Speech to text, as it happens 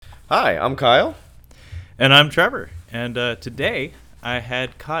Hi, I'm Kyle. And I'm Trevor. And today I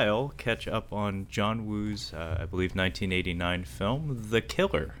had Kyle catch up on John Woo's, I believe, 1989 film, The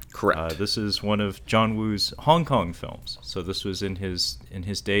Killer. Correct. This is one of John Woo's Hong Kong films. So this was in his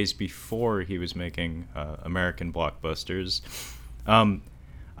days before he was making American blockbusters.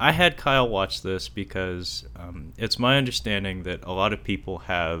 I had Kyle watch this because it's my understanding that a lot of people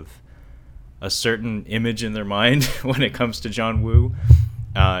have a certain image in their mind when it comes to John Woo.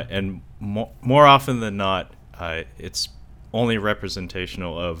 And more often than not, it's only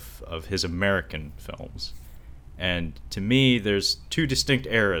representational of his American films. And to me, there's two distinct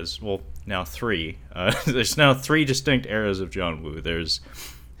eras. Well, now three. There's now three distinct eras of John Woo. There's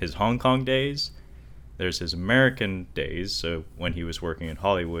his Hong Kong days. There's his American days, so when he was working in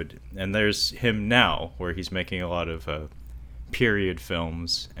Hollywood. And there's him now, where he's making a lot of period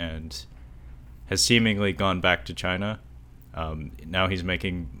films and has seemingly gone back to China. Now he's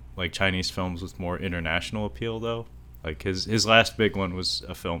making like Chinese films with more international appeal, though. Like his last big one was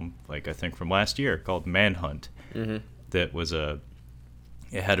a film, like I think from last year, called Manhunt. Mm-hmm. That was it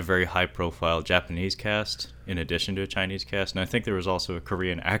had a very high profile Japanese cast in addition to a Chinese cast, and I think there was also a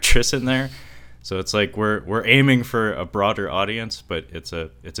Korean actress in there. So it's like we're aiming for a broader audience, but it's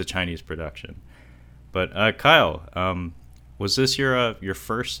a Chinese production. But Kyle, was this your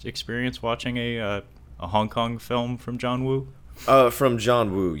first experience watching a Hong Kong film from John Woo? From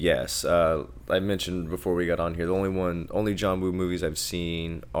John Woo, yes. I mentioned before we got on here, the only John Woo movies I've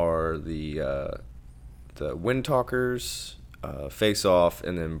seen are the Wind Talkers, Face Off,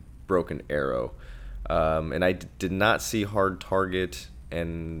 and then Broken Arrow. And I did not see Hard Target,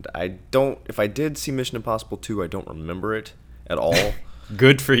 and if I did see Mission Impossible 2, I don't remember it at all.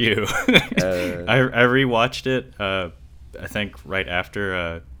 Good for you. I rewatched it. I think right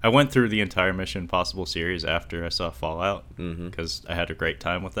after I went through the entire Mission Impossible series after I saw Fallout because I had a great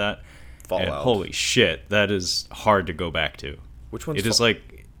time with that. Fallout. And holy shit, that is hard to go back to. Which one's It is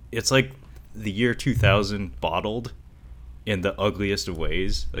it's like the year 2000 bottled in the ugliest of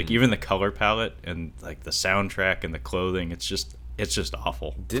ways. Like even the color palette and like the soundtrack and the clothing, it's just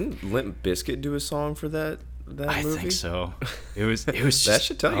awful. Didn't Limp Bizkit do a song for that movie? I think so. It was that just,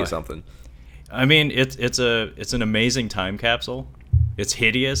 should tell you something. I mean, it's an amazing time capsule. It's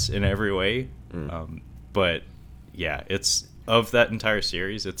hideous in every way, but yeah, it's of that entire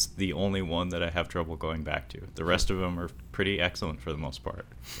series. It's the only one that I have trouble going back to. The rest of them are pretty excellent for the most part.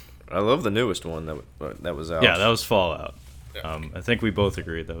 I love the newest one that was out. Yeah, that was Fallout. Yeah. I think we both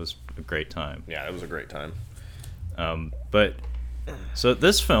agreed that was a great time. Yeah, it was a great time. But so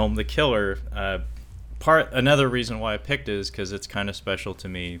this film, The Killer, another reason why I picked it is because it's kind of special to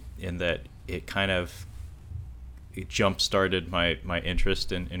me in that it jump-started my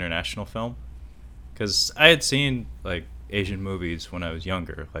interest in international film. Because I had seen like Asian movies when I was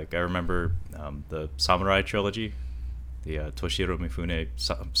younger. Like I remember the Samurai trilogy, the Toshiro Mifune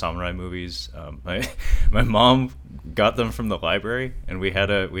samurai movies. My mom got them from the library, and we had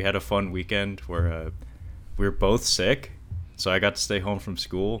a fun weekend where we were both sick, so I got to stay home from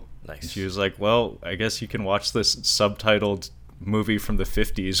school. Nice. And she was like, "Well, I guess you can watch this subtitled movie from the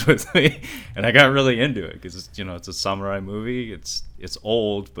 50s with me," and I got really into it because it's a samurai movie. It's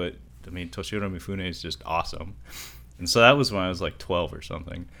old, but I mean Toshiro Mifune is just awesome. And so that was when I was like 12 or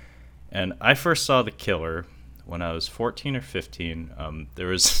something. And I first saw The Killer when I was 14 or 15. There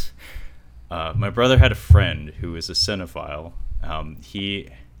was my brother had a friend who was a cinephile. He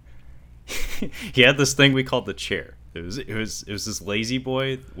he had this thing we called the chair. It was this lazy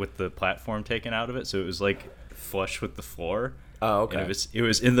boy with the platform taken out of it, so it was like flush with the floor. Oh, okay. And it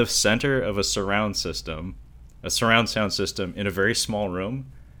was in the center of a surround sound system in a very small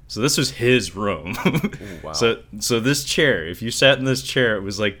room. So this was his room. Ooh, wow. So this chair, if you sat in this chair, it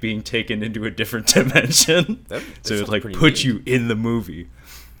was like being taken into a different dimension. That So it would sounds like pretty put neat. you in the movie.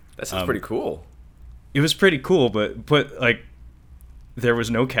 That sounds pretty cool. It was pretty cool, but like there was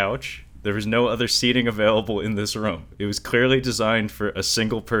no couch. There was no other seating available in this room. It was clearly designed for a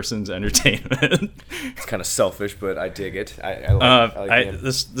single person's entertainment. It's kind of selfish, but I dig it. I like him.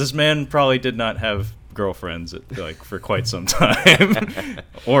 This man probably did not have girlfriends for quite some time,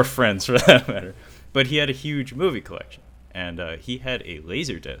 or friends for that matter. But he had a huge movie collection, and he had a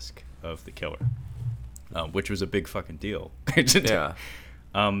laser disc of The Killer, which was a big fucking deal. Yeah.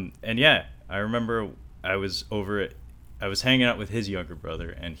 And yeah, I remember I was hanging out with his younger brother,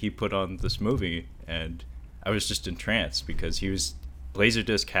 and he put on this movie, and I was just entranced because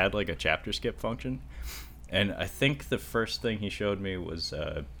Laserdisc had like a chapter skip function, and I think the first thing he showed me was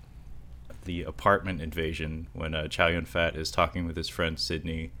the apartment invasion when Chow Yun-fat is talking with his friend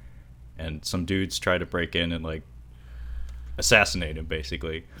Sydney, and some dudes try to break in and like assassinate him,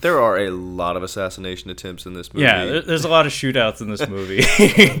 basically. There are a lot of assassination attempts in this movie. Yeah, there's a lot of shootouts in this movie.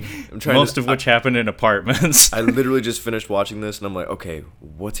 Most of which happen in apartments. I literally just finished watching this, and I'm like, okay,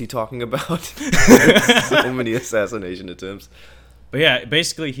 what's he talking about? So many assassination attempts. But yeah,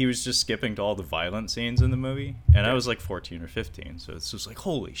 basically he was just skipping to all the violent scenes in the movie, and I was like 14 or 15, so it's just like,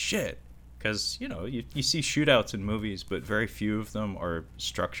 holy shit. Because, you see shootouts in movies, but very few of them are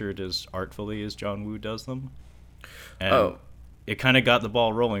structured as artfully as John Woo does them. And it kind of got the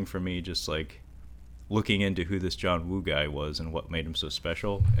ball rolling for me, just like looking into who this John Woo guy was and what made him so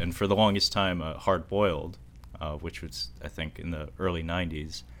special. And for the longest time, Hard Boiled, which was, I think, in the early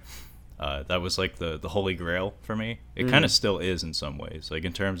 90s, that was like the holy grail for me. It kind of still is in some ways. Like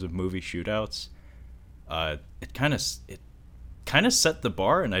in terms of movie shootouts, it kind of set the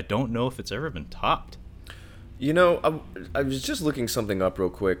bar, and I don't know if it's ever been topped. I was just looking something up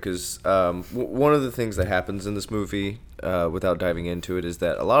real quick because one of the things that happens in this movie, without diving into it, is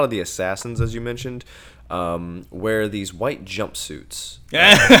that a lot of the assassins, as you mentioned, wear these white jumpsuits.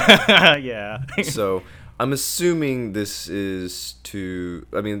 Yeah. So I'm assuming this is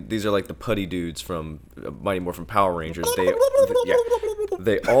these are like the putty dudes from Mighty Morphin Power Rangers.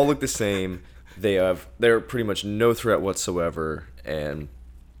 They all look the same. They're pretty much no threat whatsoever, and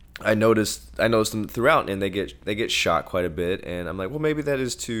I noticed them throughout, and they get shot quite a bit, and I'm like, well, maybe that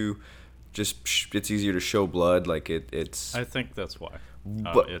is to just it's easier to show blood, like it's. I think that's why.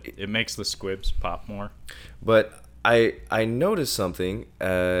 But it makes the squibs pop more. But I noticed something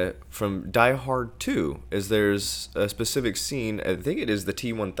from Die Hard 2, is there's a specific scene, I think it is the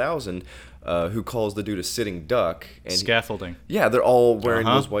T-1000, who calls the dude a sitting duck. And Scaffolding. Yeah, they're all wearing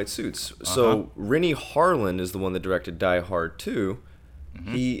those white suits. So Rennie Harlin is the one that directed Die Hard 2.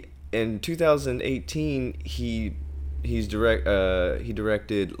 Mm-hmm. In 2018 he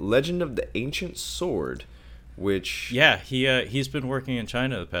directed Legend of the Ancient Sword, which he's been working in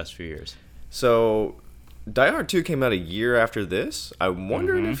China the past few years. So Die Hard 2 came out a year after this. I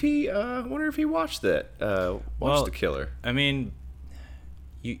wondered if he watched that. Watched The Killer. I mean,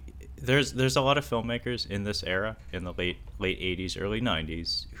 there's a lot of filmmakers in this era, in the late 80s, early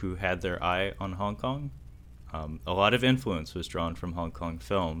 90s, who had their eye on Hong Kong. A lot of influence was drawn from Hong Kong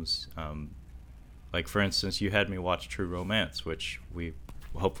films. Like, for instance, you had me watch True Romance, which we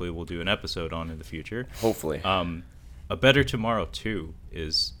hopefully will do an episode on in the future. Hopefully. A Better Tomorrow 2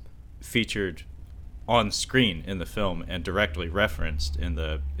 is featured on screen in the film and directly referenced in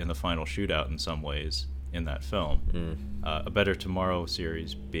the final shootout in some ways in that film. A Better Tomorrow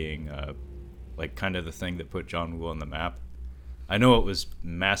series being like kind of the thing that put John Woo on the map. I know it was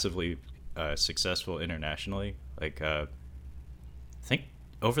massively successful internationally. Like I think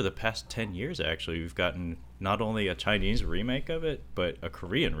over the past 10 years, actually, we've gotten not only a Chinese remake of it, but a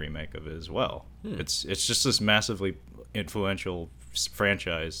Korean remake of it as well. It's just this massively influential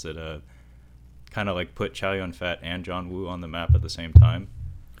franchise that kind of like put Chow Yun-fat and John Woo on the map at the same time.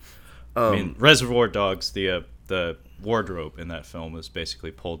 I mean, Reservoir Dogs, the wardrobe in that film was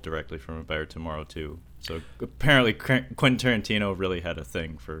basically pulled directly from A Better Tomorrow 2. So apparently Quentin Tarantino really had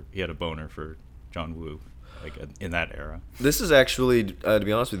he had a boner for John Woo, like in that era. This is actually, to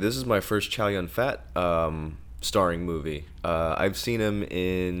be honest with you, this is my first Chow Yun-fat starring movie. I've seen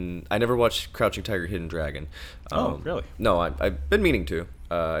him I never watched Crouching Tiger, Hidden Dragon. Oh, really? No, I've been meaning to.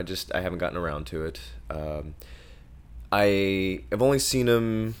 I haven't gotten around to it. I've only seen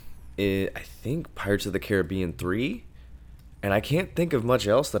him in, I think, Pirates of the Caribbean 3, and I can't think of much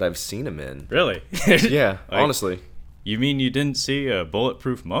else that I've seen him in. Really? Yeah, like, honestly. You mean you didn't see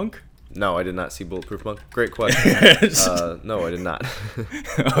Bulletproof Monk? No, I did not see Bulletproof Monk. Great question. No, I did not.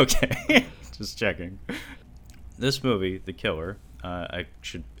 Okay, just checking. This movie, The Killer, I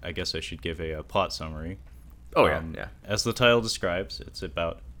guess I should give a plot summary. Oh, yeah. As the title describes, it's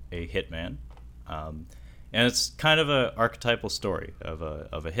about a hitman, and it's kind of an archetypal story of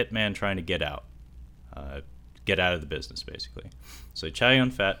a hitman trying to get out of the business, basically. So Chow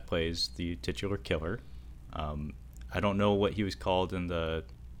Yun-fat plays the titular killer. I don't know what he was called in the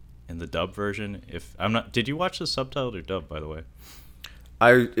dub version. Did you watch the subtitled or dub, by the way?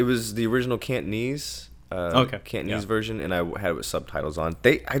 It was the original Cantonese. Cantonese version, and I had it with subtitles on.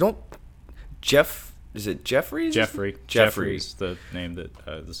 Is it Jeffries? Jeffrey. Jeffrey's the name that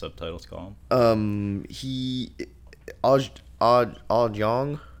the subtitles call him. Ahjong,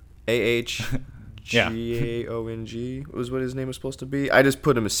 Ahgaong was what his name was supposed to be. I just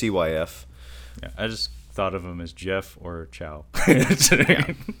put him as CYF. Yeah, I just thought of him as Jeff or Chow.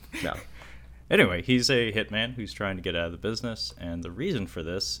 No. Anyway, he's a hitman who's trying to get out of the business, and the reason for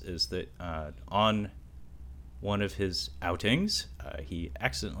this is that on one of his outings, he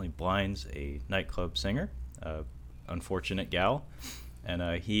accidentally blinds a nightclub singer, unfortunate gal,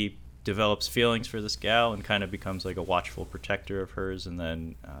 and he develops feelings for this gal and kind of becomes like a watchful protector of hers. And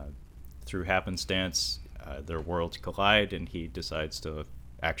then through happenstance, their worlds collide, and he decides to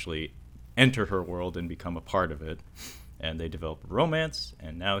actually enter her world and become a part of it. And they develop a romance,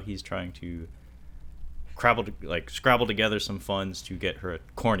 and now he's trying to scrabble together some funds to get her a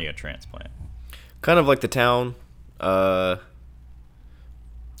cornea transplant. Kind of like The Town. Kinda,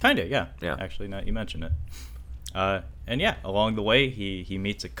 yeah. Yeah. Actually, now you mention it. And yeah, along the way, he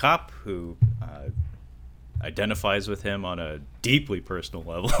meets a cop who identifies with him on a deeply personal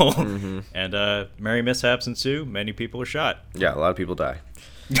level. Mm-hmm. And merry mishaps ensue. Many people are shot. Yeah, a lot of people die.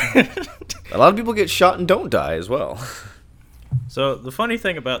 A lot of people get shot and don't die as well. So the funny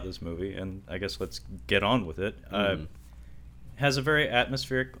thing about this movie, and I guess let's get on with it, has a very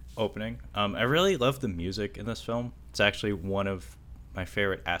atmospheric opening. I really love the music in this film. It's actually one of my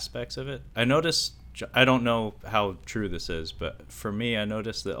favorite aspects of it. I noticed, I don't know how true this is, but for me, I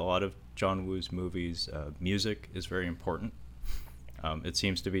noticed that a lot of John Woo's movies, music is very important. It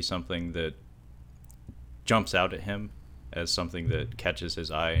seems to be something that jumps out at him as something that catches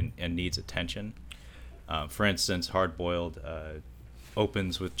his eye and needs attention. For instance, Hard Boiled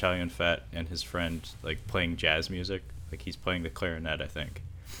opens with Chow Yun-fat and his friend like playing jazz music. Like he's playing the clarinet, I think.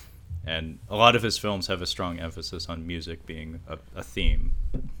 And a lot of his films have a strong emphasis on music being a theme.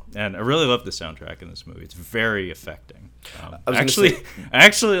 And I really love the soundtrack in this movie. It's very affecting. I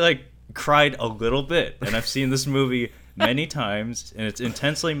actually like cried a little bit, and I've seen this movie many times, and it's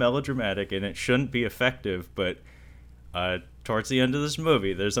intensely melodramatic, and it shouldn't be effective, but towards the end of this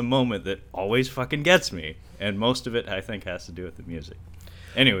movie, there's a moment that always fucking gets me, and most of it, I think, has to do with the music.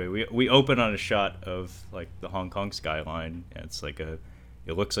 Anyway, we open on a shot of like the Hong Kong skyline, and it's like it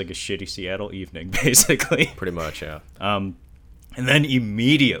looks like a shitty Seattle evening, basically. Pretty much, yeah. And then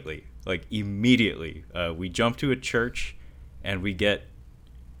immediately, we jump to a church, and we get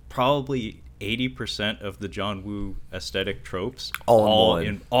probably 80% of the John Woo aesthetic tropes all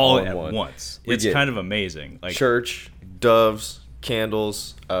at once. It's kind of amazing. Like church, doves,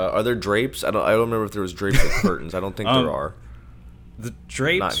 candles. Are there drapes? I don't remember if there was drapes or curtains. I don't think there are. The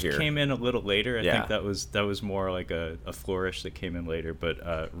drapes came in a little later. I think that was more like a flourish that came in later.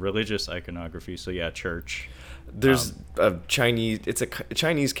 But religious iconography. So yeah, church. There's a Chinese. It's a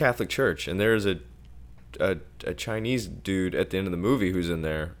Chinese Catholic church, and there's a Chinese dude at the end of the movie who's in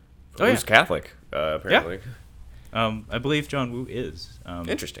there. Who's Catholic, apparently. Yeah. I believe John Woo is.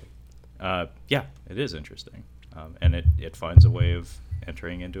 Interesting. Yeah, it is interesting. And it finds a way of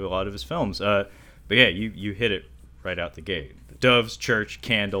entering into a lot of his films. But yeah, you hit it right out the gate. The doves, church,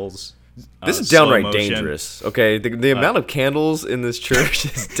 candles. This is downright dangerous. Okay, the amount of candles in this church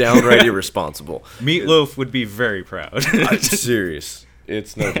is downright irresponsible. Meatloaf would be very proud. I'm serious.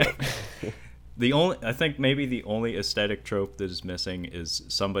 It's no joke. I think maybe the only aesthetic trope that is missing is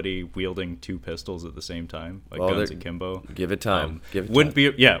somebody wielding two pistols at the same time, like Guns Akimbo. Give it time. Give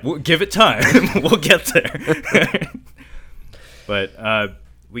it time. We'll get there. But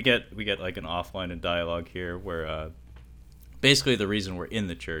we get like an offline in dialogue here where basically the reason we're in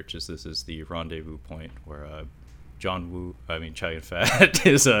the church is this is the rendezvous point where Chow Yun-fat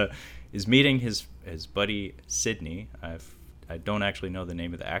is meeting his buddy Sidney. I don't actually know the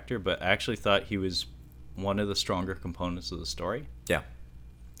name of the actor, but I actually thought he was one of the stronger components of the story. Yeah.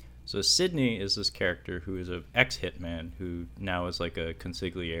 So Sidney is this character who is an ex-hitman who now is like a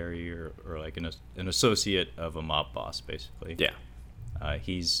consigliere or like an associate of a mob boss, basically. Yeah.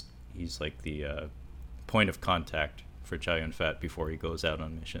 He's like the point of contact for Chow Yun-fat before he goes out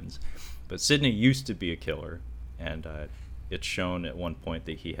on missions. But Sidney used to be a killer, and it's shown at one point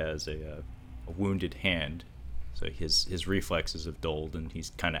that he has a wounded hand. So his reflexes have dulled, and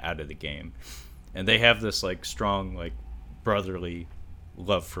he's kind of out of the game. And they have this like strong like brotherly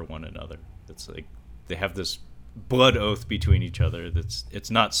love for one another. It's like they have this blood oath between each other. It's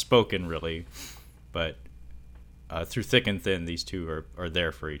not spoken really, but through thick and thin, these two are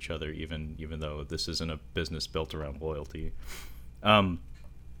there for each other, even though this isn't a business built around loyalty.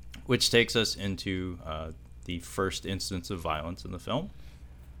 Which takes us into the first instance of violence in the film.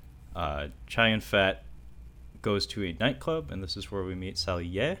 Chow Yun-fat goes to a nightclub, and this is where we meet Sally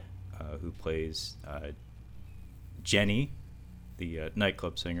Ye, who plays Jenny, the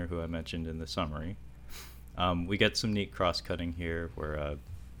nightclub singer who I mentioned in the summary. We get some neat cross-cutting here where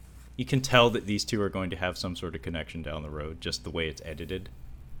you can tell that these two are going to have some sort of connection down the road, just the way it's edited.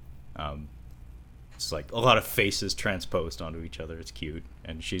 It's like a lot of faces transposed onto each other. It's cute.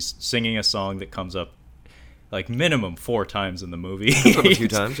 And she's singing a song that comes up like minimum 4 times in the movie. A few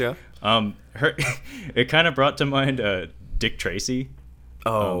times, yeah. It kind of brought to mind Dick Tracy.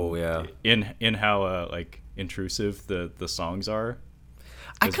 Oh yeah. In how intrusive the songs are.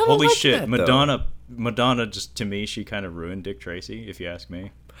 I 'Cause kind of holy like shit, that, Madonna just, to me, she kind of ruined Dick Tracy, if you ask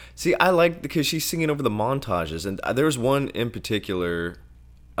me. See, I like because she's singing over the montages, and there was one in particular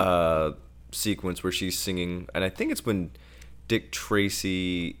sequence where she's singing, and I think it's when Dick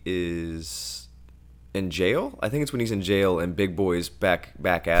Tracy is in jail. I think it's when he's in jail and Big Boy's back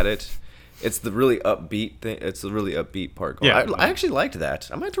at it. It's the really upbeat thing. It's the really upbeat part. Yeah, I actually liked that.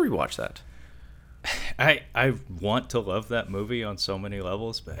 I might have to rewatch that. I want to love that movie on so many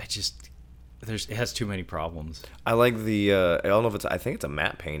levels, but it has too many problems. I like the I don't know if it's, I think it's a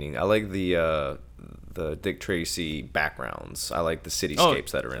matte painting. I like the Dick Tracy backgrounds. I like the cityscapes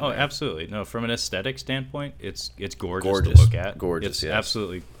that are in there. Absolutely. No, from an aesthetic standpoint, it's gorgeous Gorgeous. to look at. Gorgeous, It's yes.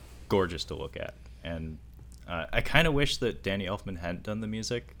 absolutely gorgeous to look at. And I kind of wish that Danny Elfman hadn't done the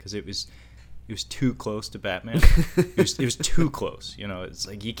music, because it was too close to Batman. it was too close. You know, it's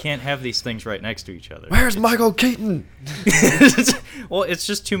like you can't have these things right next to each other. Where's Michael Keaton? Well, it's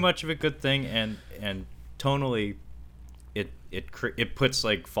just too much of a good thing, and tonally, it puts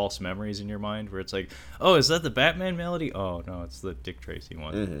like false memories in your mind where it's like, oh, is that the Batman melody? Oh no, it's the Dick Tracy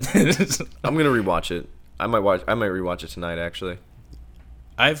one. Mm-hmm. I'm gonna rewatch it. I might rewatch it tonight, actually.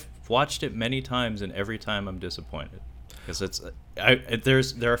 I've watched it many times, and every time I'm disappointed, because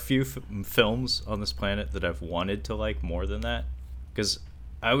there are few films on this planet that I've wanted to like more than that, because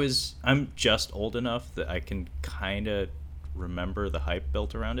I'm just old enough that I can kind of remember the hype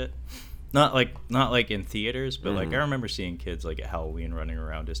built around it. Not like in theaters, but like I remember seeing kids like at Halloween running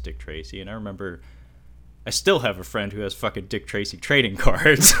around as Dick Tracy, and I still have a friend who has fucking Dick Tracy trading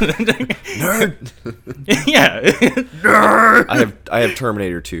cards. Nerd. Yeah. Nerd. I have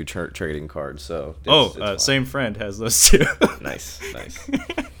Terminator 2 trading cards, so it's fine. Same friend has those too. Nice.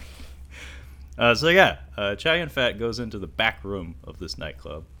 So yeah, Chow Yun-fat goes into the back room of this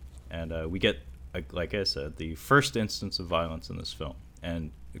nightclub, and we get, like I said, the first instance of violence in this film.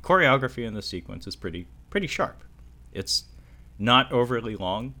 And the choreography in this sequence is pretty sharp. It's not overly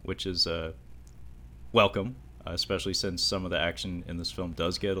long, which is welcome, especially since some of the action in this film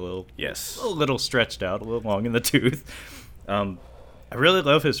does get a little stretched out, a little long in the tooth. I really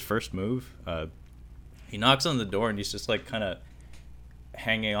love his first move. He knocks on the door, and he's just like kind of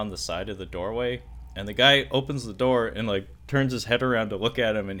hanging on the side of the doorway, and the guy opens the door and like turns his head around to look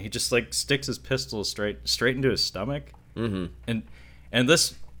at him, and he just like sticks his pistol straight into his stomach. Mm-hmm. And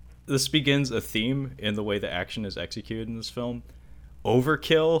this begins a theme in the way the action is executed in this film.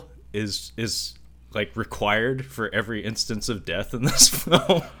 Overkill is like required for every instance of death in this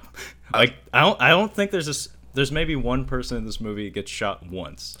film. Like I don't think there's maybe one person in this movie that gets shot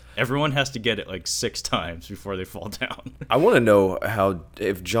once. Everyone has to get it like 6 times before they fall down. I want to know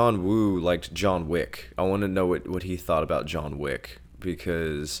if John Woo liked John Wick. I want to know what he thought about John Wick,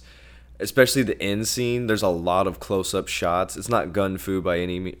 because especially the end scene, there's a lot of close-up shots. It's not gun fu by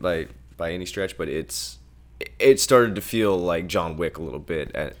any stretch, but it started to feel like John Wick a little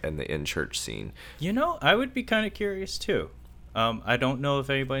bit in the in church scene. You know, I would be kind of curious too. I don't know if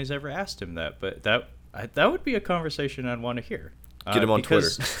anybody's ever asked him that, but that would be a conversation I'd want to hear. Get him on Twitter.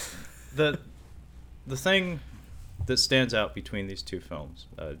 the thing that stands out between these two films,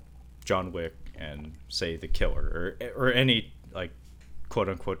 John Wick and say The Killer, or any like quote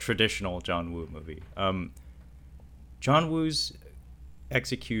unquote traditional John Woo movie, John Woo's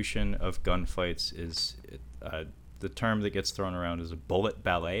execution of gunfights is the term that gets thrown around is a bullet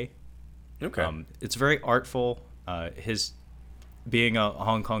ballet. Okay. It's very artful. His being a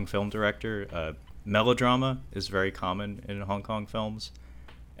Hong Kong film director, melodrama is very common in Hong Kong films,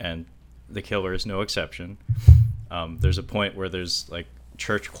 and The Killer is no exception. There's a point where there's like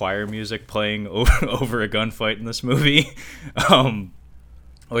church choir music playing over a gunfight in this movie.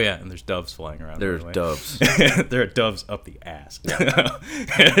 Oh yeah, and there's doves flying around. There's doves. There are doves up the ass.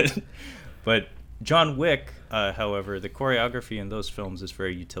 But John Wick, however, the choreography in those films is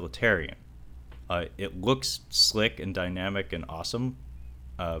very utilitarian. It looks slick and dynamic and awesome,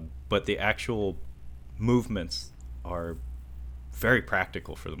 but the actual movements are very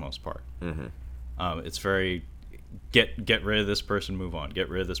practical for the most part. Mm-hmm. It's very get rid of this person, move on. Get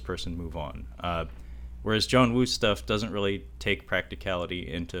rid of this person, move on. Whereas John Woo's stuff doesn't really take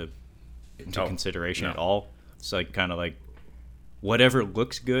practicality into consideration at all. It's like kind of like whatever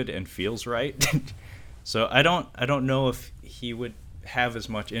looks good and feels right. So I don't know if he would have as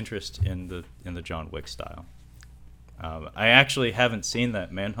much interest in the John Wick style. I actually haven't seen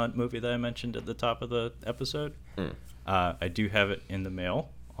that Manhunt movie that I mentioned at the top of the episode. I do have it in the mail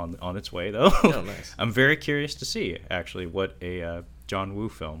on its way though. Oh, nice. I'm very curious to see actually what a John Woo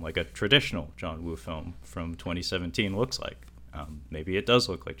film, like a traditional John Woo film from 2017 looks like. Maybe it does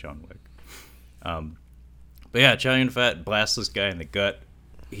look like John Wick. But yeah, Chow Yun-fat blasts this guy in the gut.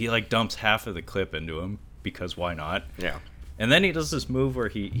 He like dumps half of the clip into him because why not? Yeah. And then he does this move where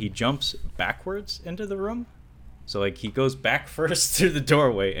he jumps backwards into the room. So like he goes back first through the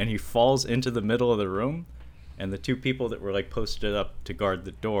doorway and he falls into the middle of the room. And the two people that were like posted up to guard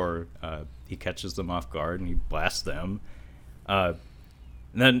the door, he catches them off guard and he blasts them. And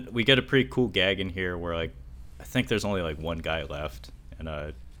then we get a pretty cool gag in here where like I think there's only like one guy left,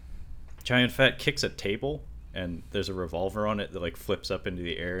 and Chow Yun-fat kicks a table and there's a revolver on it that like flips up into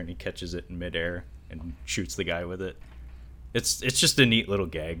the air and he catches it in midair and shoots the guy with it. It's just a neat little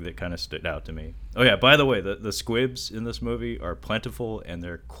gag that kind of stood out to me. Oh yeah, by the way, the squibs in this movie are plentiful and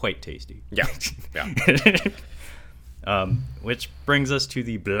they're quite tasty. Yeah, yeah. Which brings us to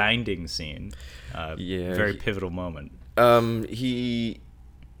the blinding scene. Very pivotal moment. He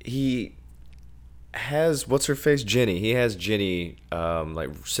has what's her face, Jenny. He has Jenny like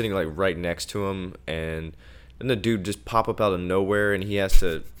sitting like right next to him, and then the dude just pop up out of nowhere, and he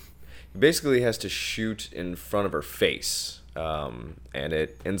basically has to shoot in front of her face. And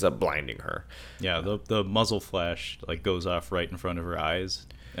it ends up blinding her. Yeah, the muzzle flash like goes off right in front of her eyes.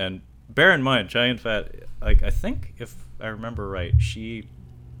 And bear in mind, Chow Yun-fat, like I think if I remember right, she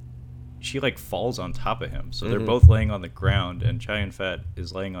like falls on top of him. So they're both laying on the ground, and Chow Yun-fat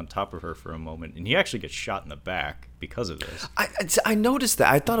is laying on top of her for a moment, and he actually gets shot in the back because of this. I noticed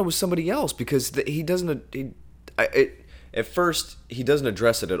that. I thought it was somebody else because he doesn't. At first, he doesn't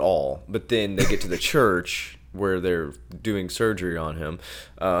address it at all, but then they get to the church where they're doing surgery on him.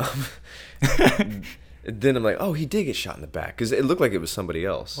 Then I'm like, oh, he did get shot in the back because it looked like it was somebody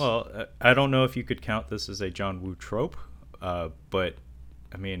else. Well, I don't know if you could count this as a John Woo trope, but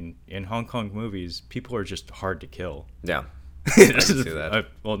I mean, in Hong Kong movies, people are just hard to kill. Yeah. I can see that.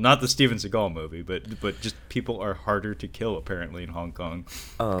 Well, not the Steven Seagal movie, but just people are harder to kill apparently in Hong Kong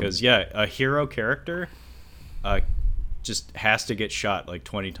because a hero character just has to get shot like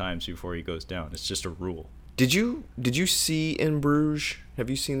 20 times before he goes down. It's just a rule. Did you see In Bruges? Have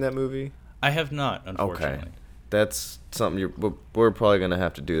you seen that movie? I have not, unfortunately. Okay, that's something we're probably gonna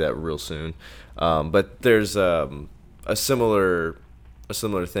have to do that real soon. But there's a similar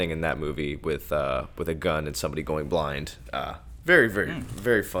thing in that movie with a gun and somebody going blind. Very, very,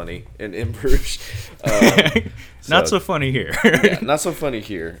 very funny in Bruges. Not so funny here. Yeah, not so funny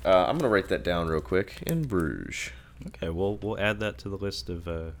here. I'm gonna write that down real quick. In Bruges. Okay, we'll add that to the list of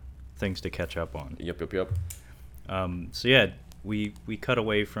things to catch up on. Yep. So yeah, we cut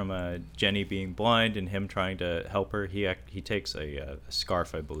away from Jenny being blind and him trying to help her. He takes a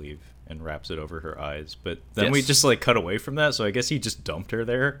scarf, I believe, and wraps it over her eyes. But then we just like cut away from that. So I guess he just dumped her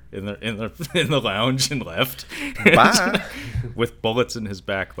there in the lounge and left. Bye. With bullets in his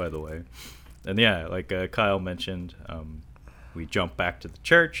back, by the way. And yeah, like Kyle mentioned, we jump back to the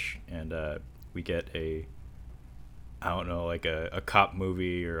church and we get like a cop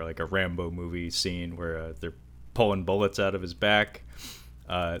movie or like a Rambo movie scene where they're pulling bullets out of his back,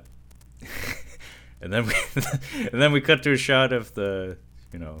 and then we cut to a shot of the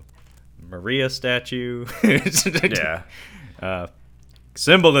Maria statue. Yeah.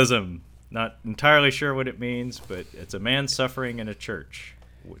 Symbolism. Not entirely sure what it means, but it's a man suffering in a church.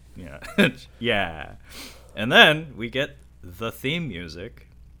 Yeah. Yeah. And then we get the theme music.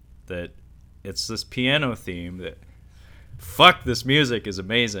 It's this piano theme that. Fuck, this music is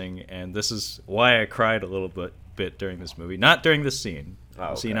amazing, and this is why I cried a little bit during this movie. Not during this scene.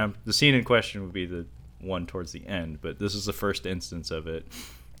 Oh, okay. The scene in question would be the one towards the end, but this is the first instance of it,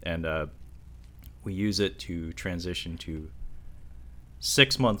 and we use it to transition to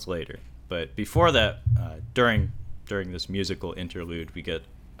 6 months later. But before that, during this musical interlude, we get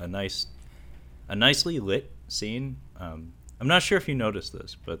a nicely lit scene. I'm not sure if you noticed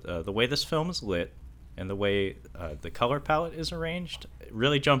this, but the way this film is lit and the way the color palette is arranged, it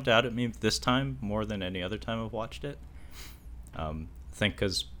really jumped out at me this time more than any other time I've watched it. I think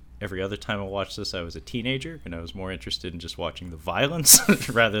because every other time I watched this, I was a teenager, and I was more interested in just watching the violence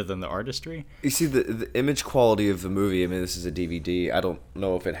rather than the artistry. You see, the image quality of the movie, I mean, this is a DVD. I don't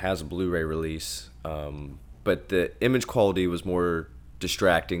know if it has a Blu-ray release, but the image quality was more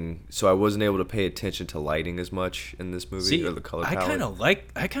distracting, so I wasn't able to pay attention to lighting as much in this movie. Or the color palette.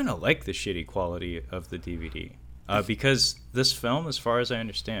 I kind of like the shitty quality of the DVD because this film, as far as I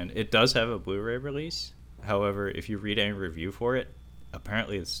understand, it does have a Blu-ray release. However, if you read any review for it,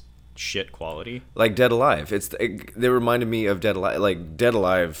 apparently it's shit quality. Like Dead Alive, they reminded me of Dead Alive. Like Dead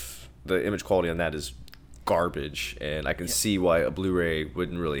Alive, the image quality on that is garbage, and I can see why a Blu-ray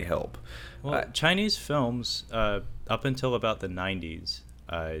wouldn't really help. Well, Chinese films up until about the 90s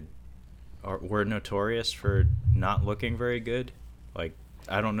were notorious for not looking very good. Like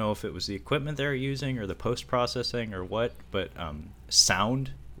I don't know if it was the equipment they were using or the post processing or what, but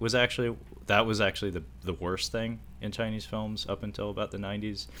sound was actually the worst thing in Chinese films up until about the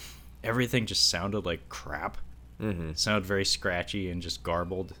 90s. Everything just sounded like crap. It sounded very scratchy and just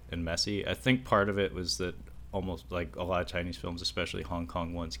garbled and messy. I think part of it was that almost like a lot of Chinese films, especially Hong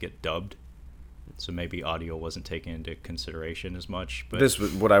Kong ones, get dubbed, so maybe audio wasn't taken into consideration as much. But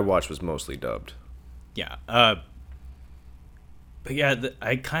what I watched was mostly dubbed. Yeah, but yeah,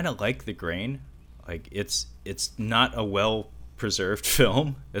 I kind of like The Grain. Like it's not a well preserved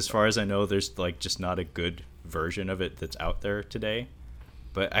film as far as I know. There's like just not a good version of it that's out there today.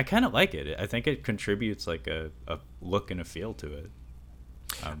 But I kind of like it. I think it contributes like a look and a feel to it.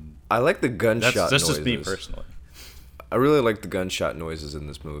 I like the gunshot noises. That's just me personally. I really like the gunshot noises in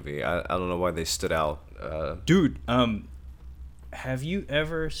this movie. I don't know why they stood out. Dude, have you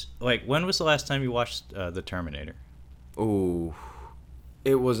ever like when was the last time you watched The Terminator? Ooh,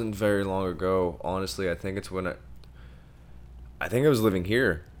 it wasn't very long ago. Honestly, I think it's when I think I was living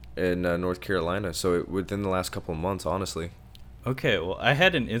here in North Carolina, so within the last couple of months, honestly. Okay, well, I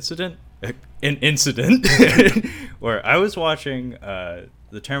had an incident where I was watching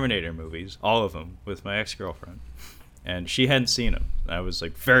the Terminator movies, all of them, with my ex-girlfriend, and she hadn't seen them. I was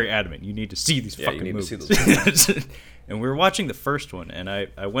like very adamant, you need to see these fucking movies. To see those movies. And we were watching the first one, and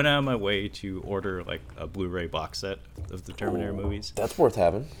I went out of my way to order like a Blu-ray box set of the Terminator movies. That's worth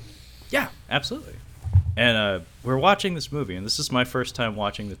having. Yeah, absolutely. And we're watching this movie, and this is my first time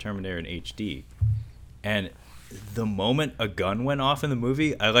watching the Terminator in HD, and the moment a gun went off in the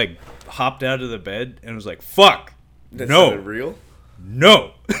movie, I like hopped out of the bed and was like, "Fuck, that no, sounded real?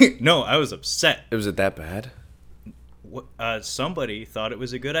 No, no." I was upset. Was it that bad? Somebody thought it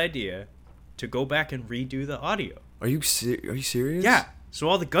was a good idea to go back and redo the audio. Are you serious? Yeah. So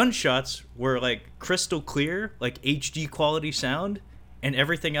all the gunshots were like crystal clear, like HD quality sound, and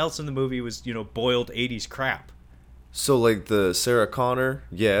everything else in the movie was, boiled 80s crap. So like the Sarah Connor,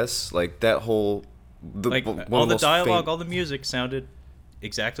 yes, like that whole. All the dialogue, all the music sounded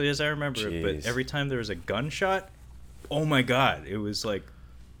exactly as I remember it, but every time there was a gunshot, oh my god, it was like,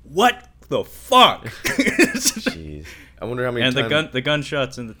 what the fuck? Jeez. I wonder how many And the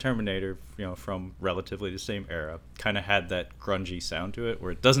gunshots in the Terminator, from relatively the same era, kind of had that grungy sound to it,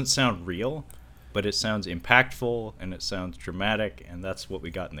 where it doesn't sound real, but it sounds impactful and it sounds dramatic, and that's what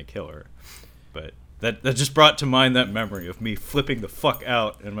we got in The Killer. But that just brought to mind that memory of me flipping the fuck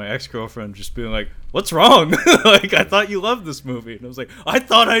out and my ex-girlfriend just being like, "What's wrong? Like, I thought you loved this movie." And I was like, "I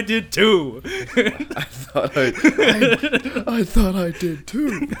thought I did too." I thought I did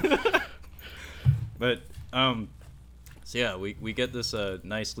too. But so yeah, we get this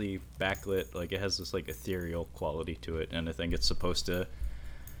nicely backlit, like it has this like ethereal quality to it, and I think it's supposed to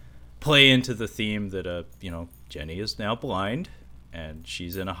play into the theme that Jenny is now blind. And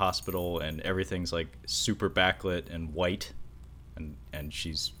she's in a hospital, and everything's like super backlit and white, and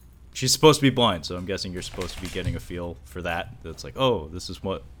she's supposed to be blind. So I'm guessing you're supposed to be getting a feel for that. That's like, oh, this is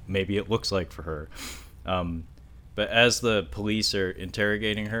what maybe it looks like for her. But as the police are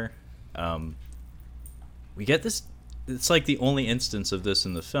interrogating her, we get this. It's like the only instance of this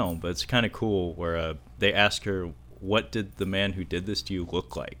in the film, but it's kind of cool where they ask her, "What did the man who did this to you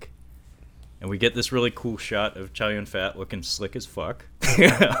look like?" And we get this really cool shot of Chow Yun-fat looking slick as fuck,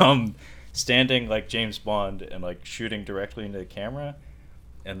 standing like James Bond and like shooting directly into the camera,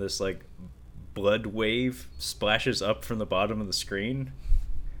 and this like blood wave splashes up from the bottom of the screen.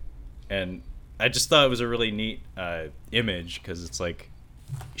 And I just thought it was a really neat image, because it's like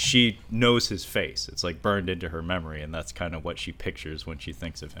she knows his face. It's like burned into her memory, and that's kind of what she pictures when she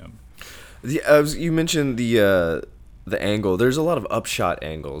thinks of him. You mentioned the angle. There's a lot of upshot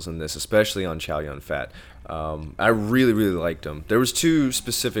angles in this, especially on Chow Yun-fat. I really, really liked them. There was two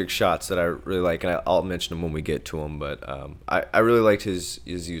specific shots that I really like, and I'll mention them when we get to them. But I really liked his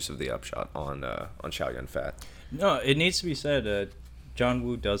use of the upshot on Chow Yun-fat. No, it needs to be said. John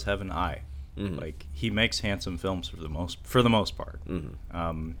Woo does have an eye. Mm-hmm. Like, he makes handsome films for the most part.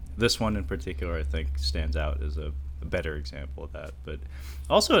 Mm-hmm. This one in particular, I think, stands out as a better example of that. But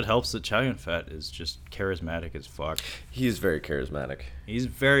also it helps that Chow Yun-fat is just charismatic as fuck. He is very charismatic. He's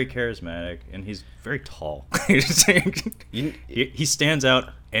very charismatic, and he's very tall. He stands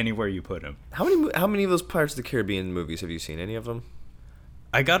out anywhere you put him. How many of those Pirates of the Caribbean movies have you seen? Any of them?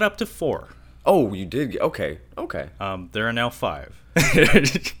 I got up to 4. Oh, you did? Okay. There are now 5.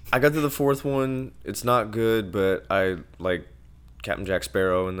 I got to the 4th one. It's not good, but I like Captain Jack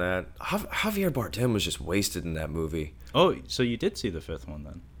Sparrow in that. Javier Bardem was just wasted in that movie. Oh, so you did see the 5th one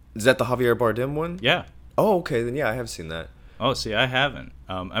then? Is that the Javier Bardem one? Yeah. Oh, okay. Then yeah, I have seen that. Oh, see, I haven't.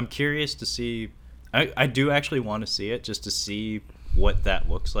 I'm curious to see. I do actually want to see it, just to see what that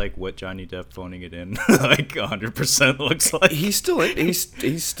looks like, what Johnny Depp phoning it in like 100% looks like. He's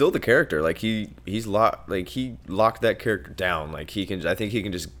still the character. Like he locked that character down. Like I think he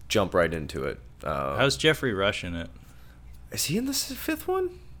can just jump right into it. How's Jeffrey Rush in it? Is he in the fifth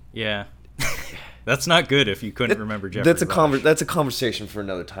one? Yeah. That's not good if you couldn't remember Jeffrey Rush. That's a conversation for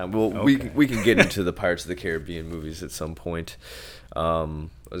another time. Okay. We can get into the Pirates of the Caribbean movies at some point.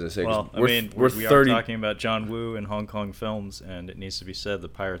 As I say, we are talking about John Woo and Hong Kong films, and it needs to be said the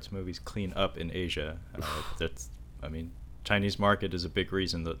Pirates movies clean up in Asia. Chinese market is a big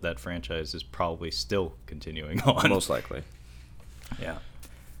reason that franchise is probably still continuing on. Most likely. Yeah.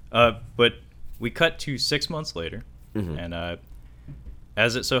 But we cut to 6 months later, and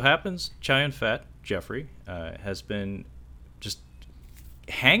as it so happens, Chow Yun-fat, Jeffrey, has been just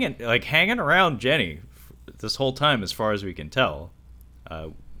hanging around Jenny this whole time, as far as we can tell.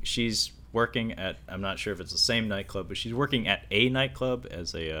 She's working at, I'm not sure if it's the same nightclub, but she's working at a nightclub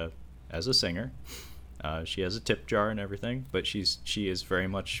as a singer. She has a tip jar and everything, but she is very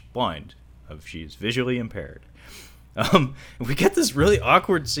much blind. She's visually impaired. We get this really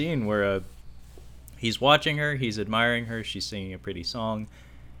awkward scene where he's watching her, he's admiring her, she's singing a pretty song,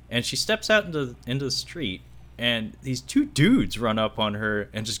 and she steps out into the street, and these two dudes run up on her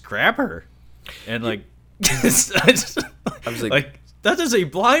and just grab her, and I was like, that is a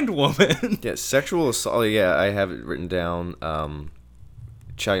blind woman. Yeah, sexual assault. Yeah, I have it written down.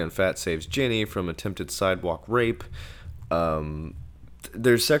 Chow Yun-fat saves Jenny from attempted sidewalk rape.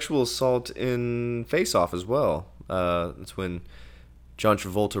 There's sexual assault in Face Off as well. That's when John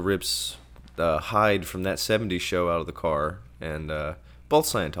Travolta rips Hyde from that 70s show out of the car, and both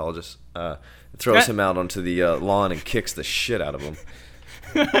Scientologists throws him out onto the lawn and kicks the shit out of him.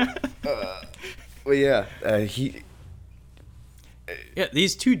 Well, yeah,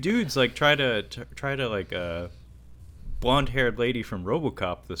 these two dudes try to blonde-haired lady from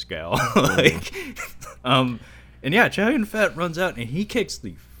RoboCop this gal, and yeah, Chow Yun-fat runs out and he kicks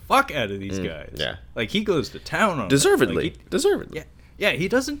the fuck out of these guys. Yeah, he goes to town on deservedly. Deservedly. Yeah, he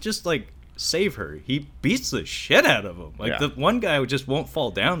doesn't just save her. He beats the shit out of him. The one guy just won't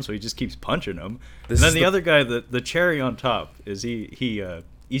fall down, so he just keeps punching him. And then the other guy, the cherry on top, is he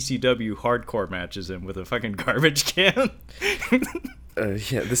ECW hardcore matches him with a fucking garbage can.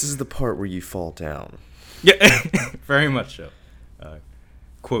 Yeah, this is the part where you fall down. Yeah, very much so.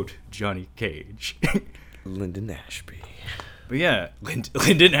 Quote, Johnny Cage. Lyndon Ashby. But yeah,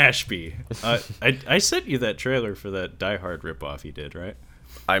 Lyndon Ashby. I sent you that trailer for that Die Hard ripoff he did, right?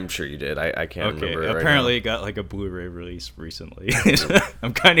 I'm sure you did. I can't remember. Okay, apparently it got a Blu-ray release recently.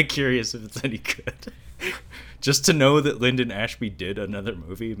 I'm kind of curious if it's any good. Just to know that Lyndon Ashby did another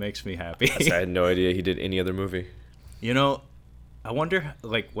movie makes me happy. I had no idea he did any other movie. I wonder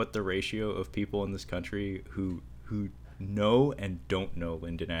what the ratio of people in this country who know and don't know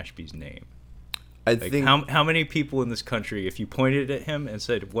Lyndon Ashby's name. I think how many people in this country, if you pointed at him and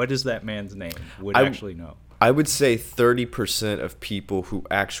said, "What is that man's name?" would actually know. I would say 30% of people who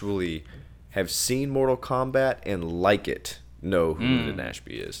actually have seen Mortal Kombat and like it know who Lyndon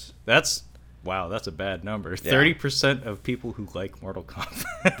Ashby is. That's a bad number. 30% of people who like Mortal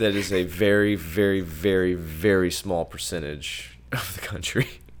Kombat. That is a very, very, very, very small percentage of the country.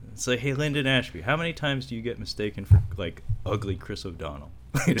 It's like, hey, Lyndon Ashby, how many times do you get mistaken for ugly Chris O'Donnell?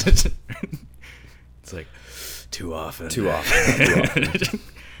 It's too often. Too often.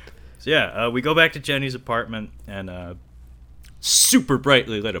 So yeah, we go back to Jenny's apartment, and super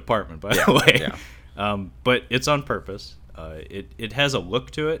brightly lit apartment, by the way. Yeah. But it's on purpose. It has a look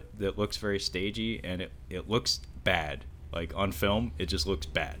to it that looks very stagey, and it looks bad. On film, it just looks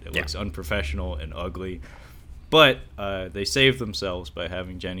bad. It looks unprofessional and ugly. But they save themselves by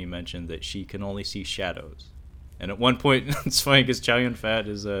having Jenny mention that she can only see shadows. And at one point, it's funny because Chow Yun-fat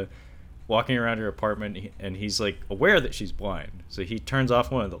is walking around her apartment, and he's aware that she's blind. So he turns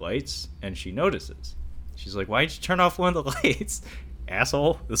off one of the lights, and she notices. She's like, "Why'd you turn off one of the lights,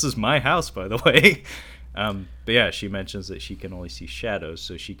 asshole? This is my house, by the way." But yeah, she mentions that she can only see shadows,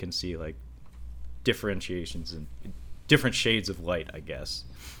 so she can see differentiations and different shades of light, I guess.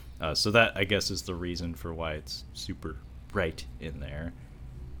 So that, I guess, is the reason for why it's super bright in there.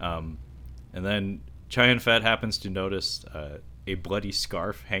 And then Chow Yun-fat happens to notice a bloody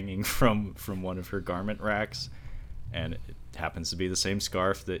scarf hanging from one of her garment racks, and it happens to be the same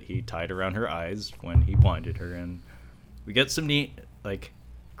scarf that he tied around her eyes when he blinded her. And we get some neat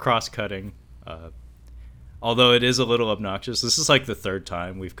cross-cutting, although it is a little obnoxious. This is the third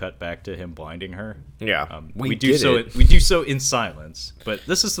time we've cut back to him blinding her. Yeah, we do so in silence, but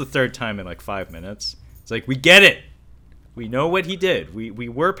this is the third time in 5 minutes. It's we get it. We know what he did. We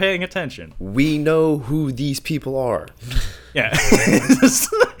were paying attention. We know who these people are. Yeah.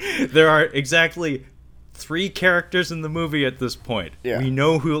 There are exactly 3 characters in the movie at this point. Yeah. We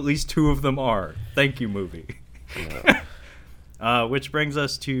know who at least 2 of them are. Thank you, movie. Which brings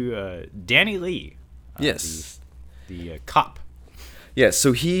us to Danny Lee. Yes. The cop. Yeah,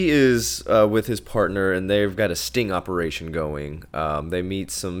 so he is with his partner, and they've got a sting operation going. They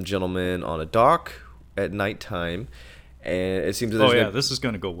meet some gentlemen on a dock at nighttime, and it seems that this is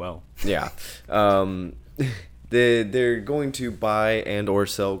going to go well. Yeah. They're going to buy and or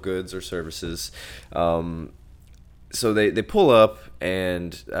sell goods or services. So they pull up,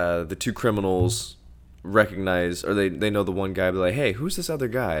 and the 2 criminals recognize, or they know the one guy. Be like, hey, who's this other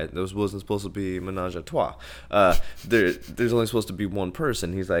guy? Those wasn't supposed to be menage a trois. There's only supposed to be one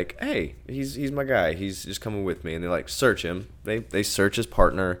person. He's like, hey, he's my guy. He's just coming with me. And they like search him. They search his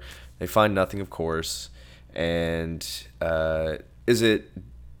partner. They find nothing, of course. And is it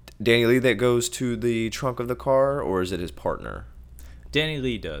Danny Lee that goes to the trunk of the car, or is it his partner? Danny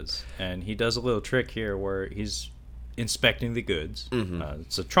Lee does, and he does a little trick here where he's inspecting the goods. Mm-hmm.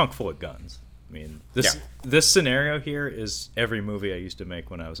 It's a trunk full of guns. I mean, this scenario here is every movie I used to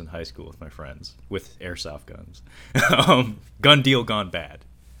make when I was in high school with my friends with airsoft guns. Gun deal gone bad.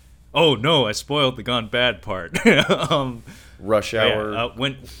 Oh no, I spoiled the gone bad part. Rush Hour. Yeah,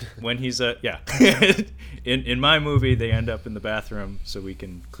 when he's in my movie, they end up in the bathroom so we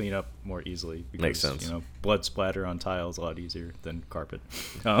can clean up more easily. Because, makes sense. Blood splatter on tile is a lot easier than carpet.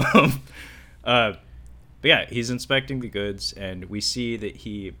 But yeah, he's inspecting the goods, and we see that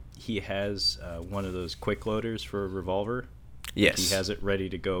he has one of those quick loaders for a revolver. Yes. He has it ready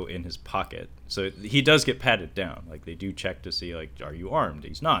to go in his pocket. So he does get patted down. Like, they do check to see, like, are you armed?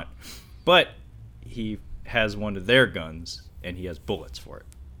 He's not. But he has one of their guns, and he has bullets for it.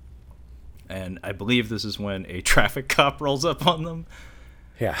 And I believe this is when a traffic cop rolls up on them.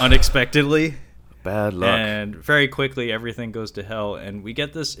 Yeah. Unexpectedly. Bad luck. And very quickly, everything goes to hell. And we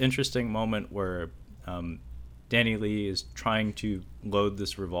get this interesting moment where Danny Lee is trying to load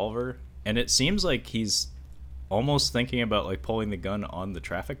this revolver. And it seems like he's almost thinking about, like, pulling the gun on the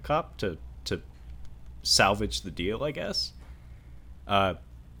traffic cop to salvage the deal, I guess.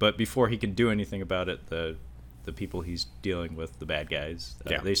 But before he can do anything about it, the people he's dealing with, the bad guys,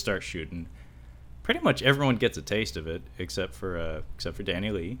 they start shooting. Pretty much everyone gets a taste of it, except for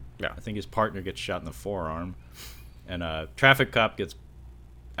Danny Lee. Yeah. I think his partner gets shot in the forearm, and traffic cop gets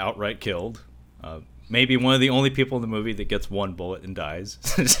outright killed. Maybe one of the only people in the movie that gets one bullet and dies.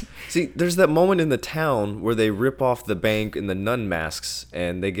 See, there's that moment in the town where they rip off the bank and the nun masks,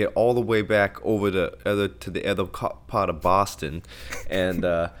 and they get all the way back over to the other part of Boston, and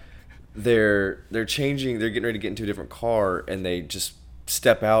they're changing. They're getting ready to get into a different car, and they just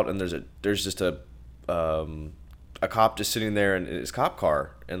step out, and there's just a cop just sitting there in his cop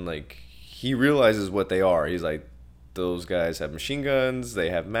car, and like he realizes what they are. He's like, those guys have machine guns, they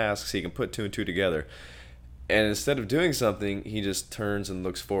have masks. He can put 2 and 2 together, and instead of doing something, he just turns and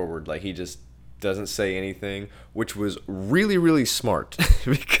looks forward. Like, he just doesn't say anything, which was really, really smart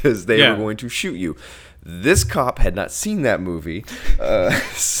because they were going to shoot you. This cop had not seen that movie,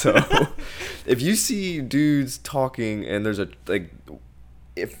 so if you see dudes talking and there's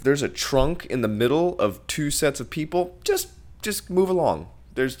if there's a trunk in the middle of 2 sets of people, just move along.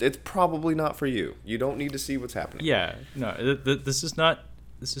 It's probably not for you. You don't need to see what's happening. Yeah, no, this is not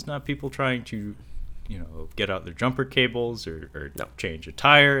people trying to, get out their jumper cables or change a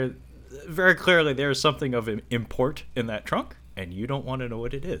tire. Very clearly, there is something of import in that trunk, and you don't want to know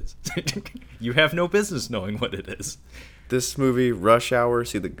what it is. You have no business knowing what it is. This movie, Rush Hour,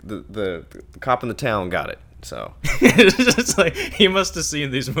 see the cop in the town got it. So it's like he must have seen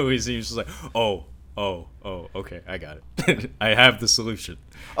these movies. And he was just like, oh, okay, I got it. I have the solution.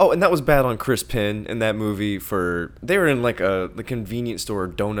 Oh, and that was bad on Chris Penn in that movie. They were in like the convenience store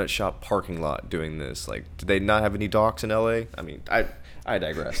donut shop parking lot doing this. Like, did they not have any docks in L.A.? I mean, I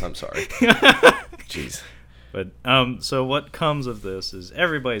digress. I'm sorry. Jeez. But so what comes of this is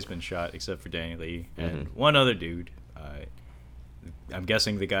everybody's been shot except for Danny Lee and one other dude. I'm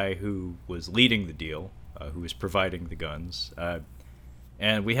guessing the guy who was leading the deal, who was providing the guns.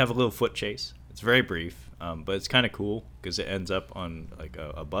 And we have a little foot chase. It's very brief, but it's kind of cool because it ends up on like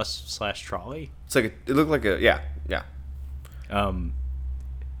a bus/trolley. It's like it looked like yeah. And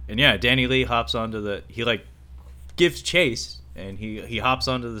yeah, Danny Lee hops onto he like gives chase, and he hops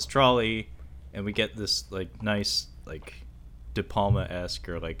onto this trolley, and we get this like nice like De Palma-esque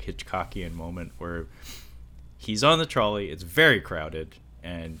or like Hitchcockian moment where he's on the trolley. It's very crowded,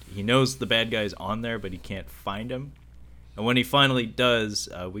 and he knows the bad guy's on there, but he can't find him. And when he finally does,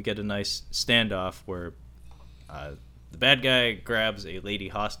 we get a nice standoff where the bad guy grabs a lady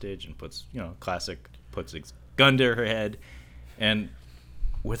hostage and puts, classic, puts his gun to her head, and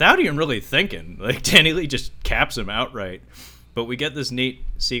without even really thinking, like, Danny Lee just caps him outright. But we get this neat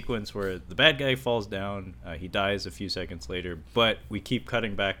sequence where the bad guy falls down, he dies a few seconds later, but we keep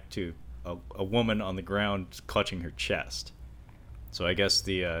cutting back to a woman on the ground clutching her chest. So I guess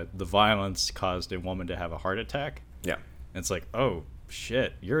the violence caused a woman to have a heart attack. Yeah. And it's like, oh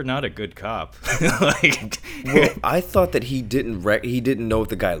shit, you're not a good cop. Well, I thought that he didn't know what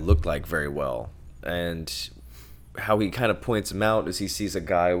the guy looked like very well, and how he kind of points him out is he sees a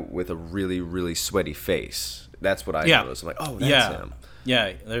guy with a really, really sweaty face. That's what I noticed. I'm like, oh, that's him.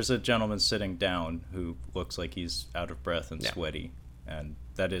 Yeah, there's a gentleman sitting down who looks like he's out of breath and sweaty, and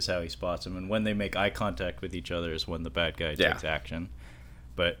that is how he spots him. And when they make eye contact with each other is when the bad guy takes action.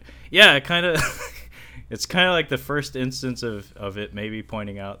 But yeah, it's kind of like the first instance of it maybe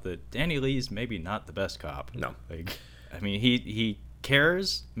pointing out that Danny Lee's maybe not the best cop. No. Like, I mean, he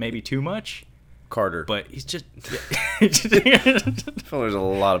cares maybe too much. Carter. But he's just... I feel there's a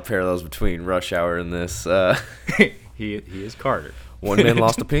lot of parallels between Rush Hour and this. He is Carter. One man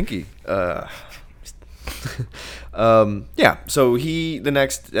lost a pinky. Yeah, so he,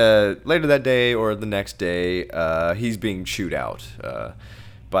 later that day or the next day, he's being chewed out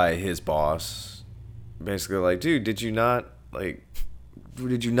by his boss. Basically like, dude, did you not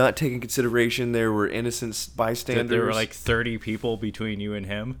take in consideration there were innocent bystanders? There were like 30 people between you and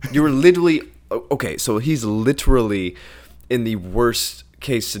him? You were literally... Okay, so he's literally in the worst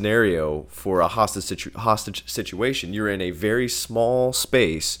case scenario for a hostage situation. You're in a very small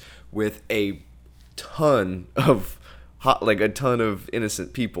space with a ton of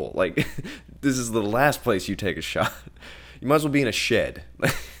innocent people. Like, this is the last place you take a shot. You might as well be in a shed.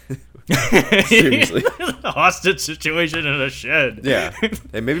 Seriously. A hostage situation in a shed. Yeah.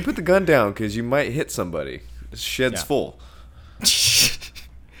 And maybe put the gun down because you might hit somebody. The shed's full.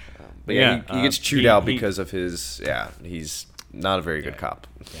 But he gets chewed out because of his. Yeah, he's not a very good cop.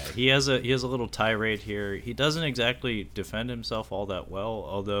 Yeah, he has a little tirade here. He doesn't exactly defend himself all that well,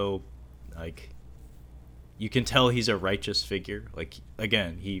 although, like, you can tell he's a righteous figure. Like,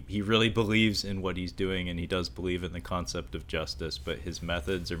 again, he really believes in what he's doing, and he does believe in the concept of justice, but his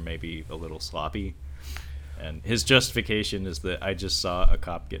methods are maybe a little sloppy. And his justification is that I just saw a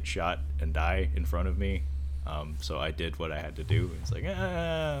cop get shot and die in front of me. So I did what I had to do. It's like,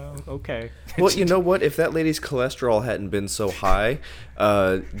 okay. Well, you know what? If that lady's cholesterol hadn't been so high,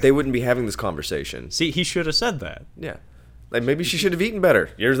 they wouldn't be having this conversation. See, he should have said that. Yeah. Like, maybe she should have eaten better.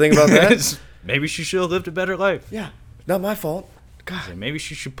 You ever think about that? Maybe she should have lived a better life. Yeah. Not my fault. God. So maybe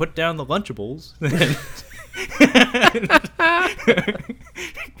she should put down the Lunchables.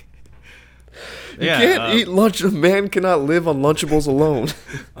 You can't eat lunch. A man cannot live on Lunchables alone.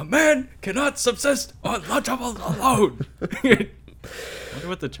 A man cannot subsist on Lunchables alone. I wonder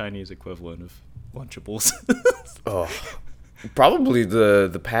what the Chinese equivalent of Lunchables is. Oh, probably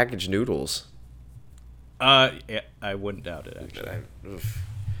the packaged noodles. Yeah, I wouldn't doubt it, actually.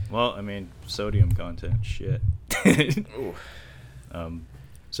 Well, I mean, sodium content, shit.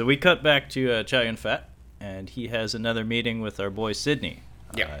 So we cut back to Chow Yun-fat, and he has another meeting with our boy Sidney.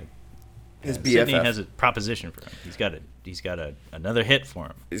 Yeah. His BFF. Sidney has a proposition for him. He's got another hit for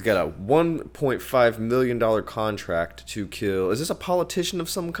him. He's got a $1.5 million contract to kill. Is this a politician of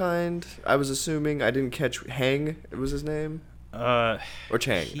some kind? I was assuming. I didn't catch. Hang, it was his name? Or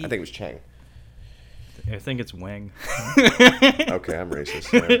Chang. I think it was Chang. I think it's Wang. Okay, I'm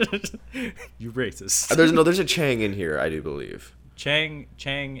racist. Yeah. You racist. There's a Chang in here, I do believe. Chang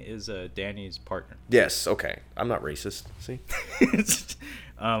is Danny's partner. Yes, okay. I'm not racist. See?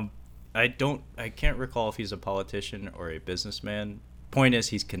 I can't recall if he's a politician or a businessman. Point is,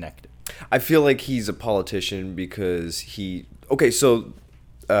 he's connected. I feel like he's a politician because he ends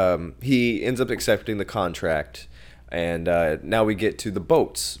up accepting the contract, and now we get to the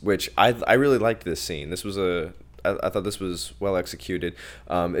boats, which I really liked this scene. This was I thought this was well executed.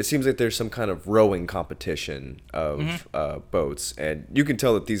 It seems like there's some kind of rowing competition of boats, and you can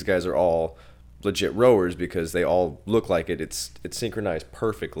tell that these guys are all legit rowers because they all look like it. It's synchronized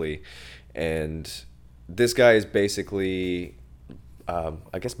perfectly, and this guy is basically,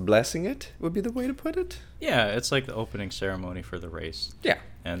 I guess, blessing it would be the way to put it. Yeah, it's like the opening ceremony for the race. Yeah,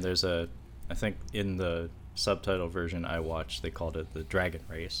 and there's I think in the subtitle version I watched, they called it the Dragon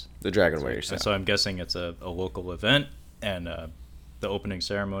Race. The Dragon Race. Yeah. So I'm guessing it's a local event, and the opening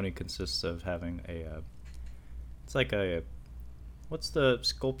ceremony consists of having it's like what's the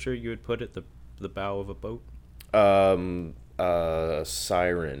sculpture you would put at the bow of a boat?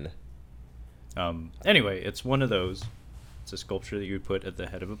 Siren. Anyway, it's one of those. It's a sculpture that you would put at the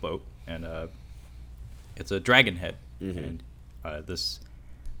head of a boat, and it's a dragon head, and this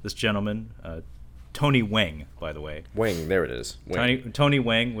gentleman, Tony Wang, by the way. Wang, there it is. Wang. Tony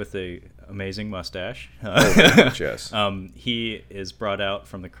Wang with a amazing mustache. Oh, very much, yes. He is brought out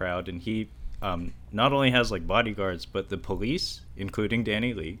from the crowd, and he not only has like bodyguards, but the police, including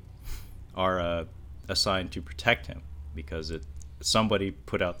Danny Lee, are assigned to protect him because somebody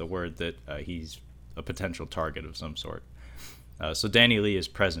put out the word that he's a potential target of some sort. So Danny Lee is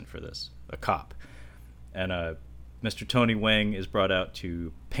present for this, a cop, and Mr. Tony Wang is brought out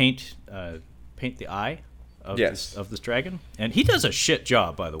to paint the eye of this dragon, and he does a shit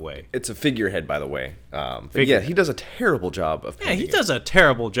job, by the way. It's a figurehead, by the way. Yeah, he does a terrible job of painting. Yeah, he does a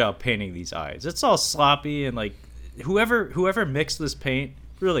terrible job painting these eyes. It's all sloppy, and like whoever mixed this paint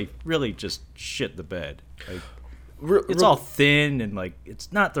really just shit the bed. Like, it's all thin and like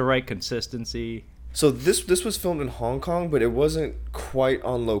it's not the right consistency. So this was filmed in Hong Kong, but it wasn't quite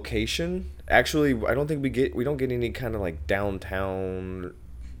on location. Actually, I don't think we don't get any kind of like downtown,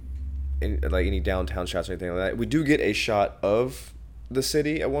 any downtown shots or anything like that. We do get a shot of the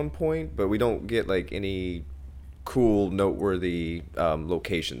city at one point, but we don't get like any cool, noteworthy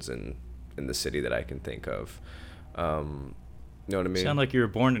locations in the city that I can think of. You know what I mean? You sound like you were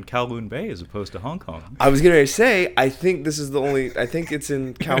born in Kowloon Bay as opposed to Hong Kong. I was gonna say, I think this is the only. I think it's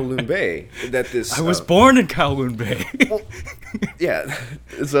in Kowloon Bay that this. I was born in Kowloon Bay. Well, yeah,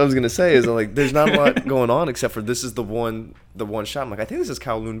 that's what I was gonna say. Is like, there's not a lot going on except for this is the one shot. I'm like, I think this is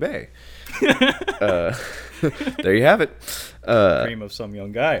Kowloon Bay. There you have it. Dream of some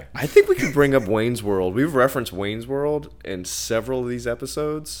young guy. I think we could bring up Wayne's World. We've referenced Wayne's World in several of these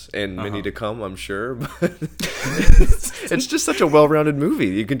episodes, and many to come, I'm sure. But it's just such a well-rounded movie.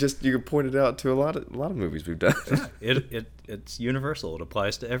 You can point it out to a lot of movies we've done. It's universal. It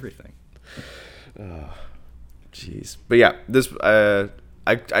applies to everything. Oh, jeez. But yeah, this I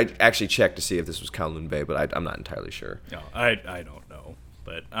actually checked to see if this was Kowloon Bay, but I'm not entirely sure. No, I don't know.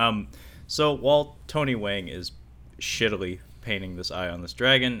 But so while Tony Wang is shittily painting this eye on this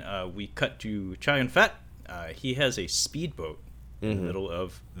dragon, we cut to Chow Yun-fat. He has a speedboat in the middle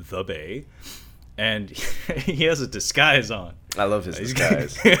of the bay, and he has a disguise on. I love his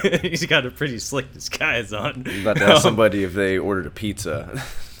disguise. He's got a pretty slick disguise on. I'm about to ask somebody if they ordered a pizza.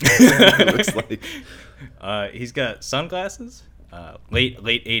 It looks like. He's got sunglasses, late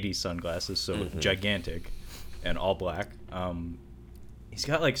 80s sunglasses, so gigantic and all black. He's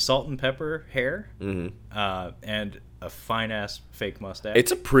got like salt and pepper hair, and a fine ass fake mustache.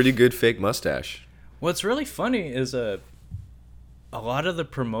 It's a pretty good fake mustache. What's really funny is a lot of the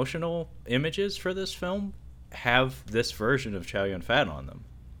promotional images for this film have this version of Chow Yun-fat on them.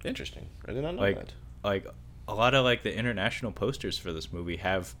 Interesting. I did not know that. Like a lot of like the international posters for this movie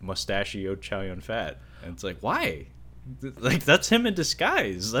have mustachioed Chow Yun-fat, and it's like, why? Like, that's him in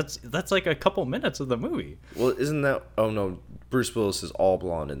disguise. That's like a couple minutes of the movie. Well, isn't that? Oh no, Bruce Willis is all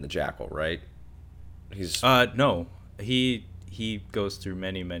blonde in The Jackal, right? He's no, he goes through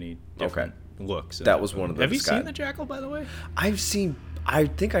many different looks. That was one of the. Have you seen The Jackal, by the way? I think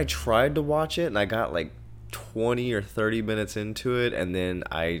I tried to watch it, and I got like 20 or 30 minutes into it, and then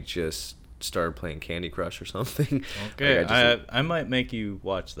I just started playing Candy Crush or something. Okay, like I might make you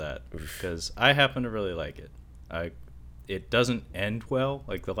watch that because I happen to really like it. It doesn't end well.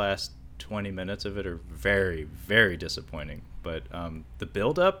 Like, the last 20 minutes of it are very, very disappointing. But the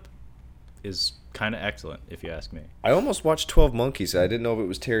build-up is kind of excellent, if you ask me. I almost watched 12 Monkeys. I didn't know if it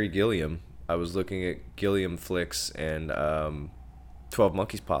was Terry Gilliam. I was looking at Gilliam flicks, and 12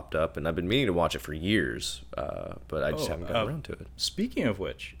 Monkeys popped up, and I've been meaning to watch it for years, but I just haven't gotten around to it. Speaking of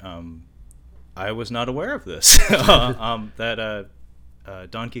which, I was not aware of this. That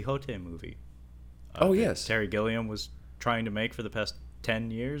Don Quixote movie. Yes. Terry Gilliam was trying to make for the past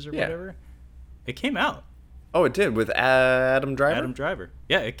 10 years or whatever. It came out. Oh, it did, with Adam Driver? Adam Driver.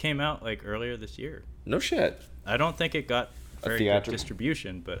 Yeah, it came out like earlier this year. No shit. I don't think it got very good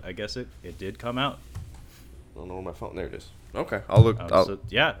distribution, but I guess it did come out. I don't know where my phone. There it is. Okay, I'll look.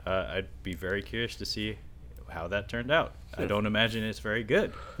 I'd be very curious to see how that turned out. I don't imagine it's very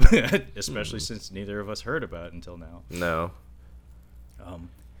good, especially since neither of us heard about it until now. No.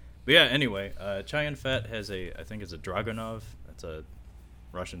 But yeah, anyway, Chow Yun-fat has I think it's a Dragunov. That's a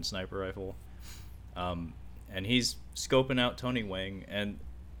Russian sniper rifle. And he's scoping out Tony Wang. And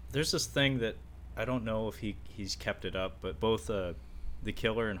there's this thing that I don't know if he's kept it up, but both The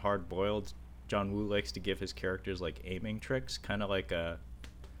Killer and Hard Boiled, John Woo likes to give his characters like aiming tricks, kind of like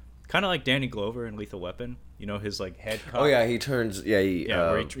Danny Glover in Lethal Weapon. You know, his like head cock. Oh yeah, he turns. Yeah,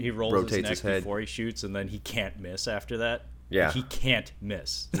 where he rolls rotates his neck head before he shoots, and then he can't miss after that. Yeah, he can't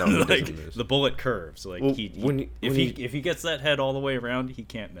miss. No, he like doesn't miss. The bullet curves. Like, well, if he gets that head all the way around, he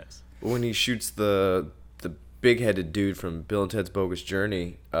can't miss. When he shoots the big-headed dude from Bill and Ted's Bogus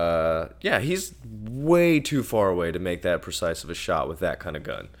Journey, yeah, he's way too far away to make that precise of a shot with that kind of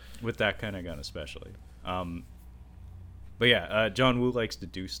gun. With that kind of gun, especially. But yeah, John Woo likes to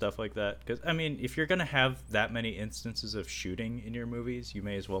do stuff like that. Because, I mean, if you're going to have that many instances of shooting in your movies, you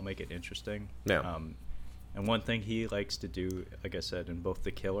may as well make it interesting. Yeah. And one thing he likes to do, like I said, in both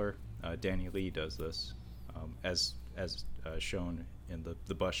The Killer, Danny Lee does this, as shown in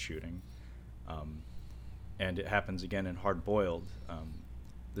the bus shooting. And it happens again in Hard Boiled.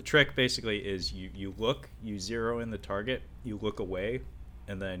 The trick basically is you zero in the target, you look away,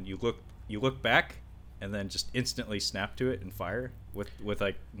 and then you look back, and then just instantly snap to it and fire with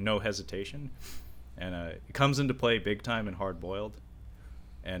like no hesitation. And it comes into play big time in Hard Boiled.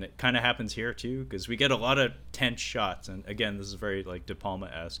 And it kind of happens here too, because we get a lot of tense shots. And again, this is very like De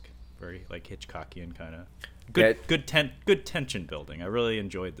Palma-esque, very like Hitchcockian kind of. Good tension building. I really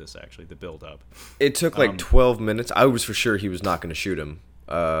enjoyed this, actually, the build up. It took like 12 minutes. I was for sure he was not going to shoot him.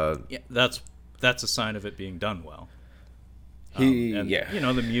 Yeah, that's a sign of it being done well. You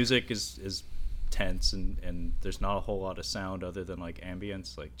know, the music is tense, and there's not a whole lot of sound other than like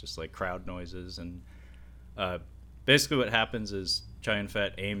ambience, like just like crowd noises. And basically what happens is Chow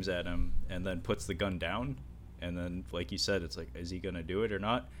Yun-fat aims at him and then puts the gun down, and then like you said, it's like, is he going to do it or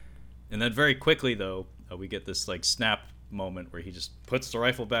not? And then very quickly, though, we get this like snap moment where he just puts the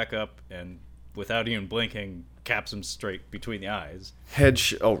rifle back up and, without even blinking, caps him straight between the eyes.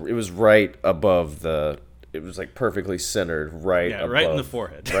 It was right above it was like perfectly centered, right above. Right in the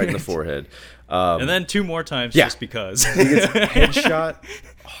forehead. Right in the forehead. And then 2 more times just because. He gets headshot,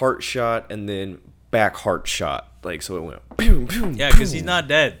 heart shot, and then back heart shot. Like, so it went boom, boom. Yeah, because he's not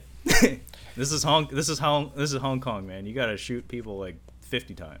dead. This is Hong Kong, man. You gotta shoot people like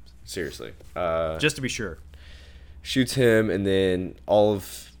 50 times. Seriously. Just to be sure. Shoots him, and then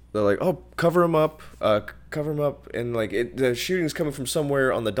they're like, oh, cover him up, and like the shooting's coming from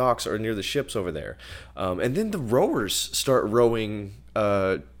somewhere on the docks or near the ships over there. And then the rowers start rowing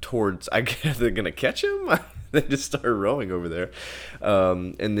towards, I guess they're gonna catch him. They just start rowing over there.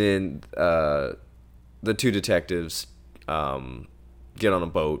 And then the 2 detectives get on a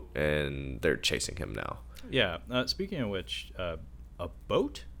boat, and they're chasing him now. Yeah. Speaking of which, a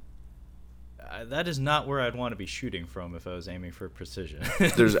boat? That is not where I'd want to be shooting from if I was aiming for precision.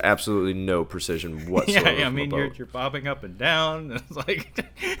 There's absolutely no precision whatsoever. Yeah, I mean, you're bobbing up and down. It's like...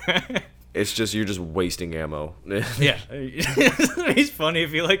 It's just, you're just wasting ammo. Yeah. He's funny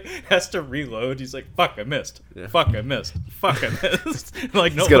if he like has to reload. He's like, fuck, I missed. Yeah. Fuck, I missed. Fuck, I missed.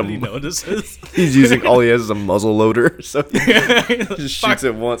 Like, nobody notices. He's using, all he has is a muzzle loader, so he just shoots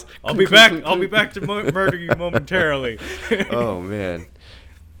it once. I'll be back to murder you momentarily. Oh, man.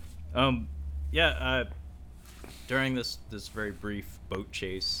 Yeah, during this very brief boat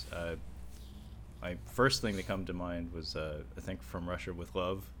chase, my first thing that come to mind was, I think, From Russia with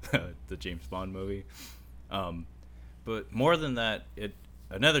Love, the James Bond movie. But more than that,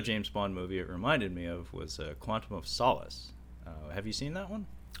 another James Bond movie it reminded me of was Quantum of Solace. Have you seen that one?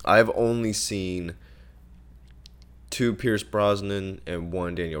 I've only seen 2 Pierce Brosnan and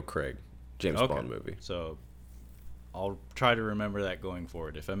 1 Daniel Craig James Bond movie. So I'll try to remember that going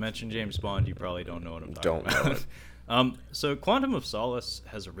forward. If I mention James Bond, you probably don't know what I'm talking about. Know it. So Quantum of Solace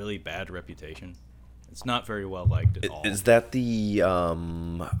has a really bad reputation. It's not very well liked at all. Is that the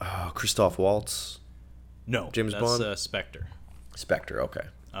Christoph Waltz? No, James Bond? That's Spectre. Spectre, okay.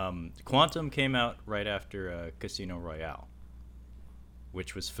 Quantum came out right after Casino Royale,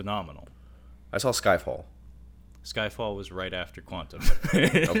 which was phenomenal. I saw Skyfall. Skyfall was right after Quantum.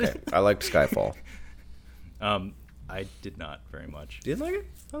 Okay, I liked Skyfall. I did not very much. Didn't like it?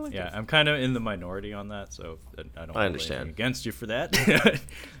 I liked it. I'm kind of in the minority on that, so I don't understand. Anything against you for that.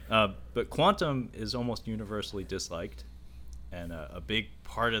 But Quantum is almost universally disliked, and a big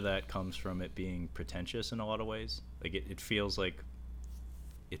part of that comes from it being pretentious in a lot of ways. Like it feels like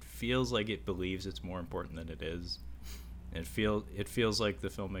it believes it's more important than it is. It feels like the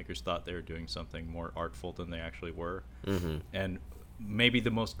filmmakers thought they were doing something more artful than they actually were. Mm-hmm. And maybe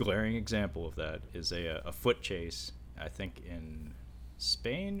the most glaring example of that is a foot chase, I think in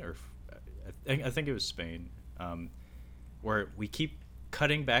Spain, or I think it was Spain, where we keep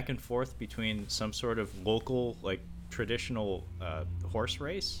cutting back and forth between some sort of local, like, traditional horse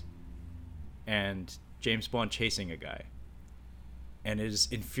race and James Bond chasing a guy. And it is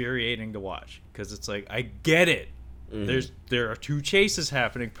infuriating to watch, because it's like, I get it. Mm-hmm. There are 2 chases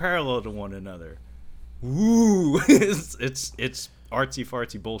happening parallel to one another. Woo! It's artsy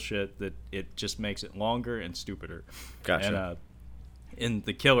fartsy bullshit that it just makes it longer and stupider. Gotcha. And in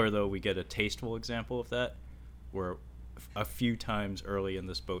The Killer, though, we get a tasteful example of that, where a few times early in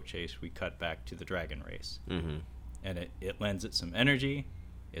this boat chase, we cut back to the dragon race, and it lends it some energy.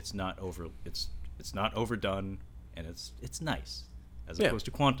 It's not not overdone, and it's nice, as opposed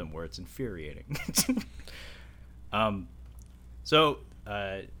to Quantum, where it's infuriating. So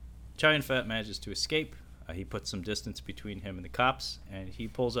Chow Yun-fat manages to escape. He puts some distance between him and the cops, and he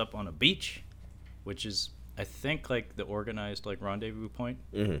pulls up on a beach, which is, I think, like the organized like rendezvous point.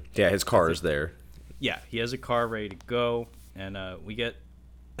 Yeah, his car is there. Yeah, he has a car ready to go, and we get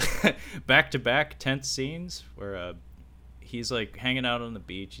back-to-back tense scenes where he's like hanging out on the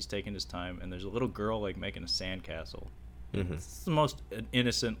beach, he's taking his time, and there's a little girl like making a sandcastle. It's the most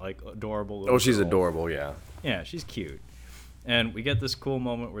innocent, like adorable little she's girl. adorable, yeah. Yeah, she's cute. And we get this cool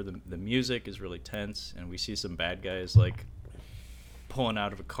moment where the music is really tense, and we see some bad guys like pulling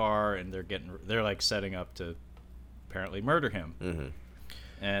out of a car, and they're like setting up to apparently murder him.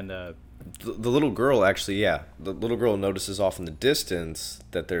 And the little girl actually, the little girl notices off in the distance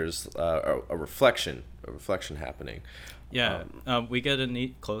that there's a reflection happening. Yeah, we get a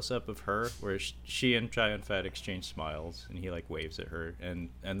neat close-up of her where she and Chow Yun-fat exchange smiles, and he like waves at her, and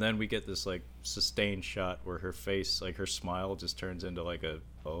then we get this like sustained shot where her face, like her smile, just turns into like a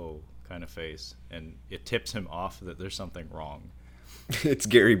kind of face, and it tips him off that there's something wrong. It's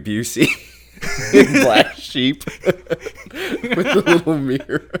Gary Busey in Black Sheep with the little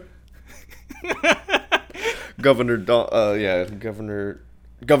mirror. Governor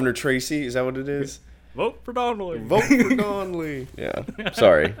Tracy, is that what it is? Vote for Donnelly. Vote for Donnelly. Yeah.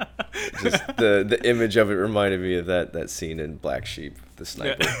 Sorry. Just the image of it reminded me of that scene in Black Sheep, the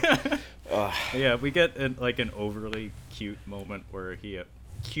sniper. Yeah, we get an overly cute moment where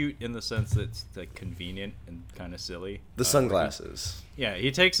cute in the sense that it's like convenient and kind of silly. The sunglasses.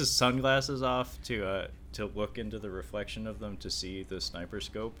 He takes his sunglasses off to look into the reflection of them to see the sniper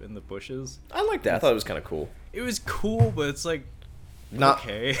scope in the bushes. I like that. I thought it was kind of cool. It was cool, but it's like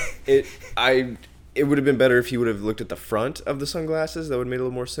okay. It would have been better if he would have looked at the front of the sunglasses. That would have made a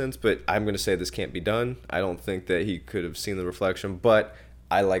little more sense. But I'm going to say this can't be done. I don't think that he could have seen the reflection. But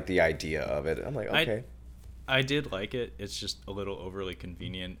I like the idea of it. I'm like, okay. I did like it. It's just a little overly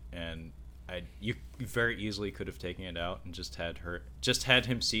convenient, and you very easily could have taken it out and just had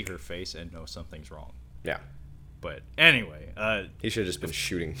him see her face and know something's wrong. Yeah. But anyway, he should have just been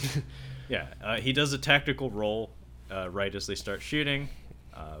shooting. He does a tactical roll right as they start shooting.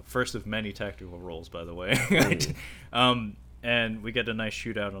 First of many tactical rolls, by the way. And we get a nice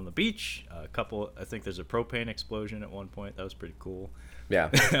shootout on the beach. I think there's a propane explosion at one point. That was pretty cool. Yeah.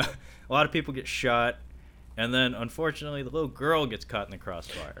 A lot of people get shot. And then, unfortunately, the little girl gets caught in the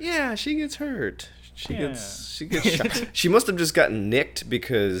crossfire. Yeah, she gets hurt. She gets shot. She must have just gotten nicked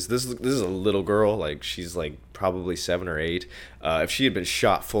because this is a little girl. Like, she's like probably 7 or 8. If she had been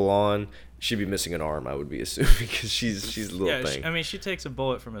shot full on, she'd be missing an arm, I would be assuming, because she's a little thing. She takes a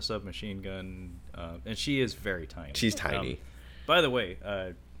bullet from a submachine gun, and she is very tiny. She's tiny. By the way,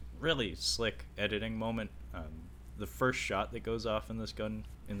 really slick editing moment. The first shot that goes off in this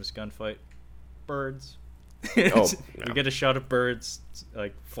gunfight, birds. We get a shot of birds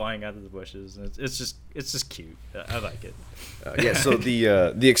like flying out of the bushes, and it's just cute. I like it. So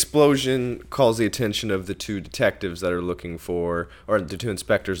the explosion calls the attention of the 2 detectives that are looking for, or the 2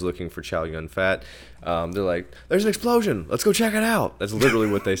 inspectors looking for Chow Yun-fat. They're like, "There's an explosion. Let's go check it out." That's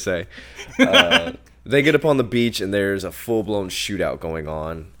literally what they say. They get up on the beach, and there's a full-blown shootout going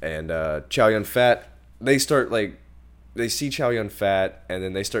on. And Chow Yun-fat, they see Chow Yun-fat, and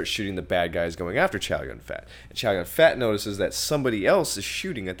then they start shooting the bad guys going after Chow Yun-fat. And Chow Yun-fat notices that somebody else is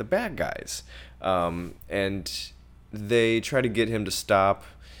shooting at the bad guys. And they try to get him to stop,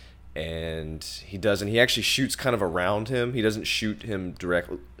 and he doesn't. He actually shoots kind of around him. He doesn't shoot him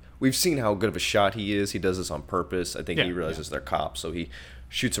directly. We've seen how good of a shot he is. He does this on purpose. I think he realizes they're cops, so he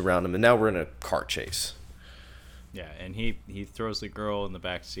shoots around him. And now we're in a car chase. Yeah, and he throws the girl in the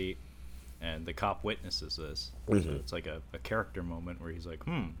back seat. And the cop witnesses this. So it's like a character moment where he's like,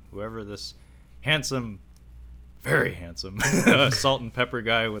 whoever this handsome, very handsome salt and pepper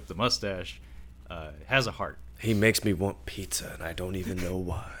guy with the mustache has a heart. He makes me want pizza, and I don't even know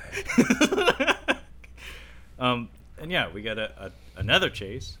why. And we got another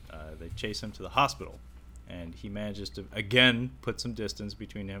chase. They chase him to the hospital. And he manages to, again, put some distance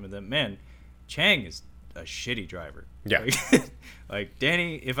between him and them. Man, Chang is a shitty driver. Yeah. Like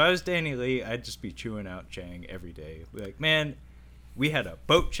Danny, if I was Danny Lee, I'd just be chewing out Chang every day. Like, man, we had a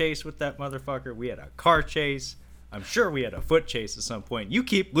boat chase with that motherfucker. We had a car chase. I'm sure we had a foot chase at some point. You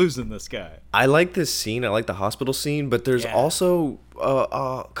keep losing this guy. I like this scene. I like the hospital scene, but there's also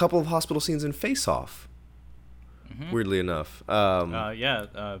a couple of hospital scenes in Face Off. Weirdly enough. Sean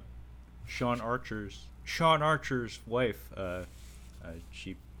Sean Archer's wife.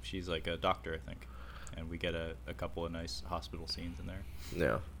 She's like a doctor, I think, and we get a couple of nice hospital scenes in there.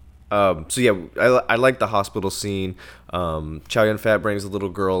 Yeah. So yeah, I like the hospital scene. Chow Yun-fat brings the little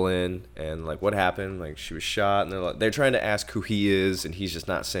girl in, and like, what happened? Like, she was shot, and they're trying to ask who he is, and he's just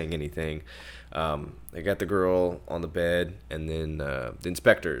not saying anything. They got the girl on the bed, and then the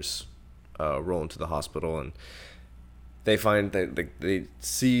inspectors roll into the hospital, and they find that they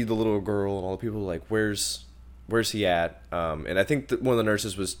see the little girl, and all the people are like, where's he at? And I think that one of the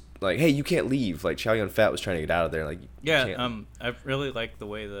nurses was like, hey, you can't leave. Like, Chow Yun-fat was trying to get out of there. Like, I really like the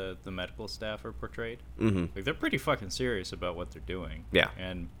way the medical staff are portrayed. Mm-hmm. Like, they're pretty fucking serious about what they're doing. Yeah.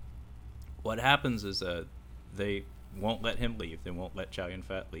 And what happens is that they won't let him leave. They won't let Chow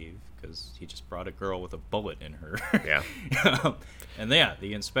Yun-fat leave because he just brought a girl with a bullet in her. Yeah. And yeah,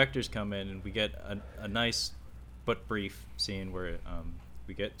 the inspectors come in, and we get a nice but brief scene where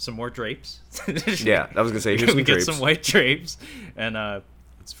we get some more drapes. Yeah, I was gonna say, here's some we drapes. get some white drapes, and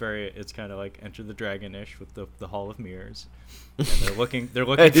it's kind of like Enter the Dragon-ish with the Hall of Mirrors, and they're looking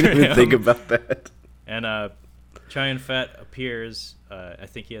I didn't for even him. think about that. And Chow Yun-fat appears. I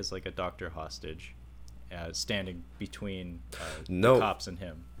think he has like a doctor hostage, standing between the cops and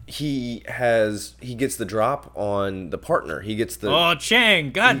him. He gets the drop on the partner. He gets the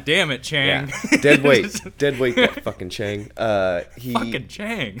Chang! God damn it, Chang! Yeah. Dead weight, that fucking Chang. Fucking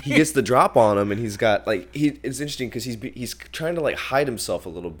Chang. He gets the drop on him, and he's got like it's interesting because he's trying to like hide himself a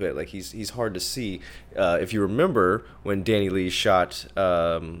little bit. Like he's hard to see. If you remember when Danny Lee shot.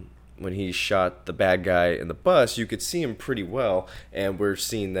 When he shot the bad guy in the bus, you could see him pretty well, and we're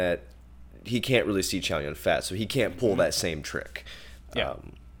seeing that he can't really see Chow Yun-fat, so he can't pull that same trick. Yeah,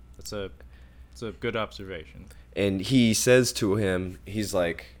 it's a good observation. And he says to him, he's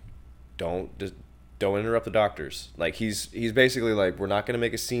like, don't interrupt the doctors. Like he's basically like, we're not going to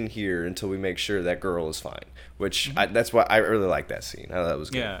make a scene here until we make sure that girl is fine. Which that's why I really like that scene. I thought that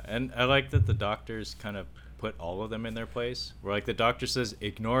was good. Yeah, and I like that the doctors kind of put all of them in their place. Where like the doctor says,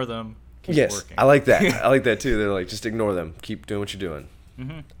 ignore them. Keep working. I like that. I like that too. They're like, just ignore them. Keep doing what you're doing.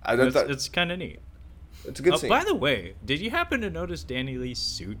 Mm-hmm. It's kind of neat. It's a good scene. By the way, did you happen to notice Danny Lee's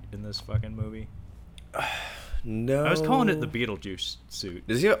suit in this fucking movie? No. I was calling it the Beetlejuice suit.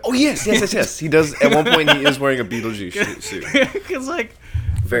 Does he? Oh yes. He does. At one point, he is wearing a Beetlejuice suit. Because like,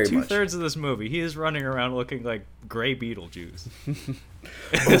 very for much. 2/3 of this movie, he is running around looking like gray Beetlejuice.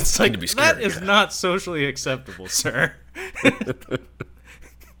 It's like, that is not socially acceptable, sir.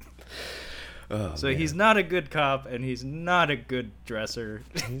 So man. He's not a good cop, and he's not a good dresser.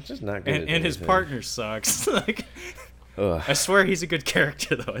 He's just not good. And his partner sucks. Like, I swear he's a good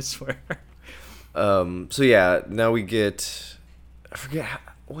character, though. I swear. So yeah, now we get. I forget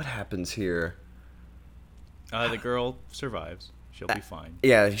what happens here. The girl survives. She'll be fine.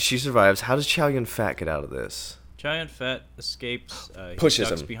 Yeah, she survives. How does Chow Yun-fat get out of this? Chow Yun-fat escapes. Pushes he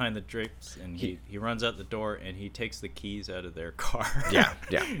ducks him behind the drapes, and he runs out the door, and he takes the keys out of their car. Yeah.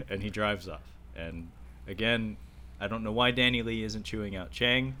 And he drives off. And again, I don't know why Danny Lee isn't chewing out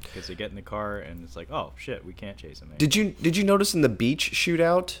Chang, because they get in the car, and it's like, oh shit, we can't chase him anymore. Did you notice in the beach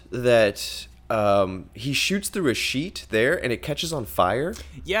shootout that he shoots through a sheet there, and it catches on fire?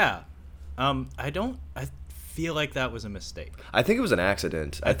 Yeah. I feel like that was a mistake. I think it was an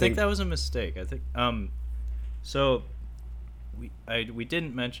accident. I think that was a mistake. I think so we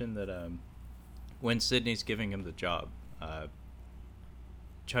didn't mention that when Sidney's giving him the job,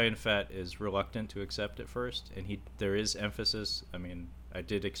 Chow Yun-fat is reluctant to accept at first, and there is emphasis. I mean, I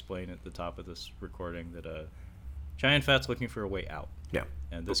did explain at the top of this recording that Chow Yun-fat's looking for a way out. Yeah.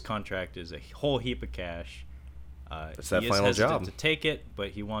 And this contract is a whole heap of cash. It's that final job. He is hesitant job to take it, but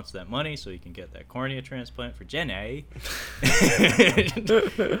he wants that money so he can get that cornea transplant for Jenny.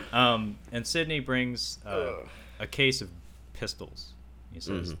 And Sidney brings a case of pistols. He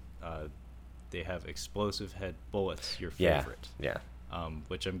says they have explosive head bullets, your favorite. Yeah.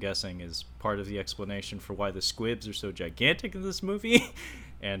 Which I'm guessing is part of the explanation for why the squibs are so gigantic in this movie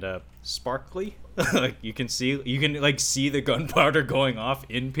and sparkly. Like you can see the gunpowder going off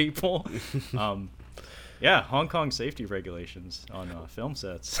in people. Yeah, Hong Kong safety regulations on film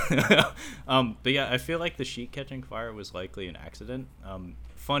sets. But yeah, I feel like the sheet catching fire was likely an accident.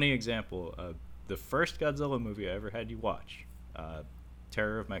 Funny example, the first Godzilla movie I ever had you watch,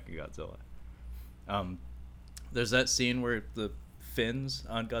 Terror of Mechagodzilla. There's that scene where the fins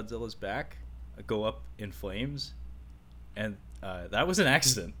on Godzilla's back go up in flames, and that was an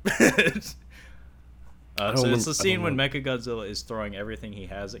accident. So it's the scene when Mechagodzilla is throwing everything he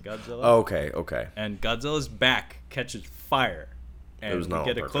has at Godzilla. Okay. And Godzilla's back catches fire, It was and not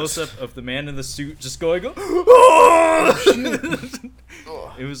we on get a purpose. close-up of the man in the suit just going, "Oh!"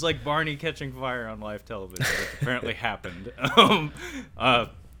 It was like Barney catching fire on live television, which apparently happened. But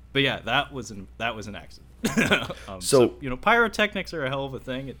yeah, that was an accident. So pyrotechnics are a hell of a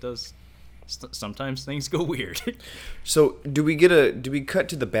thing. It does. Sometimes things go weird. So do we cut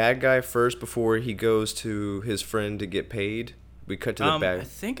to the bad guy first before he goes to his friend to get paid? We cut to the I bad.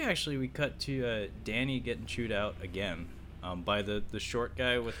 think actually we cut to Danny getting chewed out again by the short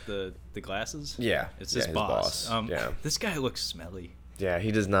guy with the glasses. Yeah, it's yeah, his boss. Yeah, this guy looks smelly. yeah,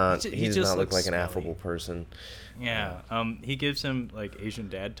 he does not. He does just not look looks like an smelly. affable person. Yeah. He gives him like Asian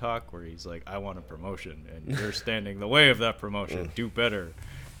dad talk where he's like, "I want a promotion, and you're standing in the way of that promotion. Do better."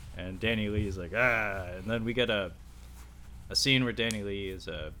 And Danny Lee is like, "Ah," and then we get a scene where Danny Lee is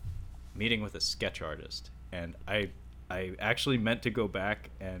meeting with a sketch artist, and I actually meant to go back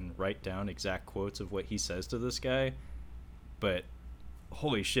and write down exact quotes of what he says to this guy, but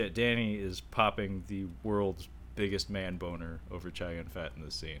holy shit, Danny is popping the world's biggest man boner over Chow Yun-fat in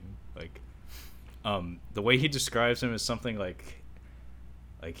this scene. Like, the way he describes him is something like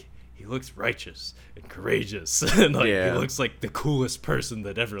he looks righteous and courageous, and he looks like the coolest person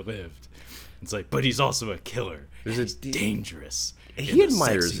that ever lived. It's like, but he's also a killer. He's dangerous. He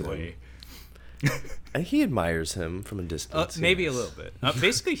admires sexy him. way. And he admires him from a distance. Maybe a little bit.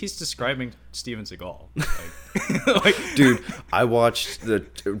 Basically, he's describing Steven Seagal. Like, Dude, I watched the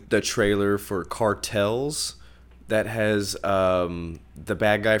trailer for Cartels that has the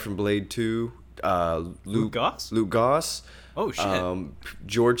bad guy from Blade 2, Luke Goss? Luke Goss. Oh, shit.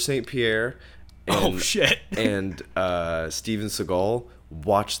 George St. Pierre. And, shit. and Steven Seagal.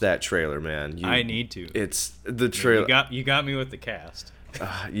 Watch that trailer, man. I need to. It's the trailer. You got me with the cast.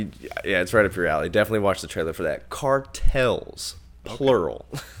 Yeah, it's right up your alley. Definitely watch the trailer for that. Cartels, plural.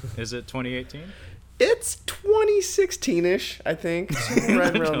 Is it 2018? It's 2016-ish, I think.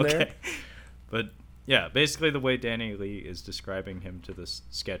 Right around there. But yeah, basically the way Danny Lee is describing him to this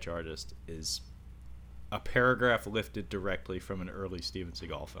sketch artist is a paragraph lifted directly from an early Steven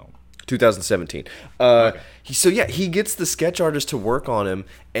Seagal film. 2017. Okay. He gets the sketch artist to work on him,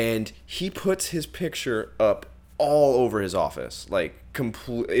 and he puts his picture up all over his office. Like,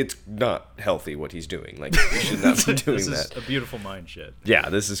 it's not healthy what he's doing. Like, he should not be doing this that. Is a beautiful mind shit. Yeah,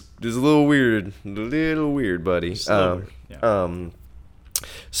 this is a little weird, buddy. So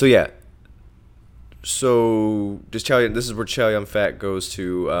does this is where Chow Yun-fat goes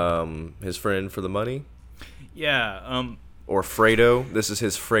to his friend for the money? Yeah. Or Fredo. This is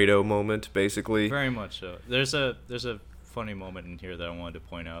his Fredo moment, basically. Very much so. There's a funny moment in here that I wanted to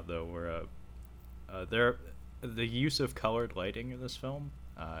point out, though, where the use of colored lighting in this film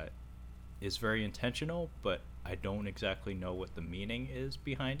is very intentional, but I don't exactly know what the meaning is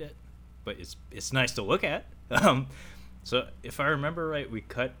behind it. But it's nice to look at. So if I remember right, we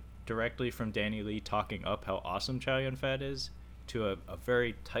cut directly from Danny Lee talking up how awesome Chow Yun-fat is to a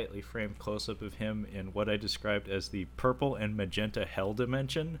very tightly framed close-up of him in what I described as the purple and magenta hell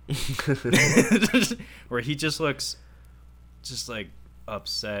dimension, where he just looks just like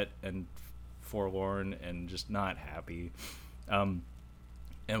upset and forlorn and just not happy. And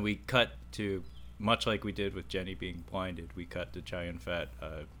we cut to, much like we did with Jenny being blinded, we cut to Chow Yun-fat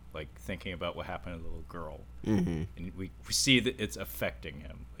like thinking about what happened to the little girl. Mm-hmm. And we see that it's affecting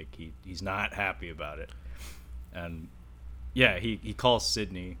him. Like he's not happy about it. And yeah, he calls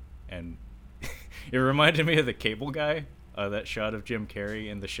Sydney, and it reminded me of the Cable Guy, that shot of Jim Carrey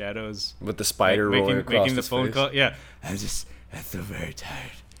in the shadows with the spider rolling across making the his phone face. call. Yeah, I'm so very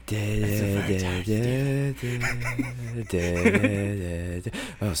tired.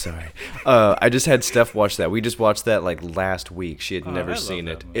 Oh, sorry. I just had Steph watch that. We just watched that like last week. She had never I love seen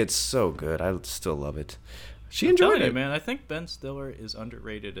that it. movie. It's so good. I still love it. She I'm enjoyed telling it. you, man. I think Ben Stiller is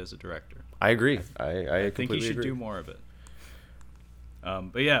underrated as a director. I agree. I I think completely he should agree. do more of it.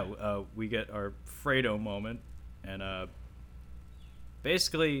 But yeah, we get our Fredo moment, and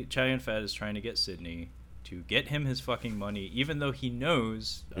basically Chow Yun-fat is trying to get Sydney to get him his fucking money, even though he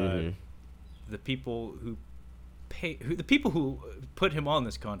knows the people who put him on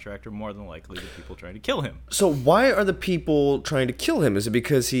this contract are more than likely the people trying to kill him. So why are the people trying to kill him? Is it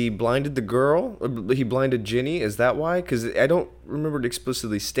because he blinded the girl? Or he blinded Ginny? Is that why? Because I don't remember it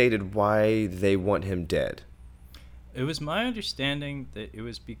explicitly stated why they want him dead. It was my understanding that it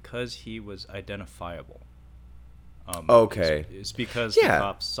was because he was identifiable. Okay. It's because Yeah. the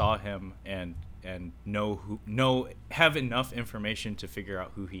cops saw him and have enough information to figure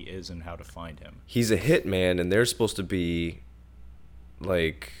out who he is and how to find him. He's a hitman, and they're supposed to be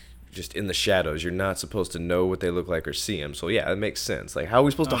like just in the shadows. You're not supposed to know what they look like or see them. So yeah, it makes sense. Like, how are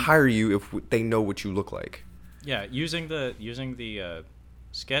we supposed to hire you if they know what you look like? Yeah, using the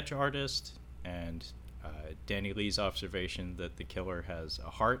sketch artist and Danny Lee's observation that the killer has a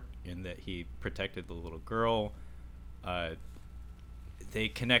heart in that he protected the little girl. Uh, they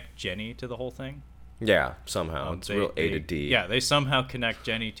connect Jenny to the whole thing. Yeah, somehow it's real A to D. Yeah, they somehow connect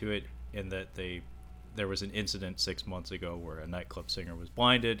Jenny to it in that there was an incident 6 months ago where a nightclub singer was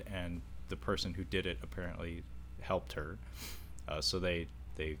blinded, and the person who did it apparently helped her. So they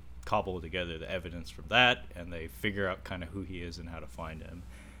cobble together the evidence from that, and they figure out kind of who he is and how to find him.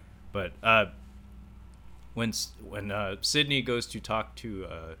 But when Sidney goes to talk to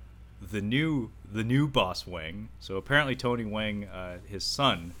the new boss Wang, so apparently Tony Wang, his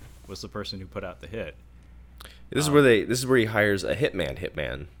son, was the person who put out the hit. This is where he hires a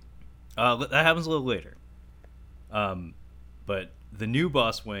hitman. That happens a little later. But the new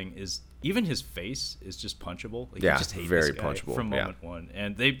boss Wang is, even his face is just punchable. Like, yeah, you just hate very this guy punchable from moment one.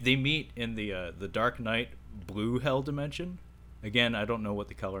 And they meet in the Dark Knight blue hell dimension. Again, I don't know what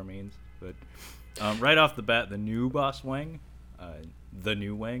the color means, but right off the bat, the new boss Wang, the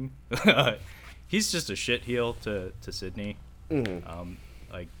new Wang, he's just a shitheel to Sidney. Mm-hmm.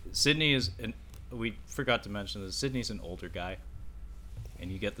 Like, Sidney is we forgot to mention that Sidney's an older guy, and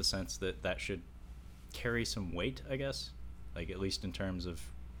you get the sense that should carry some weight, I guess, like at least in terms of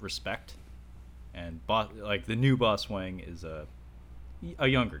respect. And like the new boss Wang is a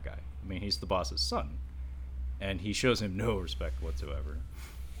younger guy. I mean, he's the boss's son, and he shows him no respect whatsoever.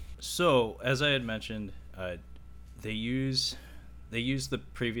 So, as I had mentioned, they use the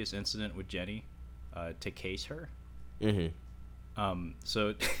previous incident with Jenny to case her.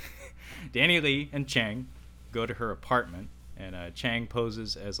 So Danny Lee and Chang go to her apartment, and Chang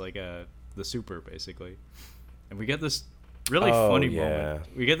poses as like the super, basically, and we get this really funny moment.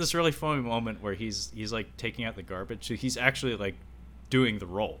 We get this really funny moment where he's like taking out the garbage. So he's actually like doing the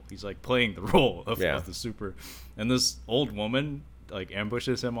role. He's like playing the role of the super, and this old woman like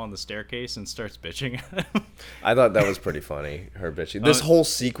ambushes him on the staircase and starts bitching at him. I thought that was pretty funny, her bitching. This whole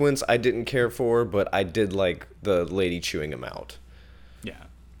sequence I didn't care for, but I did like the lady chewing him out. Yeah.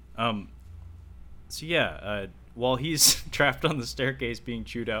 So yeah, while he's trapped on the staircase being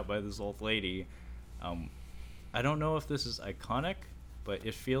chewed out by this old lady, I don't know if this is iconic, but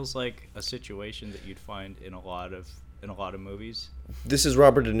it feels like a situation that you'd find in a lot of movies. This is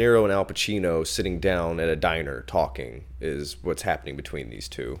Robert De Niro and Al Pacino sitting down at a diner talking, is what's happening between these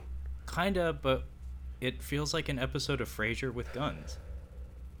two. Kinda, but it feels like an episode of Frasier with guns.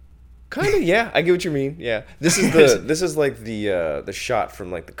 Kind of, yeah. I get what you mean. Yeah, this is like the shot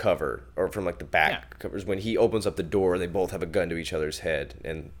from like the cover, or from like the back covers, when he opens up the door and they both have a gun to each other's head,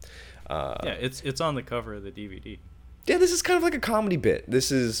 and it's on the cover of the DVD. Yeah, this is kind of like a comedy bit.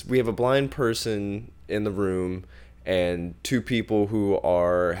 We have a blind person in the room and two people who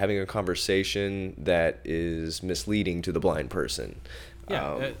are having a conversation that is misleading to the blind person.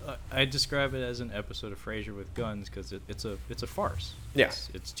 Yeah, I describe it as an episode of Frasier with guns because it's a farce. Yeah,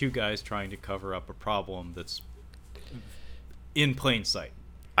 it's two guys trying to cover up a problem that's in plain sight.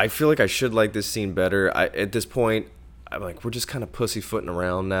 I feel like I should like this scene better. At this point, I'm like, we're just kind of pussyfooting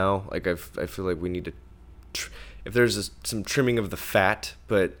around now. Like I feel like we need to, if there's some trimming of the fat,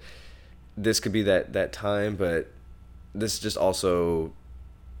 but this could be that time. But this just also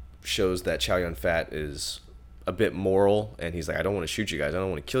shows that Chow Yun-fat is a bit moral, and he's like, I don't want to shoot you guys, I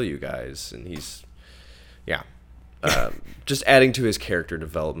don't want to kill you guys, and he's just adding to his character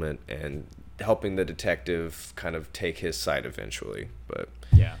development and helping the detective kind of take his side eventually. But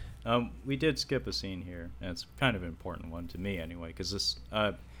yeah, we did skip a scene here, and it's kind of an important one to me anyway, because this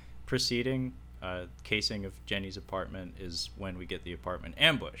preceding casing of Jenny's apartment is when we get the apartment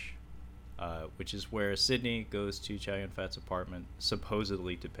ambush, which is where Sidney goes to Chow Yun-fat's apartment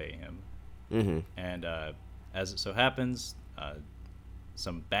supposedly to pay him. And as it so happens,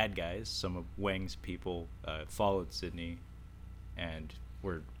 some bad guys, some of Wang's people, followed Sidney and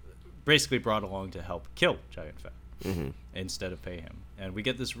were basically brought along to help kill Chow Yun-fat instead of pay him. And we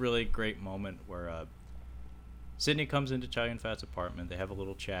get this really great moment where Sidney comes into Chow Yun-fat's apartment. They have a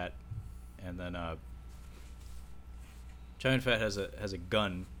little chat, and then Chow Yun-fat has a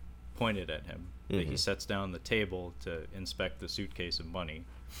gun pointed at him that he sets down on the table to inspect the suitcase of money.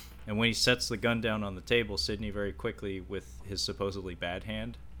 And when he sets the gun down on the table, Sidney very quickly, with his supposedly bad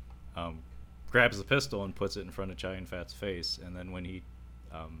hand, grabs the pistol and puts it in front of Chow Yun-fat's face. And then when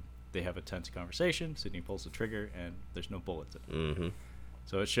they have a tense conversation, Sidney pulls the trigger, and there's no bullets in it.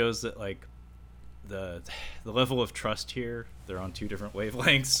 So it shows that like the level of trust here, they're on two different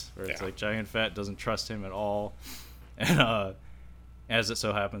wavelengths. Where it's like Chow Yun-fat doesn't trust him at all, and as it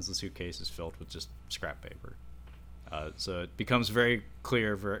so happens, the suitcase is filled with just scrap paper. So it becomes very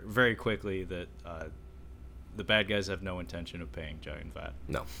clear very, very quickly that the bad guys have no intention of paying Chow Yun-fat.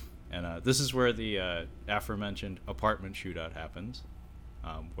 No. And this is where the aforementioned apartment shootout happens,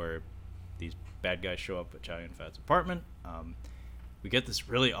 where these bad guys show up at Chow Yun-fat's apartment. We get this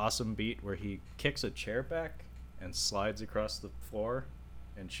really awesome beat where he kicks a chair back and slides across the floor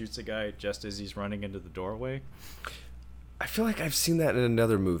and shoots a guy just as he's running into the doorway. I feel like I've seen that in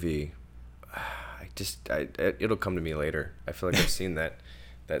another movie. It'll come to me later. I feel like I've seen that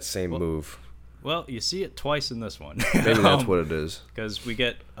same move. Well, you see it twice in this one. Maybe that's what it is. Because we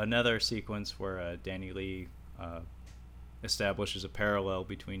get another sequence where Danny Lee establishes a parallel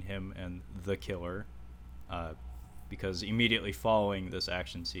between him and the killer. Because immediately following this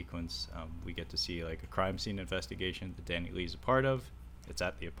action sequence, we get to see like a crime scene investigation that Danny Lee's a part of. It's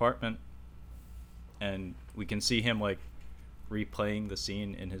at the apartment, and we can see him like replaying the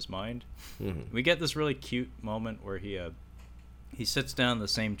scene in his mind. Mm-hmm. We get this really cute moment where he sits down in the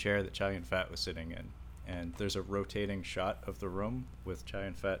same chair that Chow Yun-fat was sitting in, and there's a rotating shot of the room with Chow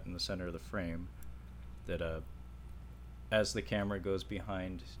Yun-fat in the center of the frame. That as the camera goes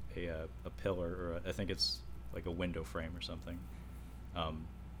behind a pillar, or I think it's like a window frame or something,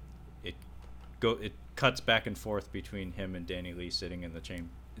 it cuts back and forth between him and Danny Lee sitting in the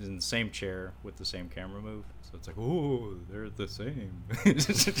same chair with the same camera move. So it's like, oh, they're the same.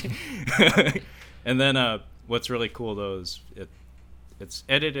 And then what's really cool though is it's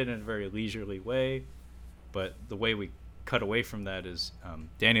edited in a very leisurely way, but the way we cut away from that is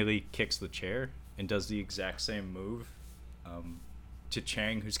Danny Lee kicks the chair and does the exact same move to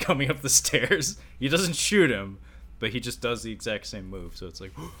Chang, who's coming up the stairs. He doesn't shoot him, but he just does the exact same move. So it's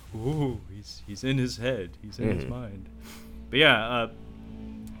like, ooh, he's in his head, he's in his mind. But yeah,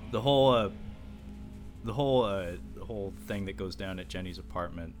 the whole thing that goes down at Jenny's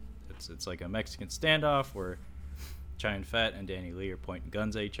apartment, it's like a Mexican standoff where Chow Yun-fat and Danny Lee are pointing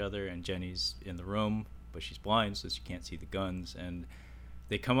guns at each other, and Jenny's in the room, but she's blind, so she can't see the guns. And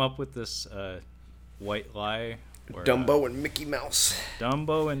they come up with this white lie. Where, Dumbo and Mickey Mouse.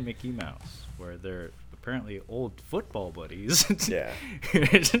 Dumbo and Mickey Mouse, where they're apparently old football buddies. Yeah.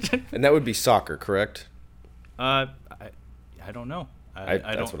 And that would be soccer, correct? I don't know. I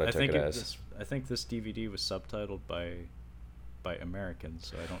think this DVD was subtitled by Americans,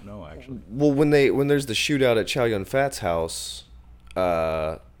 so I don't know actually. Well, when there's the shootout at Chow Yun-fat's house,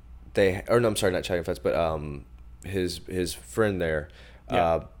 I'm sorry, not Chow Yun-fat's, but his friend there.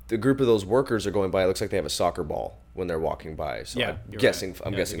 Yeah. The group of those workers are going by. It looks like they have a soccer ball when they're walking by. So yeah, I'm guessing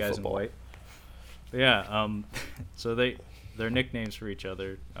guys football. In white. But yeah, so their nicknames for each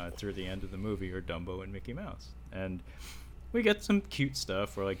other through the end of the movie are Dumbo and Mickey Mouse, and we get some cute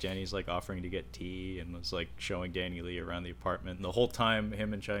stuff where like Jenny's like offering to get tea and was like showing Danny Lee around the apartment, and the whole time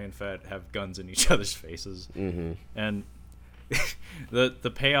him and Chow Yun-fat have guns in each other's faces. Mm-hmm. And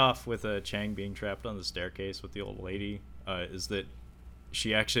the payoff with Chang being trapped on the staircase with the old lady is that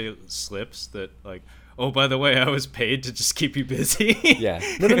she actually slips that like, oh, by the way, I was paid to just keep you busy. Yeah.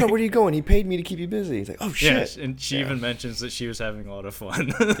 No, where are you going? He paid me to keep you busy. He's like, oh, shit. Yeah, and she even mentions that she was having a lot of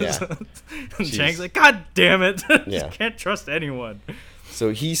fun. Yeah. And Chang's like, God damn it. Yeah. Can't trust anyone. So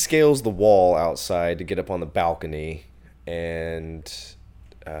he scales the wall outside to get up on the balcony, and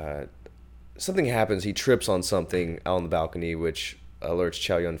something happens. He trips on something out on the balcony, which alerts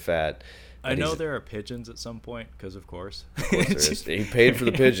Chow Yun-fat. I know there are pigeons at some point, because of course. Of course there is. He paid for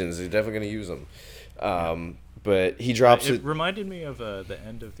the pigeons. He's definitely going to use them. But he drops it. It reminded me of the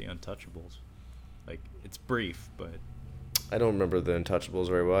end of The Untouchables. Like, it's brief, but... I don't remember The Untouchables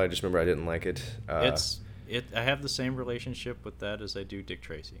very well. I just remember I didn't like it. I have the same relationship with that as I do Dick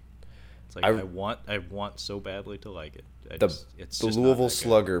Tracy. It's like, I want so badly to like it. The Louisville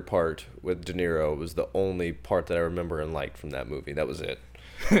Slugger part with De Niro was the only part that I remember and liked from that movie. That was it.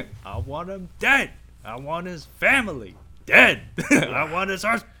 I want him dead. I want his family dead. I want his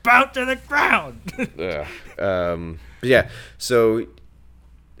horse bound to the ground. Yeah. So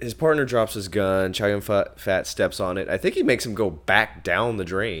his partner drops his gun. Chow Yun-fat steps on it. I think he makes him go back down the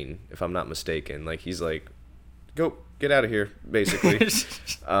drain, if I'm not mistaken. Like, he's like, go, get out of here, basically.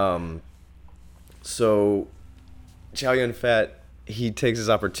 So Chow Yun-fat, he takes his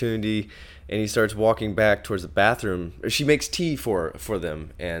opportunity and he starts walking back towards the bathroom. She makes tea for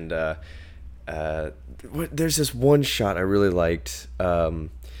them, and there's this one shot I really liked.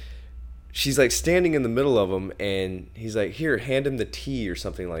 She's like standing in the middle of him, and he's like, "Here, hand him the tea," or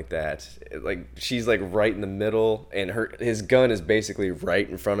something like that. Like, she's like right in the middle, and his gun is basically right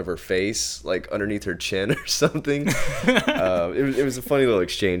in front of her face, like underneath her chin or something. It was a funny little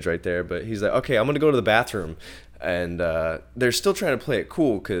exchange right there. But he's like, "Okay, I'm gonna go to the bathroom," and they're still trying to play it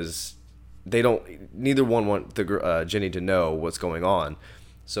cool because neither one want Jenny to know what's going on.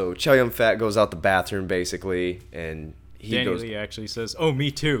 So Chow Yun Fat goes out the bathroom basically, and Danny Lee actually says, "Oh,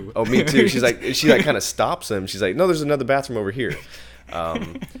 me too." Oh, me too. She kind of stops him. She's like, "No, there's another bathroom over here."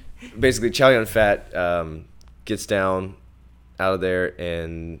 Basically, Chow Yun Fat gets down out of there,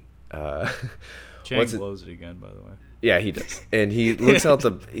 and Chang blows it again, by the way. Yeah, he does. And he looks out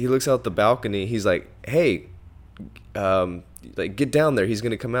the balcony. He's like, "Hey, like get down there." He's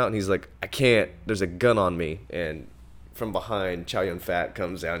gonna come out, and he's like, "I can't. There's a gun on me." And from behind, Chow Yun Fat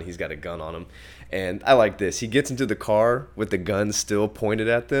comes down. He's got a gun on him, and I like this. He gets into the car with the gun still pointed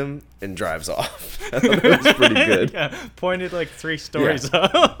at them and drives off. I thought that was pretty good. Yeah, pointed like 3 stories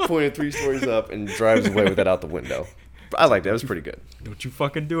up. Pointed 3 stories up and drives away with it out the window. I like that. It was pretty good. Don't you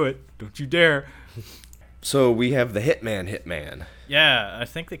fucking do it. Don't you dare. So we have the Hitman. Yeah, I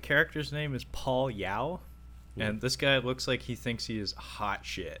think the character's name is Paul Yao, and this guy looks like he thinks he is hot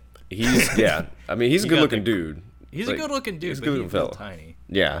shit. He's I mean, he's a good-looking dude. He's a good-looking dude, but he's real tiny.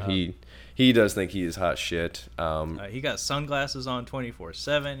 Yeah, he does think he is hot shit. He got sunglasses on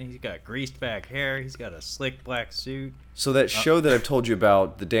 24/7. He's got greased back hair. He's got a slick black suit. So that show that I've told you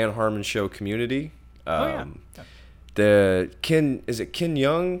about, the Dan Harmon show, Community. Yeah. Ken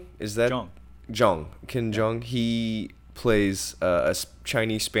Jeong? Is that Ken Jeong? He plays a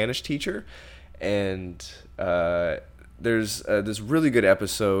Chinese Spanish teacher, and there's this really good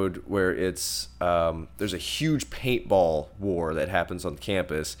episode where it's there's a huge paintball war that happens on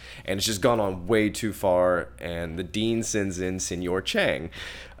campus, and it's just gone on way too far, and the dean sends in Senor Chang,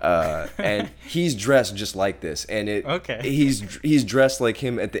 and he's dressed just like this, and he's dressed like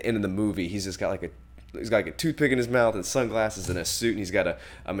him at the end of the movie. He's just got he's got like a toothpick in his mouth and sunglasses and a suit, and he's got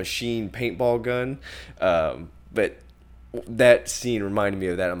a machine paintball gun, but that scene reminded me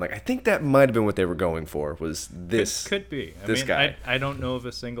of that. I'm like, I think that might have been what they were going for. Was this could be this guy? I don't know of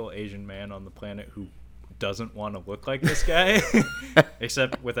a single Asian man on the planet who doesn't want to look like this guy,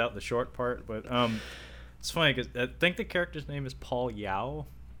 except without the short part. But it's funny because I think the character's name is Paul Yao,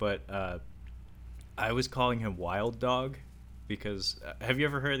 but I was calling him Wild Dog because have you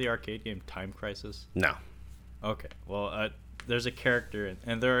ever heard of the arcade game Time Crisis? No. Okay, well. There's a character,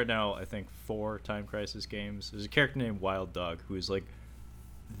 and there are now, I think, 4 Time Crisis games. There's a character named Wild Dog who is like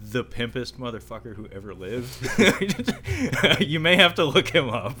the pimpest motherfucker who ever lived. You may have to look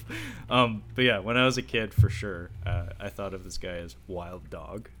him up. But yeah, when I was a kid, for sure, I thought of this guy as Wild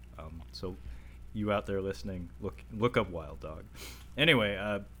Dog. So you out there listening, look up Wild Dog.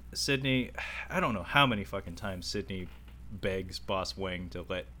 Anyway, Sydney, I don't know how many fucking times Sydney begs Boss Wang to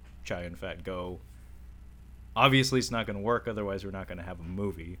let Chow Yun Fat go. Obviously, it's not going to work. Otherwise, we're not going to have a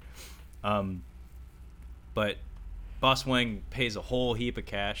movie. But Boss Wang pays a whole heap of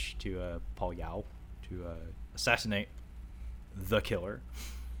cash to Paul Yao to assassinate the killer.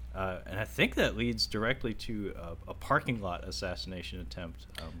 And I think that leads directly to a parking lot assassination attempt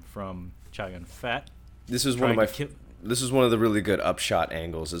from Chow Yun Fat. This is one of the really good upshot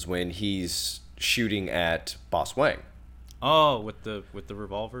angles. Is when he's shooting at Boss Wang. Oh, with the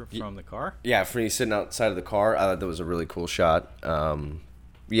revolver from the car? Yeah, when he's sitting outside of the car. I thought that was a really cool shot.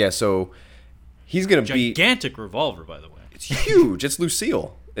 Yeah, so he's going to beat... Gigantic revolver, by the way. It's huge. It's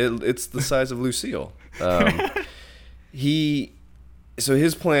Lucille. It's the size of Lucille. So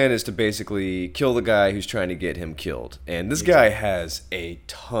his plan is to basically kill the guy who's trying to get him killed. And this guy has a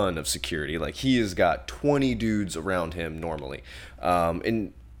ton of security. Like, he has got 20 dudes around him normally.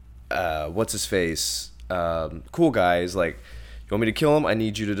 And what's his face? Cool guy is like, you want me to kill him? I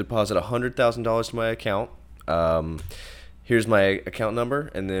need you to deposit $100,000 to my account. Here's my account number,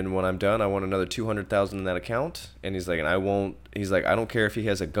 and then when I'm done, I want another $200,000 in that account. And he's like, I don't care if he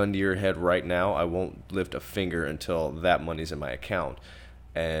has a gun to your head right now. I won't lift a finger until that money's in my account.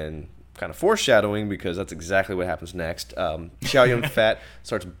 And kind of foreshadowing, because that's exactly what happens next. Chow Yun Fat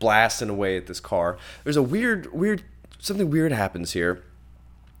starts blasting away at this car. There's a something weird happens here,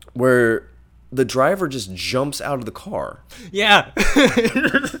 where the driver just jumps out of the car. Yeah.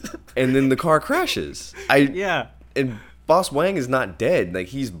 And then the car crashes. And Boss Wang is not dead. Like,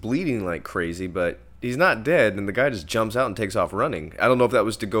 he's bleeding like crazy, but he's not dead. And the guy just jumps out and takes off running. I don't know if that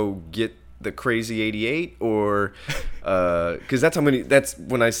was to go get the crazy 88 or because that's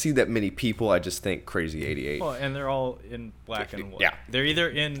when I see that many people, I just think crazy 88. Well, and they're all in black and white. Yeah. They're either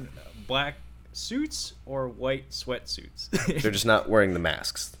in black suits or white sweatsuits. They're just not wearing the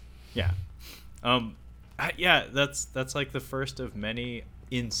masks. Yeah. That's like the first of many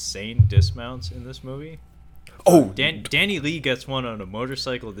insane dismounts in this movie. Oh, Danny Lee gets one on a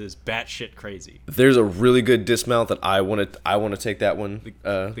motorcycle that is batshit crazy. There's a really good dismount that I want to take that one.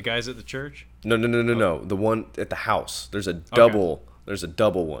 The guys at the church? No. The one at the house. There's a double. Okay. There's a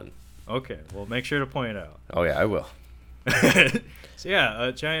double one. Okay, well, make sure to point it out. Oh yeah, I will. So yeah,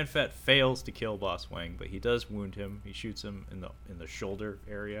 Giant Fat fails to kill Boss Wang, but he does wound him. He shoots him in the shoulder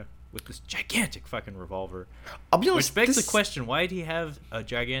area with this gigantic fucking revolver. I'll be honest, which begs the question: why did he have a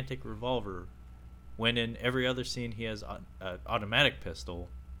gigantic revolver when in every other scene he has an automatic pistol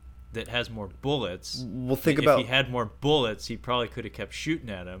that has more bullets? Well, think if about he had more bullets, he probably could have kept shooting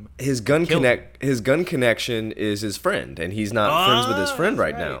at him. His gun connection is his friend, and he's not friends with his friend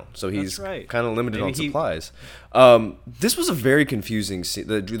right now, so he's kind of limited on supplies. This was a very confusing scene.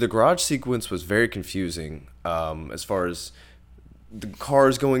 The garage sequence was very confusing as far as the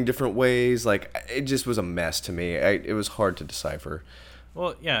cars going different ways. Like, it just was a mess to me. It was hard to decipher.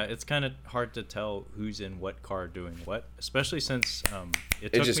 Well, yeah, it's kind of hard to tell who's in what car doing what, especially since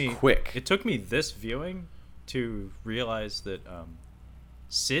it took me this viewing to realize that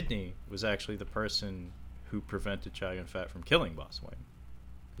Sidney was actually the person who prevented Chow Yun-fat from killing Boss Wang.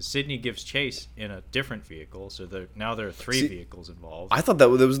 Sidney gives chase in a different vehicle, so now there are three vehicles involved. I thought that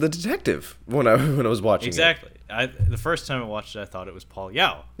was the detective when I was watching exactly. The first time I watched it, I thought it was Paul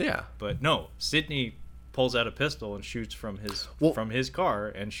Yao. Yeah. But no, Sidney pulls out a pistol and shoots from his car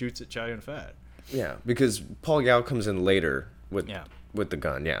and shoots at Chow Yun-fat. Yeah, because Paul Yao comes in later with the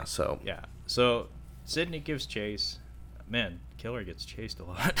gun. Yeah, so Sidney gives chase. Man, Killer gets chased a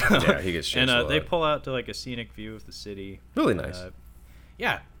lot. Yeah, he gets chased a lot. And they pull out to like a scenic view of the city. Really nice.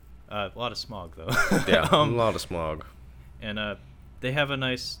 A lot of smog though. Yeah, a lot of smog. And they have a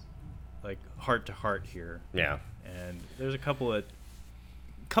nice like heart to heart here. Yeah. And there's a couple of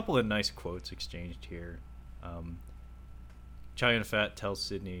nice quotes exchanged here. Chow Yun-fat tells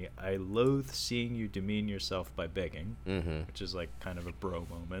Sidney, "I loathe seeing you demean yourself by begging," which is like kind of a bro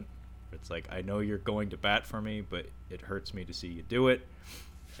moment. It's like, I know you're going to bat for me, but it hurts me to see you do it.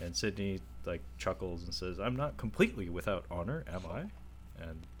 And Sidney like chuckles and says, "I'm not completely without honor, am I?"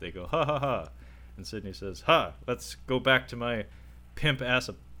 And they go, "Ha ha ha." And Sidney says, "Ha, let's go back to my pimp ass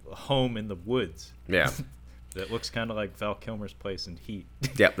home in the woods." Yeah. That looks kind of like Val Kilmer's place in Heat.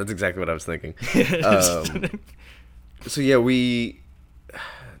 Yeah, that's exactly what I was thinking. So yeah, the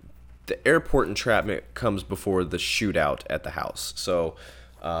airport entrapment comes before the shootout at the house. So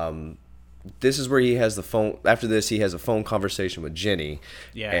this is where he has the phone. After this, he has a phone conversation with Jenny.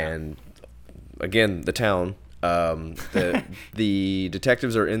 Yeah. And again, the town. The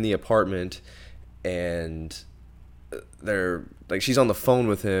detectives are in the apartment, and they're like, she's on the phone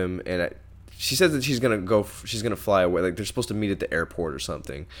with him, and she says that she's gonna fly away. Like, they're supposed to meet at the airport or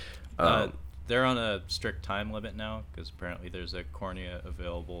something. They're on a strict time limit now because apparently there's a cornea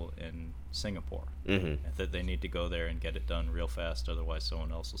available in Singapore. And that they need to go there and get it done real fast, otherwise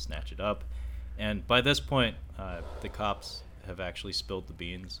someone else will snatch it up. And by this point, the cops have actually spilled the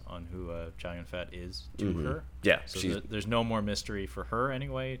beans on who Chow Yun-fat is to her. Yeah. So there's no more mystery for her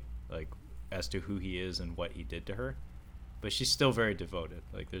anyway, like as to who he is and what he did to her. But she's still very devoted.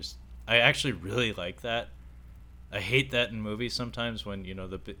 Like, I actually really like that. I hate that in movies sometimes when, you know,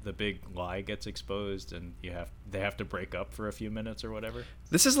 the big lie gets exposed and they have to break up for a few minutes or whatever.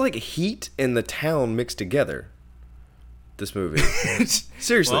 This is like Heat and The Town mixed together. This movie.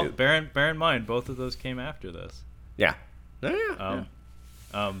 Seriously. Well, bear in mind both of those came after this. Yeah. But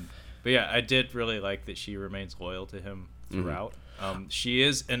yeah, I did really like that she remains loyal to him throughout. She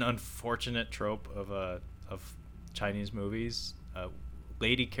is an unfortunate trope of Chinese movies.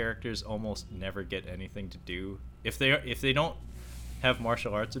 Lady characters almost never get anything to do. If they don't have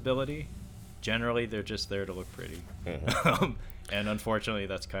martial arts ability, generally they're just there to look pretty. And unfortunately,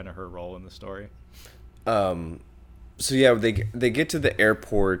 that's kind of her role in the story. So yeah, they get to the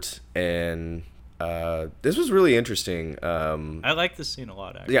airport, and this was really interesting. I like this scene a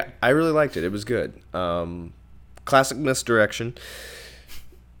lot, actually. Yeah, I really liked it. It was good. Classic misdirection.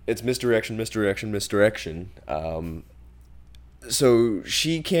 It's misdirection. So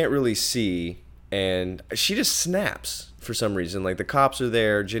she can't really see, and she just snaps for some reason. Like, the cops are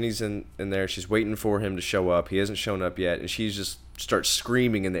there, Jenny's in there, she's waiting for him to show up. He hasn't shown up yet, and she just starts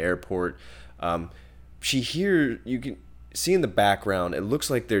screaming in the airport. You can see in the background, it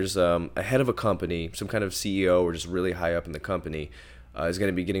looks like there's a head of a company, some kind of CEO or just really high up in the company, is going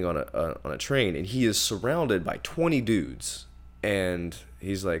to be getting on a train, and he is surrounded by 20 dudes, and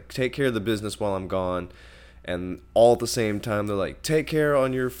he's like, "Take care of the business while I'm gone." And all at the same time, they're like, "Take care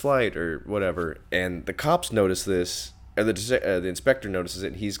on your flight," or whatever. And the cops notice this, or the inspector notices it,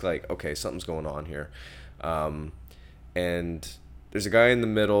 and he's like, "Okay, something's going on here." And there's a guy in the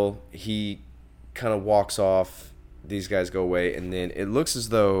middle. He kind of walks off. These guys go away, and then it looks as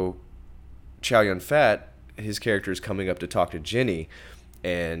though Chow Yun-fat, his character, is coming up to talk to Jenny,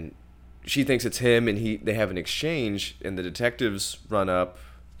 and she thinks it's him, and they have an exchange, and the detectives run up.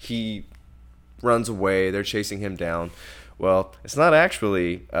 He runs away. They're chasing him down. Well, it's not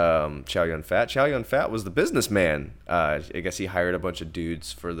actually Chow Yun-fat. Chow Yun-fat was the businessman. I guess he hired a bunch of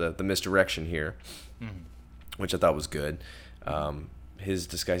dudes for the misdirection here, which I thought was good. His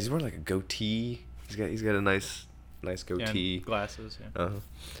disguise, he's wearing like a goatee. He's got a nice goatee. And glasses,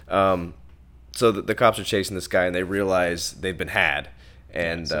 yeah. So the cops are chasing this guy, and they realize they've been had.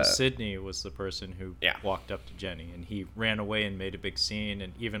 And so Sidney was the person who Yeah. walked up to Jenny, and he ran away and made a big scene,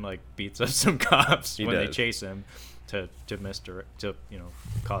 and even like beats up some cops when they does. chase him to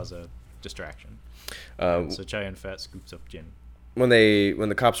cause a distraction. So Chow Yun-fat scoops up Jenny. when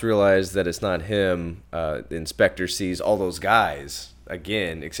the cops realize that it's not him, the inspector sees all those guys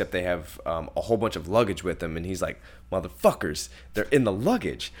again, except they have a whole bunch of luggage with them, and he's like, "Motherfuckers, they're in the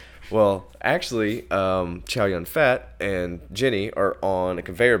luggage." Well, actually, Chow Yun-fat and Jenny are on a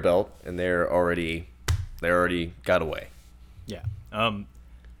conveyor belt, and they already got away. Yeah.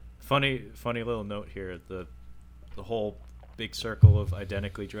 Funny little note here. The whole big circle of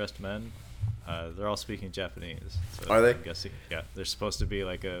identically dressed men, they're all speaking Japanese. So Are they? I'm guessing, yeah. They're supposed to be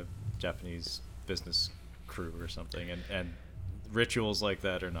like a Japanese business crew or something, and rituals like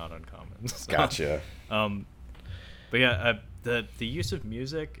that are not uncommon. So, Gotcha. But yeah, the use of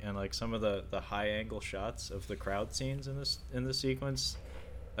music and like some of the high angle shots of the crowd scenes in this sequence,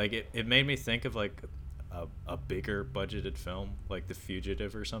 like it made me think of like a bigger budgeted film like The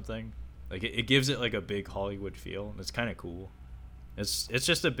Fugitive or something. Like it gives it like a big Hollywood feel, and it's kind of cool. It's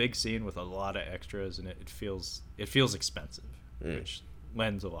just a big scene with a lot of extras, and it feels expensive, which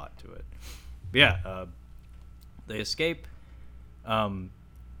lends a lot to it. But yeah, they escape.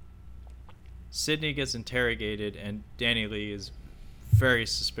 Sidney gets interrogated, and Danny Lee is very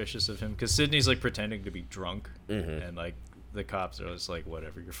suspicious of him because Sidney's like pretending to be drunk, and like the cops are just like,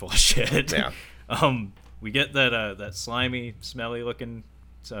 whatever, you're full of shit. Yeah. We get that slimy, smelly looking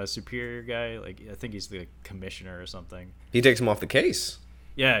superior guy. Like I think he's the commissioner or something. He takes him off the case.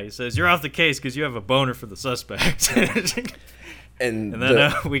 Yeah, he says you're off the case because you have a boner for the suspect. And And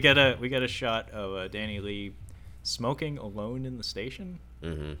then we get a shot of Danny Lee smoking alone in the station.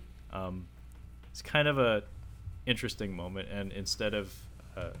 It's kind of a interesting moment, and instead of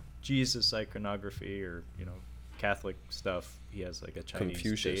Jesus iconography or Catholic stuff, he has like a Chinese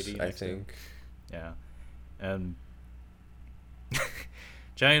Confucius, deity I next to him. think. Yeah, and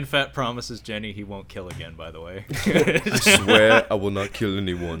Chow Yun-fat promises Jenny he won't kill again. By the way, I swear I will not kill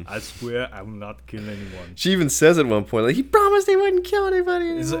anyone. I swear I will not kill anyone. She even says at one point, like, he promised he wouldn't kill anybody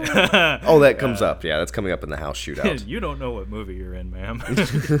anymore. Oh, that comes up. Yeah, that's coming up in the house shootout. You don't know what movie you're in, ma'am.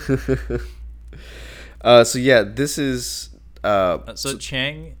 So yeah, this is So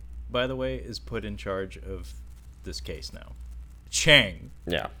Chang, by the way, is put in charge of this case now. Chang,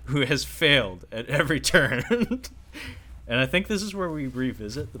 yeah. who has failed at every turn. And I think this is where we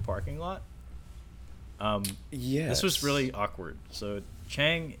revisit the parking lot. Yes. This was really awkward. So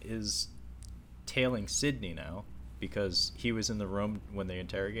Chang is tailing Sidney now because he was in the room when they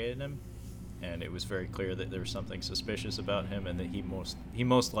interrogated him, and it was very clear that there was something suspicious about him and that he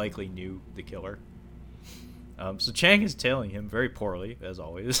most likely knew the killer. So Chang is tailing him very poorly, as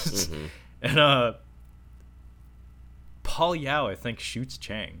always. And Paul Yao, I think, shoots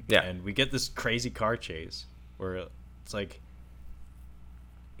Chang. Yeah. And we get this crazy car chase where it's like,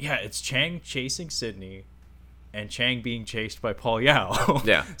 yeah, it's Chang chasing Sidney and Chang being chased by Paul Yao.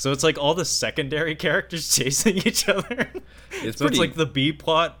 Yeah. So it's like all the secondary characters chasing each other. It's It's like the B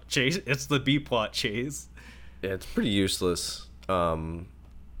plot chase. It's the B plot chase. Yeah, it's pretty useless. I'm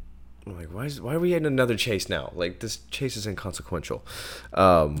like, why are we in another chase now? Like, this chase is inconsequential.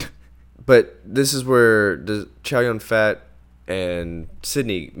 But this is where the Chow Yun-fat and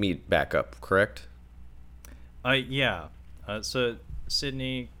Sidney meet back up, correct? Yeah. So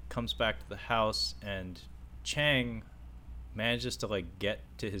Sidney comes back to the house, and Chang manages to like get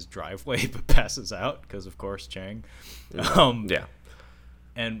to his driveway, but passes out because, of course, Chang. Yeah.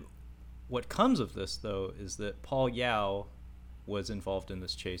 And what comes of this, though, is that Paul Yao was involved in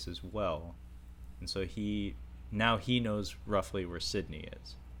this chase as well, and so he knows roughly where Sidney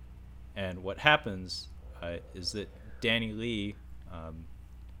is. And what happens is that Danny Lee,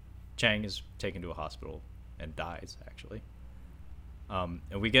 Chang is taken to a hospital and dies, actually. And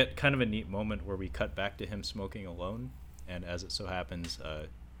we get kind of a neat moment where we cut back to him smoking alone, and as it so happens,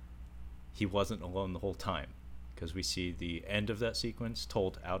 he wasn't alone the whole time, because we see the end of that sequence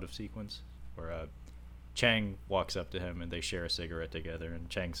told out of sequence, where Chang walks up to him and they share a cigarette together, and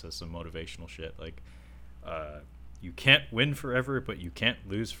Chang says some motivational shit like, you can't win forever, but you can't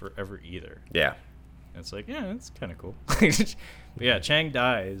lose forever either. Yeah. And it's like, yeah, that's kind of cool. But yeah, Chang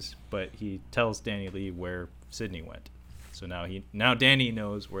dies, but he tells Danny Lee where Sidney went. So now Danny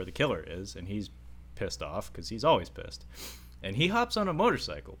knows where the killer is, and he's pissed off because he's always pissed, and he hops on a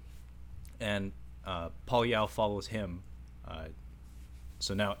motorcycle, and Paul Yao follows him.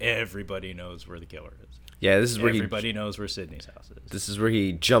 So now everybody knows where the killer is. Yeah, this is where everybody knows where Sidney's house is. This is where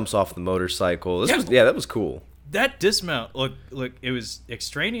he jumps off the motorcycle. That was cool. That dismount, look, it was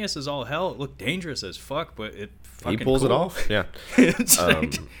extraneous as all hell. It looked dangerous as fuck, but it fucking he pulls cool. it off. Yeah.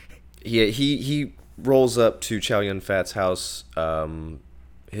 He rolls up to Chow Yun-Fat's house.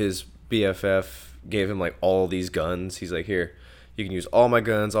 His BFF gave him like all these guns. He's like, here, you can use all my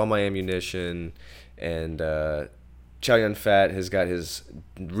guns, all my ammunition, and Chow Yun-Fat has got his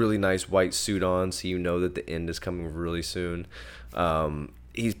really nice white suit on, so you know that the end is coming really soon.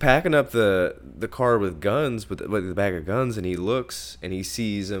 He's packing up the car with guns, with the bag of guns, and he looks and he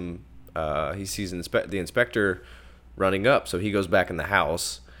sees him. He sees the inspector running up, so he goes back in the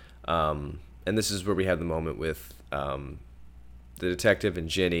house. And this is where we have the moment with the detective and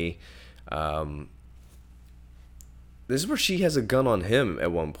Jenny. This is where she has a gun on him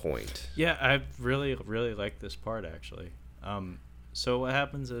at one point. Yeah, I really, really like this part actually. So what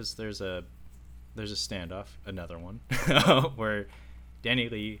happens is there's a standoff, another one, where Danny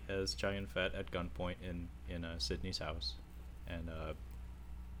Lee has Chow Yun-Fat at gunpoint in Sidney's house, and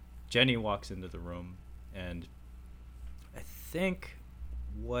Jenny walks into the room, and I think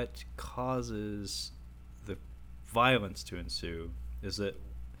what causes the violence to ensue is that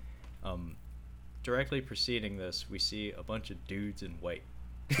directly preceding this, we see a bunch of dudes in white.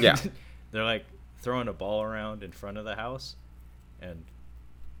 Yeah. They're like throwing a ball around in front of the house, and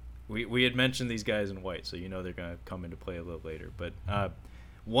we had mentioned these guys in white, so you know they're gonna come into play a little later. But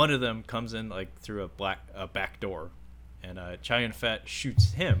one of them comes in like through a back door, and Chow Yun-Fat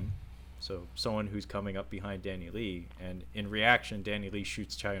shoots him, so someone who's coming up behind Danny Lee, and in reaction, Danny Lee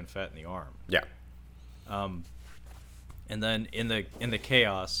shoots Chow Yun-Fat in the arm. Yeah. And then in the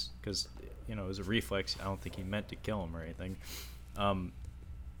chaos, because it was a reflex, I don't think he meant to kill him or anything.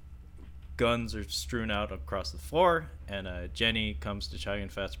 Guns are strewn out across the floor, and Jenny comes to Chow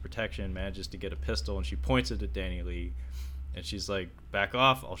Yun-Fat's protection, manages to get a pistol, and she points it at Danny Lee, and she's like, "Back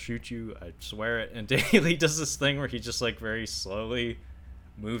off! I'll shoot you! I swear it!" And Danny Lee does this thing where he just like very slowly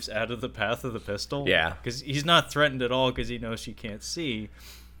moves out of the path of the pistol. Yeah, because he's not threatened at all because he knows she can't see,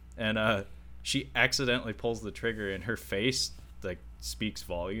 and she accidentally pulls the trigger, and her face like speaks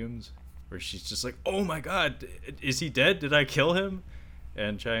volumes, where she's just like, "Oh my God, is he dead? Did I kill him?"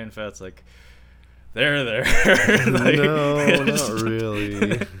 And Chow Yun-Fat's like, there. Like, no, not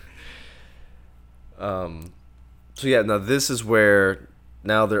really. So yeah, now this is where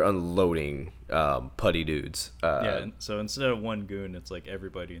now they're unloading putty dudes. So instead of one goon, it's like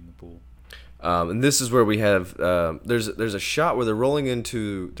everybody in the pool. And this is where we have there's a shot where they're rolling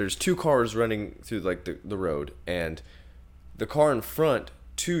into. There's two cars running through like the road, and the car in front.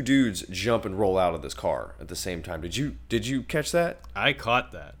 Two dudes jump and roll out of this car at the same time. Did you catch that? I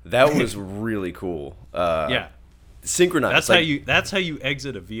caught that. That was really cool. Yeah, synchronized. That's how you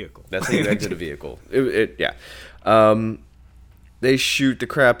exit a vehicle. That's how you exit a vehicle. Yeah. They shoot the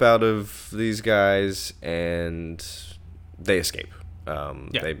crap out of these guys and they escape. They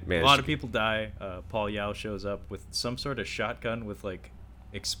a lot of people die. Paul Yao shows up with some sort of shotgun with like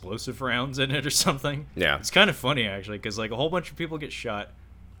explosive rounds in it or something. Yeah, it's kind of funny actually, because like a whole bunch of people get shot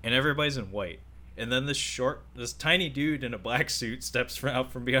and everybody's in white, and then this tiny dude in a black suit steps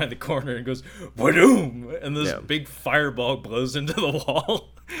out from behind the corner and goes boom, and this big fireball blows into the wall.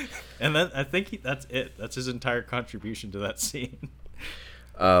 And then I think that's it. That's his entire contribution to that scene.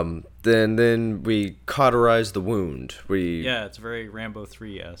 Then we cauterize the wound. It's very Rambo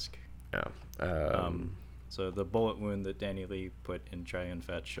 3-esque. Yeah. So the bullet wound that Danny Lee put in Chow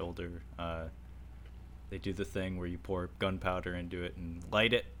Yun-Fat's shoulder, they do the thing where you pour gunpowder into it and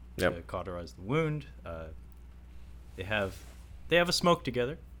light it to cauterize the wound. They have a smoke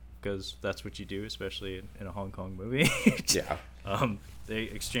together because that's what you do, especially in a Hong Kong movie. Yeah. They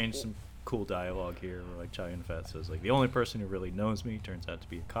exchange some cool dialogue here where like Chow Yun-Fat says like, "The only person who really knows me turns out to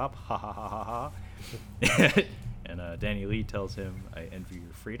be a cop. Ha ha ha ha ha." And Danny Lee tells him, "I envy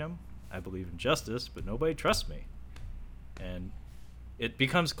your freedom. I believe in justice, but nobody trusts me." And it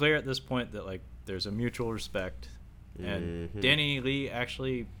becomes clear at this point that like there's a mutual respect, and Danny Lee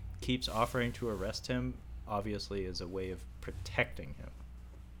actually keeps offering to arrest him, obviously as a way of protecting him.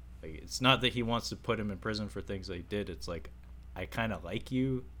 Like, it's not that he wants to put him in prison for things that he did. It's like, I kind of like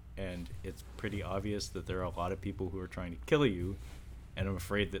you, and it's pretty obvious that there are a lot of people who are trying to kill you, and I'm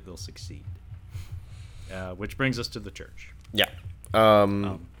afraid that they'll succeed. Which brings us to the church. Yeah.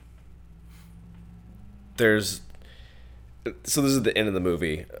 So this is the end of the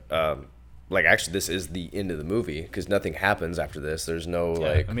movie. like actually this is the end of the movie because nothing happens after this. There's no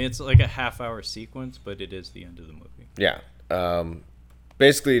like. I mean, it's like a half-hour sequence, but it is the end of the movie. Yeah.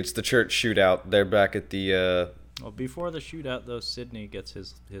 Basically, it's the church shootout. They're back at the. Well, before the shootout, though, Sidney gets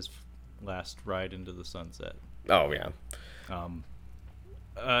his last ride into the sunset. Oh yeah.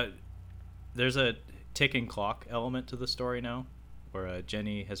 There's a ticking clock element to the story now, where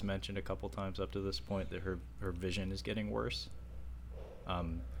Jenny has mentioned a couple times up to this point that her vision is getting worse.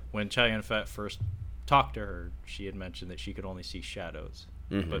 When Chow Yun-fat first talked to her, she had mentioned that she could only see shadows,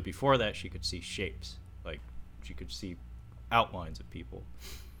 but before that she could see shapes, like she could see outlines of people.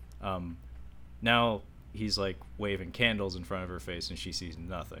 Now he's like waving candles in front of her face and she sees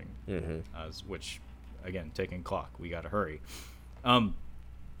nothing, which again, ticking clock, we gotta hurry.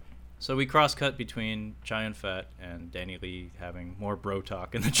 So we cross-cut between Chow Yun-fat and Danny Lee having more bro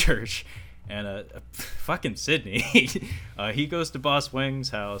talk in the church, and fucking Sidney. He goes to Boss Wang's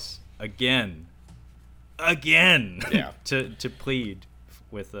house again, Yeah. to plead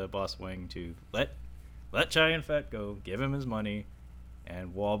with Boss Wang to let Chow Yun-fat go, give him his money,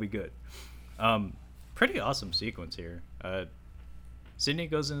 and we'll all be good. Pretty awesome sequence here. Sidney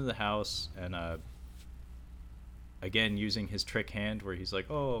goes into the house and again, using his trick hand where he's like,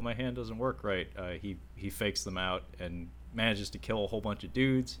 oh, my hand doesn't work right. He fakes them out and manages to kill a whole bunch of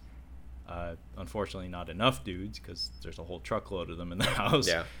dudes. Unfortunately, not enough dudes because there's a whole truckload of them in the house.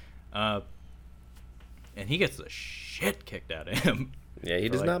 Yeah. And he gets the shit kicked out of him. Yeah, he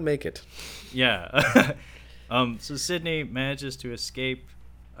does not make it. Yeah. So Sidney manages to escape.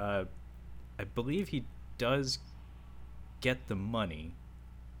 I believe he does get the money,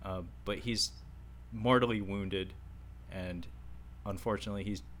 but he's mortally wounded. And unfortunately,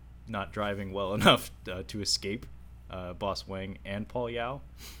 he's not driving well enough to escape Boss Wang and Paul Yao.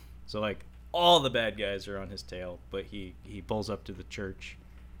 So, like, all the bad guys are on his tail, but he pulls up to the church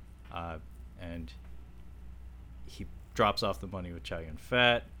and he drops off the money with Chow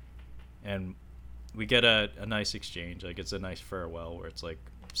Yun-fat. And we get a nice exchange. Like, it's a nice farewell where it's like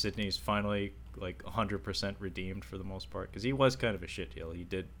Sidney's finally, like, 100% redeemed for the most part. Because he was kind of a shitheel. He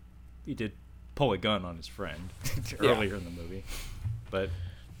did pull a gun on his friend earlier in the movie, but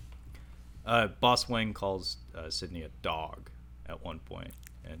Boss Wang calls Sidney a dog at one point,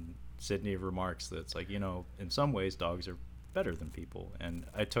 and Sidney remarks that it's like, in some ways dogs are better than people, and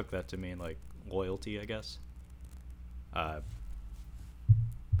I took that to mean like loyalty, I guess. But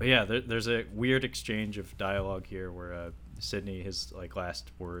yeah, there's a weird exchange of dialogue here where Sidney, his like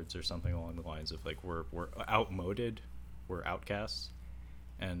last words or something along the lines of like we're outmoded, we're outcasts,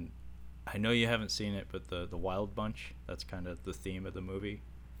 and I know you haven't seen it, but the Wild Bunch, that's kind of the theme of the movie.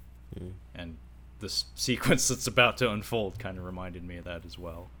 And this sequence that's about to unfold kind of reminded me of that as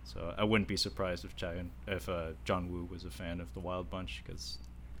well. So I wouldn't be surprised if John Woo was a fan of the Wild Bunch, because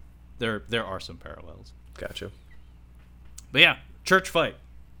there are some parallels. Gotcha. But yeah, church fight.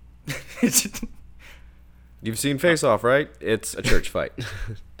 You've seen Face Off, right? It's a church fight.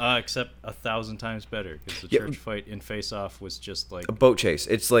 Except 1,000 times better, because the church fight in Face Off was just like a boat chase.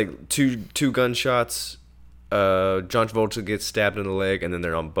 It's like two gunshots. John Travolta gets stabbed in the leg, and then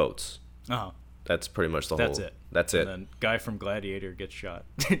they're on boats. Oh, that's pretty much That's whole. it. That's and it. then guy from Gladiator gets shot.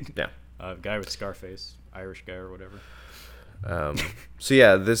 Yeah. Guy with Scarface, Irish guy or whatever. So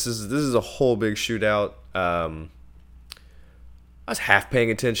yeah, this is a whole big shootout. I was half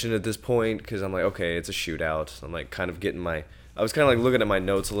paying attention at this point because I'm like, okay, it's a shootout. I'm like kind of getting I was kind of like looking at my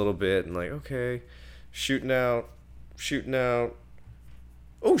notes a little bit and like, okay, shooting out.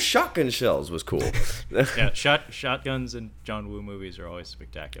 Oh, shotgun shells was cool. Yeah, shotguns in John Woo movies are always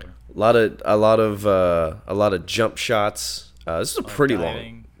spectacular. A lot of jump shots. This is a pretty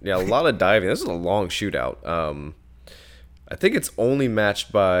long. Yeah, a lot of diving. This is a long shootout. I think it's only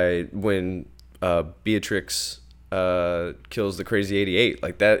matched by when Beatrix kills the Crazy 88.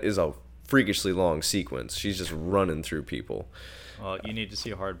 Like, that is a freakishly long sequence. She's just running through people. Well, you need to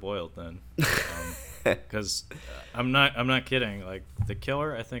see Hard Boiled then, because I'm not kidding. Like, The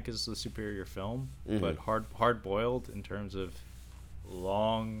Killer, I think, is the superior film, but Hard Boiled in terms of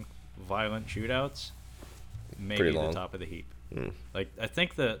long, violent shootouts, maybe the top of the heap. Like, I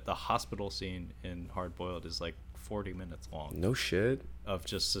think the hospital scene in Hard Boiled is like 40 minutes long. No shit. Of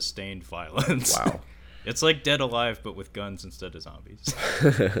just sustained violence. Wow. It's like Dead Alive, but with guns instead of zombies.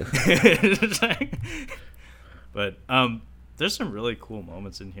 But there's some really cool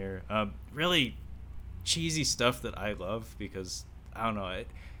moments in here. Really cheesy stuff that I love because, I don't know,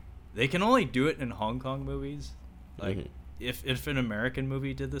 they can only do it in Hong Kong movies. Like, if an American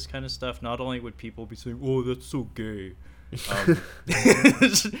movie did this kind of stuff, not only would people be saying, oh, that's so gay, it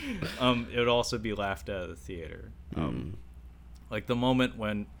would also be laughed at the theater. Like the moment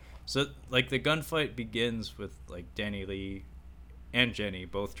when So like the gunfight begins with like Danny Lee and Jenny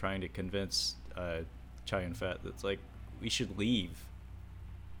both trying to convince Chow Yun-fat that's like we should leave.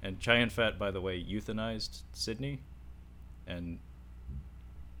 And Chow Yun-fat, by the way, euthanized Sydney, and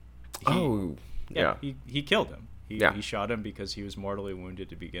he killed him. He shot him because he was mortally wounded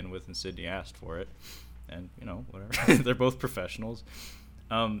to begin with, and Sydney asked for it. And whatever. They're both professionals.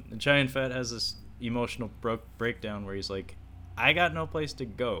 And Chow Yun-fat has this emotional breakdown where he's like, I got no place to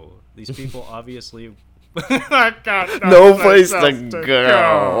go. These people obviously I got no place to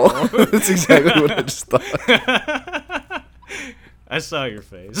go. That's exactly what I just thought. I saw your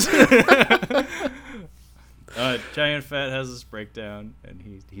face. Chow Yun-fat has this breakdown,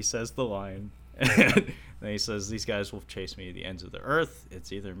 and he says the line, and then he says, these guys will chase me to the ends of the earth.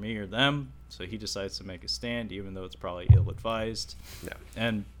 It's either me or them. So he decides to make a stand, even though it's probably ill-advised. Yeah.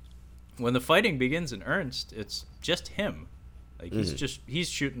 And when the fighting begins in earnest, it's just him. Like he's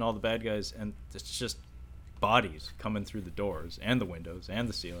shooting all the bad guys, and it's just bodies coming through the doors and the windows and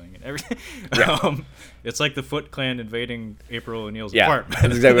the ceiling and everything. Yeah. It's like the Foot Clan invading April O'Neil's apartment.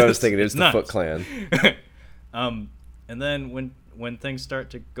 That's exactly what I was thinking. It's the Foot Clan. And then when things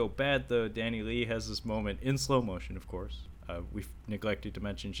start to go bad, though, Danny Lee has this moment in slow motion, of course. We've neglected to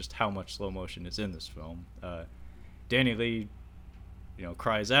mention just how much slow motion is in this film. Danny Lee,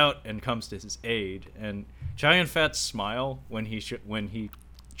 cries out and comes to his aid, and Chow Yun-fat's smile when he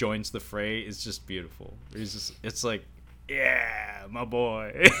joins the fray is just beautiful. It's like, yeah, my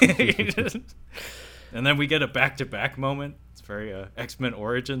boy. And then we get a back-to-back moment. It's very X-Men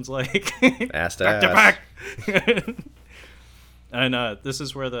Origins like. Ass to ass. Back-to-back. And this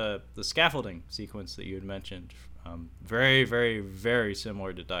is where the scaffolding sequence that you had mentioned, very, very, very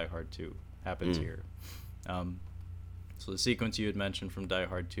similar to Die Hard 2, happens here. So the sequence you had mentioned from Die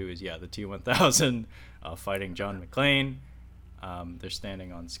Hard 2 is, the T-1000 fighting John McClane. They're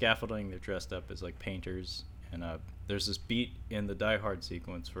standing on scaffolding. They're dressed up as like painters. And there's this beat in the Die Hard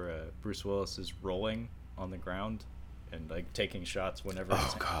sequence where Bruce Willis is rolling on the ground and like taking shots whenever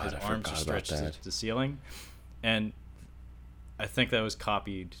his arms are stretched to the ceiling. And I think that was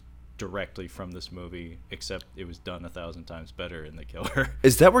copied directly from this movie, except it was done 1,000 times better in The Killer.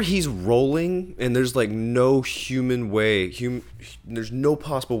 Is that where he's rolling and there's like no human way, there's no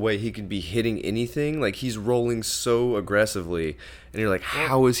possible way he could be hitting anything? Like he's rolling so aggressively and you're like,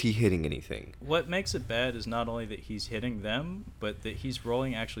 how is he hitting anything? What makes it bad is not only that he's hitting them, but that he's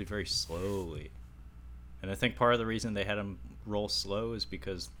rolling actually very slowly. And I think part of the reason they had him roll slow is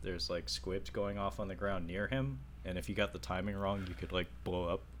because there's like squibs going off on the ground near him. And if you got the timing wrong, you could like blow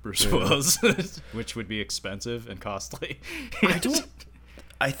up Bruce Willis, which would be expensive and costly.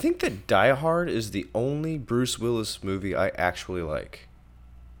 I think that Die Hard is the only Bruce Willis movie I actually like.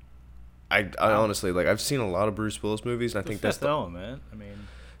 I honestly like. I've seen a lot of Bruce Willis movies, and I think that's the Fifth Element. I mean,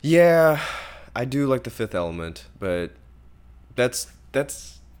 yeah, I do like The Fifth Element, but that's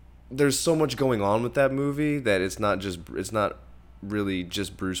there's so much going on with that movie that it's not really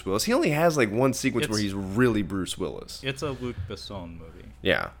just Bruce Willis. He only has like one sequence where he's really Bruce Willis. It's a Luc Besson movie.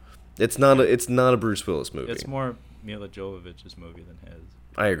 Yeah, it's not a Bruce Willis movie. It's more Mila Jovovich's movie than his.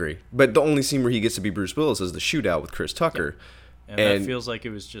 I agree, but the only scene where he gets to be Bruce Willis is the shootout with Chris Tucker, and that feels like it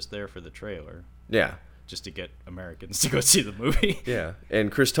was just there for the trailer. Yeah, just to get Americans to go see the movie. Yeah,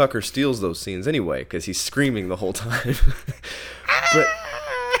 and Chris Tucker steals those scenes anyway because he's screaming the whole time. But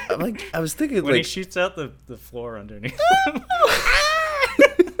I was thinking when he shoots out the floor underneath.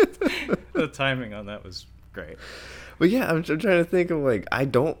 The timing on that was great. Well, yeah, I'm trying to think of like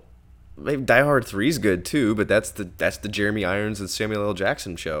maybe Die Hard 3 is good too, but that's the Jeremy Irons and Samuel L.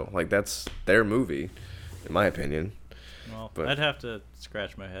 Jackson show. Like that's their movie, in my opinion. Well, I'd have to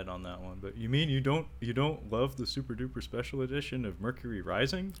scratch my head on that one. But you mean you don't love the super duper special edition of Mercury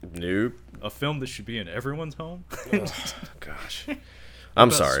Rising? Nope. A film that should be in everyone's home. Oh, gosh.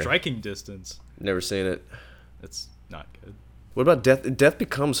 I'm sorry. Striking Distance. Never seen it. It's not good. What about Death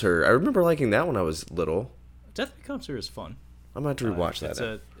Becomes Her? I remember liking that when I was little. Death Becomes Her is fun. I'm going to have to rewatch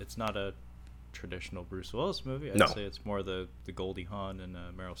that. It's not a traditional Bruce Willis movie. I'd say it's more the Goldie Hawn and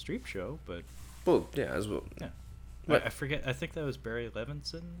Meryl Streep show, but... Well, yeah, as well. Yeah. I forget. I think that was Barry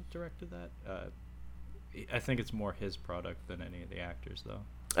Levinson directed that. I think it's more his product than any of the actors, though.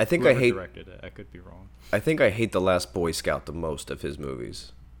 Whoever directed it. I could be wrong. I think I hate The Last Boy Scout the most of his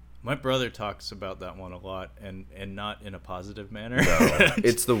movies. My brother talks about that one a lot, and not in a positive manner. No,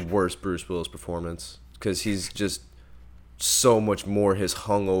 it's the worst Bruce Willis performance because he's just so much more his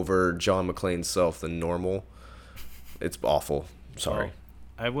hungover John McClane self than normal. It's awful. Sorry.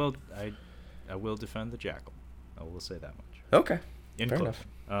 Well, I will defend the Jackal. I will say that much. Okay. Fair enough.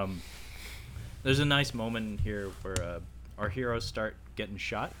 There's a nice moment here where our heroes start getting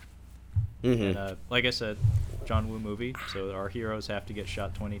shot Mhm. And like I said, John Woo movie, so our heroes have to get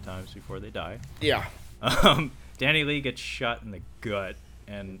shot 20 times before they die. Yeah. Danny Lee gets shot in the gut,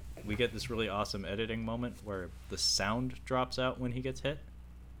 and we get this really awesome editing moment where the sound drops out when he gets hit,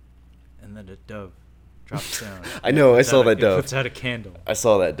 and then a dove drops down. I know, I saw that It dove. puts out a candle. I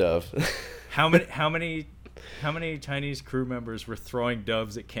saw that dove. How many Chinese crew members were throwing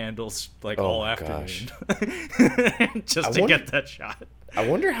doves at candles like Oh all my afternoon gosh. just I to wonder- get that shot? I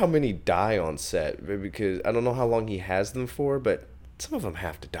wonder how many die on set, because I don't know how long he has them for, but some of them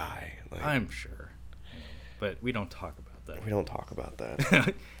have to die. Like, I'm sure, but we don't talk about that. we don't talk about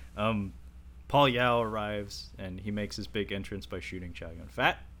that. Paul Yao arrives and he makes his big entrance by shooting Chow Yun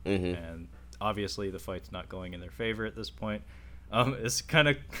Fat, Mhm. and obviously the fight's not going in their favor at this point. It's kind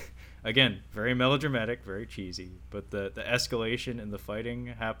of, again, very melodramatic, very cheesy, but the escalation in the fighting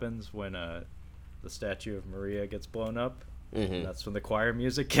happens when the statue of Maria gets blown up. Mhm. And that's when the choir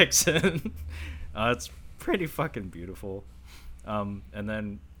music kicks in. It's pretty fucking beautiful. And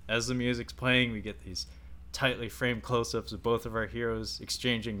then as the music's playing, we get these tightly framed close-ups of both of our heroes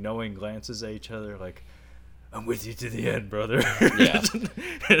exchanging knowing glances at each other like, I'm with you to the end, brother. Yeah.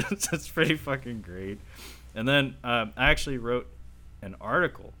 It's pretty fucking great. And then I actually wrote an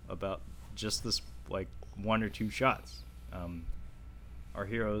article about just this, like, one or two shots. Our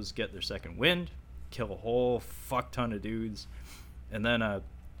heroes get their second wind, kill a whole fuck ton of dudes, and then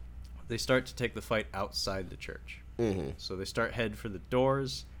they start to take the fight outside the church. Mhm. So they start head for the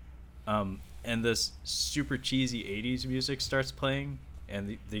doors, and this super cheesy 80s music starts playing,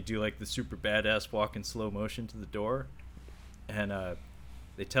 and they do like the super badass walk in slow motion to the door, and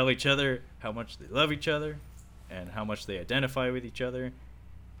they tell each other how much they love each other and how much they identify with each other,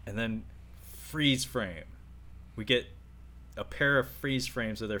 and then freeze frame. We get a pair of freeze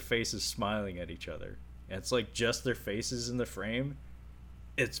frames of their faces smiling at each other, and it's like just their faces in the frame.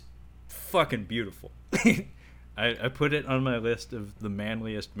 It's fucking beautiful. I put it on my list of the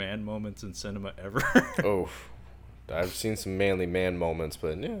manliest man moments in cinema ever. Oh, I've seen some manly man moments,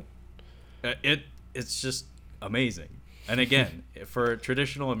 but yeah. It's just amazing. And again, for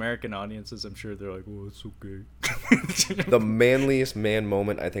traditional American audiences, I'm sure they're like, "Oh, it's okay." The manliest man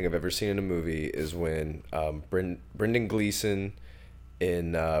moment I think I've ever seen in a movie is when Brendan Gleeson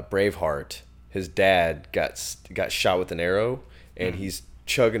in Braveheart, his dad got shot with an arrow, and he's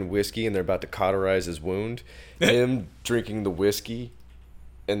chugging whiskey, and they're about to cauterize his wound. Him drinking the whiskey,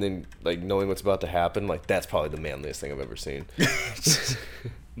 and then like knowing what's about to happen, like that's probably the manliest thing I've ever seen.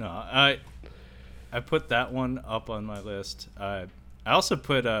 No, I put that one up on my list. I also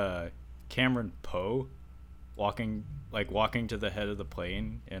put Cameron Poe walking to the head of the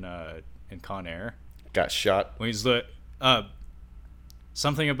plane in Con Air Got shot. when he's like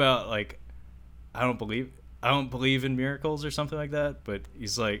something about like I don't believe in miracles or something like that, but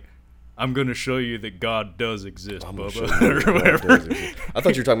he's like, I'm gonna show you that God does exist, I'm gonna Bubba, show you or what God whatever. does exist. I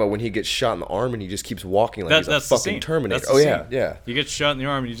thought you were talking about when he gets shot in the arm and he just keeps walking like he's a That's the fucking scene. Terminator. That's the Oh scene. yeah, yeah. He gets shot in the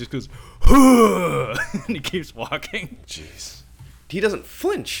arm and he just goes, and he keeps walking. Jeez. He doesn't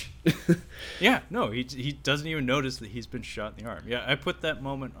flinch. Yeah, no, he doesn't even notice that he's been shot in the arm. Yeah, I put that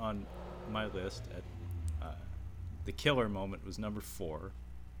moment on my list. At the killer moment was number 4,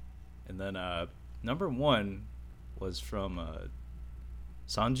 and then number 1 was from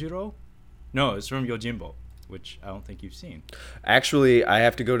Sanjuro. No, it's from Yojimbo, which I don't think you've seen. Actually, I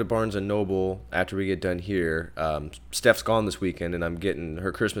have to go to Barnes & Noble after we get done here. Steph's gone this weekend, and I'm getting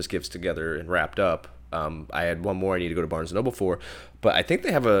her Christmas gifts together and wrapped up. I had one more I need to go to Barnes & Noble for, but I think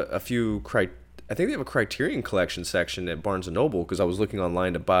they have a Criterion Collection section at Barnes & Noble, because I was looking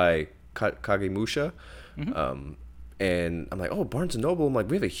online to buy Kagemusha. And I'm like, oh, Barnes & Noble. I'm like,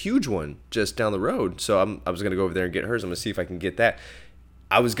 we have a huge one just down the road. So I was going to go over there and get hers. I'm going to see if I can get that.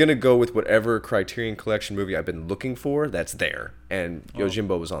 I was going to go with whatever Criterion Collection movie I've been looking for that's there. And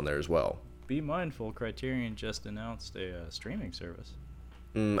Yojimbo was on there as well. Be mindful, Criterion just announced a streaming service.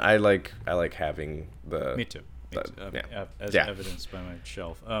 I like having the... Me too. But, yeah. As Yeah. evidenced by my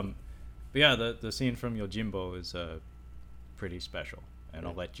shelf. But yeah, the scene from Yojimbo is pretty special, and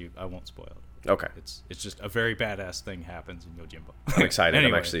I won't spoil it. Okay. It's just a very badass thing happens in Yojimbo. I'm excited.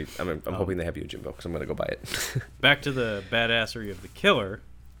 Anyway, I'm hoping they have Yojimbo, because I'm going to go buy it. back to the badassery of the killer.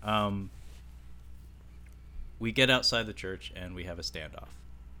 We get outside the church and we have a standoff.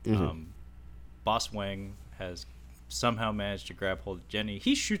 Boss Wang has somehow managed to grab hold of Jenny.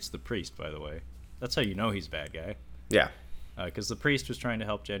 He shoots the priest, by the way. That's how you know he's a bad guy. Yeah. Because the priest was trying to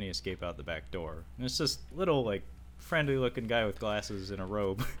help Jenny escape out the back door. And it's this little, like, friendly-looking guy with glasses and a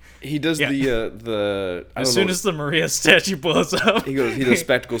robe. He does Yeah. the As soon as the Maria statue blows up, he does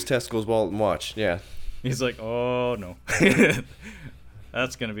spectacles, testicles, wallet, and watch. Yeah. he's like, oh, no.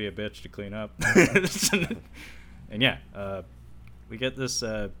 That's gonna be a bitch to clean up. And yeah, we get this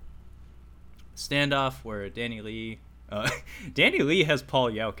standoff where Danny Lee has Paul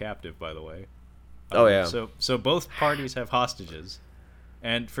Yao captive, by the way. Oh yeah. So both parties have hostages,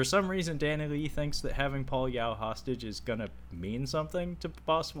 and for some reason Danny Lee thinks that having Paul Yao hostage is gonna mean something to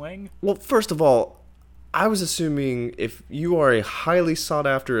Boss Wang. Well, first of all, I was assuming if you are a highly sought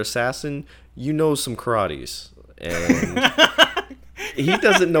after assassin, you know some karates, and he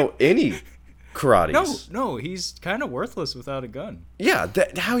doesn't know any karates. No, he's kind of worthless without a gun. Yeah,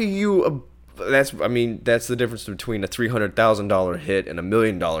 how you? That's the difference between a $300,000 hit and a $1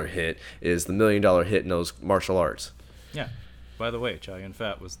 million hit. Is the $1 million hit knows martial arts? Yeah. By the way, Chow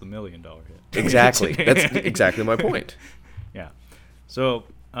Yun-fat was the $1 million hit. Exactly. That's exactly my point. Yeah. So,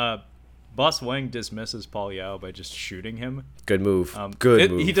 Boss Wang dismisses Paul Yao by just shooting him. Good move.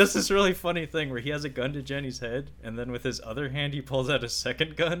 Good move. He does this really funny thing where he has a gun to Jenny's head, and then with his other hand he pulls out a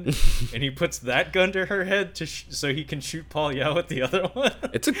second gun, and he puts that gun to her head so he can shoot Paul Yao with the other one.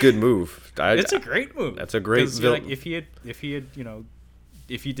 It's a good move. It's a great move. That's a great. Like, if he had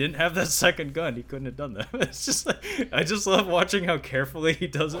if he didn't have that second gun, he couldn't have done that. It's just like, I just love watching how carefully he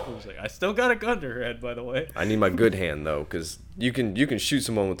does it. He's like, I still got a gun to her head, by the way. I need my good hand though, because you can shoot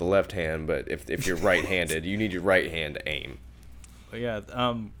someone with the left hand, but if you're right-handed, you need your right hand to aim. But yeah,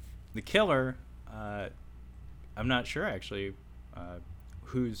 the killer, I'm not sure actually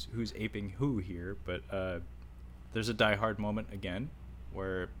who's aping who here, but there's a Die Hard moment again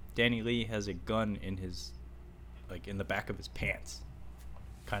where Danny Lee has a gun in in the back of his pants.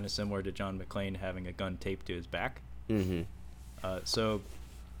 Kind of similar to John McClane having a gun taped to his back. Mm-hmm. So,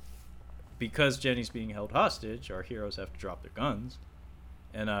 because Jenny's being held hostage, our heroes have to drop their guns.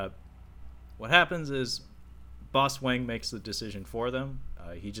 And what happens is Boss Wang makes the decision for them.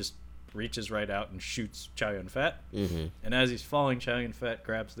 He just reaches right out and shoots Chow Yun-fat. Mm-hmm. And as he's falling, Chow Yun-fat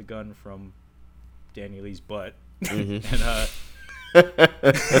grabs the gun from Danny Lee's butt. Mm-hmm.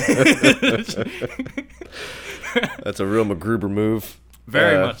 That's a real MacGruber move.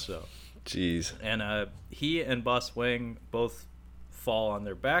 Very much so. Jeez. And he and Boss Wang both fall on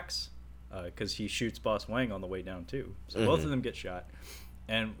their backs because he shoots Boss Wang on the way down too. So both of them get shot.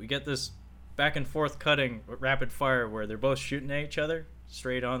 And we get this back and forth cutting rapid fire where they're both shooting at each other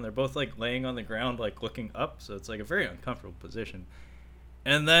straight on. They're both like laying on the ground, like looking up. So it's like a very uncomfortable position.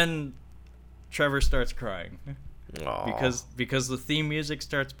 And then Trevor starts crying. Aww. Because the theme music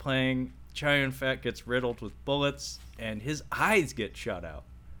starts playing. Chow Yun-fat gets riddled with bullets, and his eyes get shot out.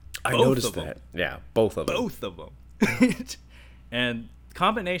 I noticed that. Yeah, both of them. Both of them. And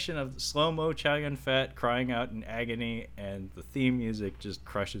combination of the slow-mo Chow Yun-fat crying out in agony and the theme music just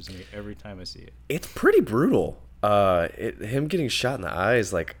crushes me every time I see it. It's pretty brutal. Him getting shot in the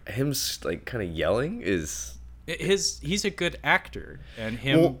eyes, like him like kind of yelling is. He's a good actor, and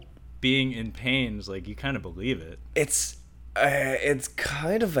him being in pain is like you kind of believe it. It's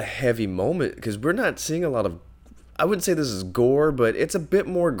kind of a heavy moment because we're not seeing a lot of. I wouldn't say this is gore, but it's a bit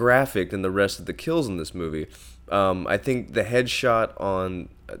more graphic than the rest of the kills in this movie. I think the headshot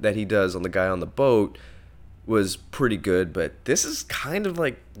that he does on the guy on the boat was pretty good, but this is kind of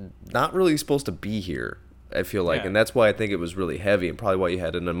like not really supposed to be here, I feel like. Yeah. And that's why I think it was really heavy and probably why you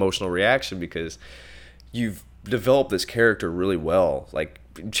had an emotional reaction because you've developed this character really well. Like,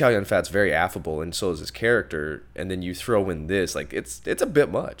 Chow Yun-fat's very affable, and so is his character. And then you throw in this, like it's a bit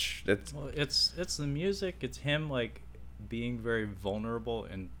much. It's the music. It's him like being very vulnerable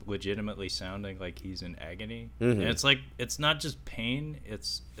and legitimately sounding like he's in agony. Mm-hmm. And it's like it's not just pain.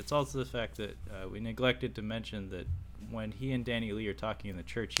 It's also the fact that we neglected to mention that when he and Danny Lee are talking in the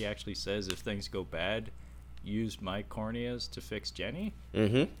church, he actually says, "If things go bad, use my corneas to fix Jenny."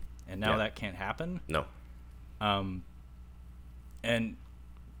 Mm-hmm. And now that can't happen. No. And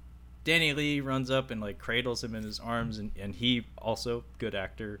Danny Lee runs up and like cradles him in his arms, and he also, good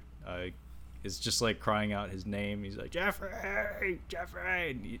actor, is just like crying out his name. He's like, Jeffrey,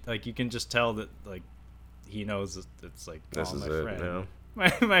 and like you can just tell that like he knows that it's like, this is my it friend. now.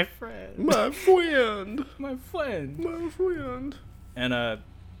 my friend, My friend, my friend, my friend. And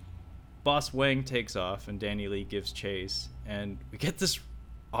Boss Wang takes off, and Danny Lee gives chase, and we get this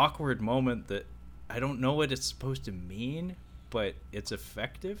awkward moment that I don't know what it's supposed to mean, but it's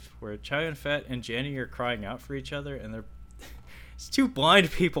effective, where Chow Yun-fat and Jenny are crying out for each other, and it's two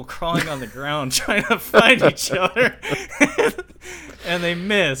blind people crawling on the ground trying to find each other. And they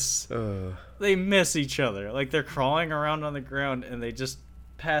miss. They miss each other. Like, they're crawling around on the ground, and they just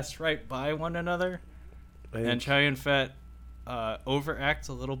pass right by one another. And Chow Yun-fat overacts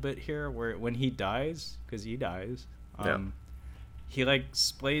a little bit here, where when he dies, because he dies, he, like,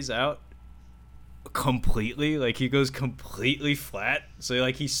 splays out completely. Like, he goes completely flat. So,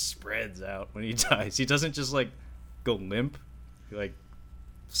 like, he spreads out when he dies. He doesn't just, like, go limp. He, like,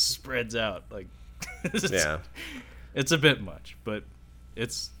 spreads out. Like, it's a bit much, but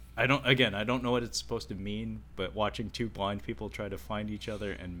I don't know what it's supposed to mean, but watching two blind people try to find each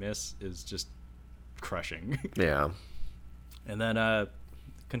other and miss is just crushing. Yeah. And then,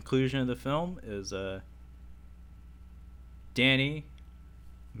 conclusion of the film is, Danny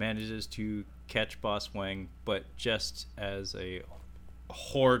manages to catch Boss Wang, but just as a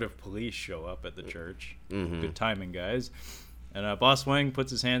horde of police show up at the church. Mm-hmm. Good timing, guys. And Boss Wang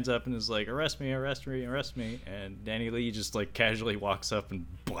puts his hands up and is like, arrest me, arrest me, arrest me. And Danny Lee just, like, casually walks up and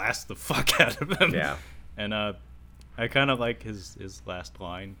blasts the fuck out of him. Yeah. And I kind of like his last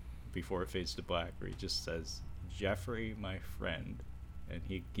line before it fades to black, where he just says, Jeffrey, my friend. And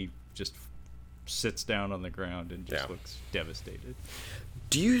he just sits down on the ground and just looks devastated.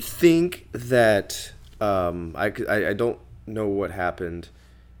 Do you think that I don't know what happened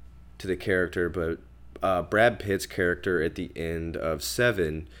to the character, but Brad Pitt's character at the end of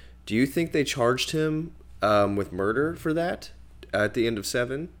Seven, do you think they charged him with murder for that at the end of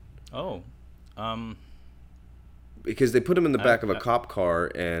Seven? Oh, because they put him in the back of a cop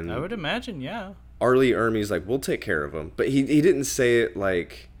car, and I would imagine, yeah. Arlie Ermey's like, we'll take care of him, but he didn't say it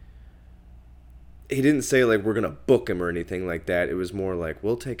like. He didn't say, like, we're going to book him or anything like that. It was more like,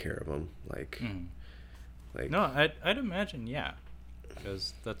 we'll take care of him. Like, no, I'd imagine, yeah.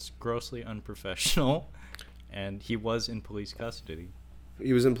 Because that's grossly unprofessional. And he was in police custody.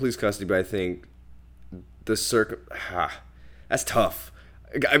 He was in police custody, but I think the that's tough.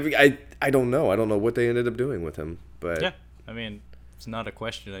 I don't know. I don't know what they ended up doing with him. But yeah, I mean, it's not a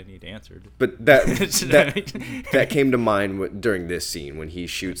question I need answered. But that came to mind during this scene when he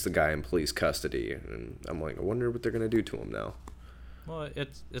shoots the guy in police custody, and I'm like, I wonder what they're gonna do to him now. Well,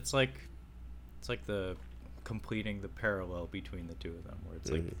 it's like the completing the parallel between the two of them, where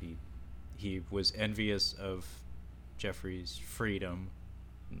it's like he was envious of Jeffrey's freedom.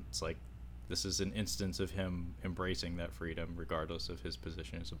 It's like this is an instance of him embracing that freedom, regardless of his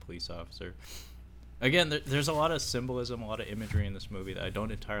position as a police officer. Again, there's a lot of symbolism, a lot of imagery in this movie that I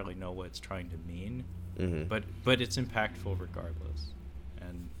don't entirely know what it's trying to mean, but it's impactful regardless.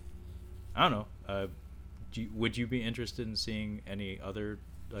 And I don't know. Would you be interested in seeing any other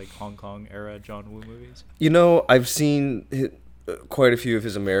like Hong Kong era John Woo movies? You know, I've seen quite a few of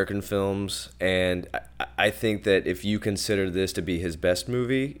his American films, and I think that if you consider this to be his best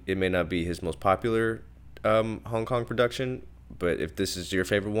movie, it may not be his most popular Hong Kong production. But if this is your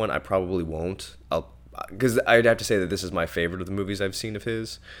favorite one, I probably won't. Because I'd have to say that this is my favorite of the movies I've seen of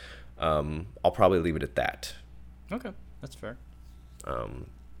his. I'll probably leave it at that. Okay, that's fair.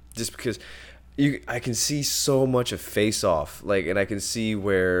 Just because I can see so much of Face Off, like, and I can see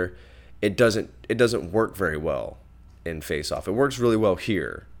where it doesn't work very well in Face Off. It works really well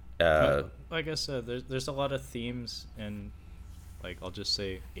here. Like I said, there's a lot of themes in, like, I'll just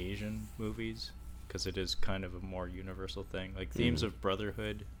say Asian movies, because it is kind of a more universal thing. Like, themes of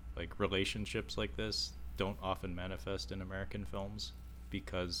brotherhood, like relationships like this, don't often manifest in American films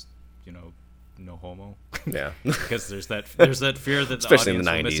because, you know, no homo. Yeah. Because there's that fear that especially the audience in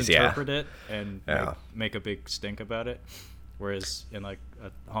the 90s, will misinterpret it and make a big stink about it. Whereas in like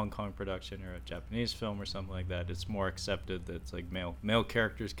a Hong Kong production or a Japanese film or something like that, it's more accepted that it's like male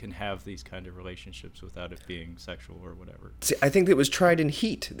characters can have these kind of relationships without it being sexual or whatever. See, I think that was tried in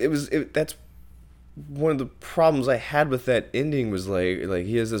Heat. That's one of the problems I had with that ending was like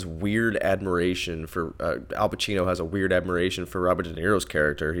he has this weird admiration for Al Pacino has a weird admiration for Robert De Niro's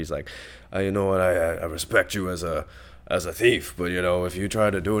character. He's like, you know what, I respect you as a thief, but you know, if you try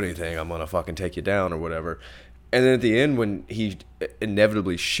to do anything, I'm gonna fucking take you down or whatever. And then at the end, when he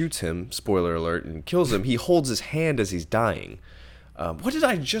inevitably shoots him, spoiler alert, and kills him, he holds his hand as he's dying. What did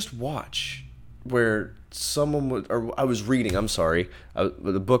I just watch? Where I was reading. I'm sorry,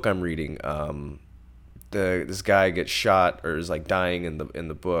 the book I'm reading. This guy gets shot or is like dying in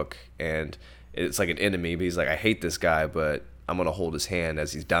the book, and it's like an enemy. But he's like, I hate this guy, but I'm gonna hold his hand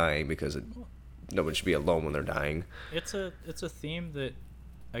as he's dying because no one should be alone when they're dying. It's a theme that,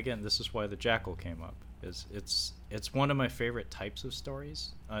 again, this is why The Jackal came up. It's one of my favorite types of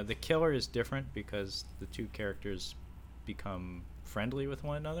stories. The Killer is different because the two characters become friendly with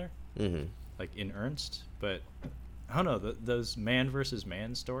one another, like in earnest. But I don't know, those man versus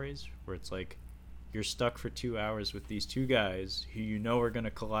man stories where it's like you're stuck for 2 hours with these two guys who you know are going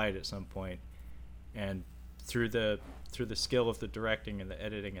to collide at some point, and through the skill of the directing and the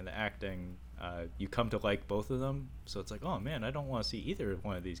editing and the acting, you come to like both of them. So it's like, oh man, I don't want to see either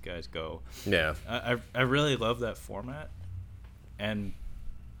one of these guys go. Yeah. I really love that format, and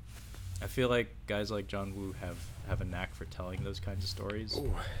I feel like guys like John Woo have a knack for telling those kinds of stories.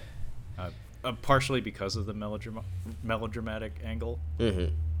 Partially because of the melodramatic angle.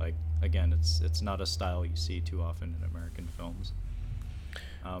 Mm-hmm. Like, again, it's not a style you see too often in American films.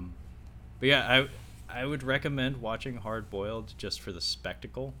 But yeah, I would recommend watching Hard Boiled just for the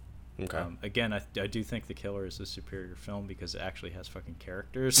spectacle. Okay. Again, I do think The Killer is a superior film because it actually has fucking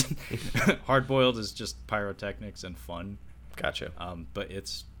characters. Hard Boiled is just pyrotechnics and fun. Gotcha. But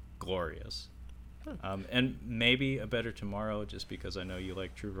it's glorious. And maybe A Better Tomorrow, just because I know you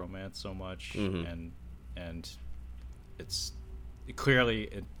like True Romance so much, and it's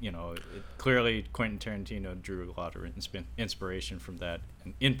clearly Quentin Tarantino drew a lot of inspiration from that,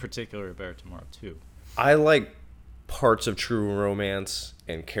 and in particular A Better Tomorrow too. I like parts of True Romance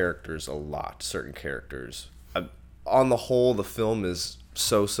and characters a lot. Certain characters. On the whole, the film is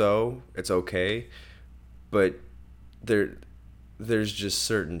so. It's okay, but there's just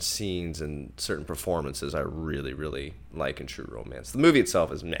certain scenes and certain performances I really, really like in True Romance. The movie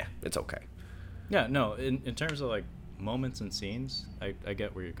itself is meh. It's okay. Yeah, no, in terms of like moments and scenes, I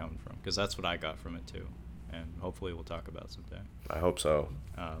get where you're coming from, because that's what I got from it too, and hopefully we'll talk about someday. I hope so.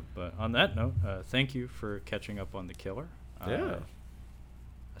 But on that note, thank you for catching up on The Killer. Yeah.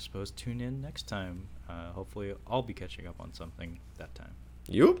 I suppose tune in next time. Hopefully I'll be catching up on something that time.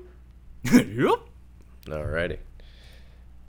 You? Yup. Alrighty.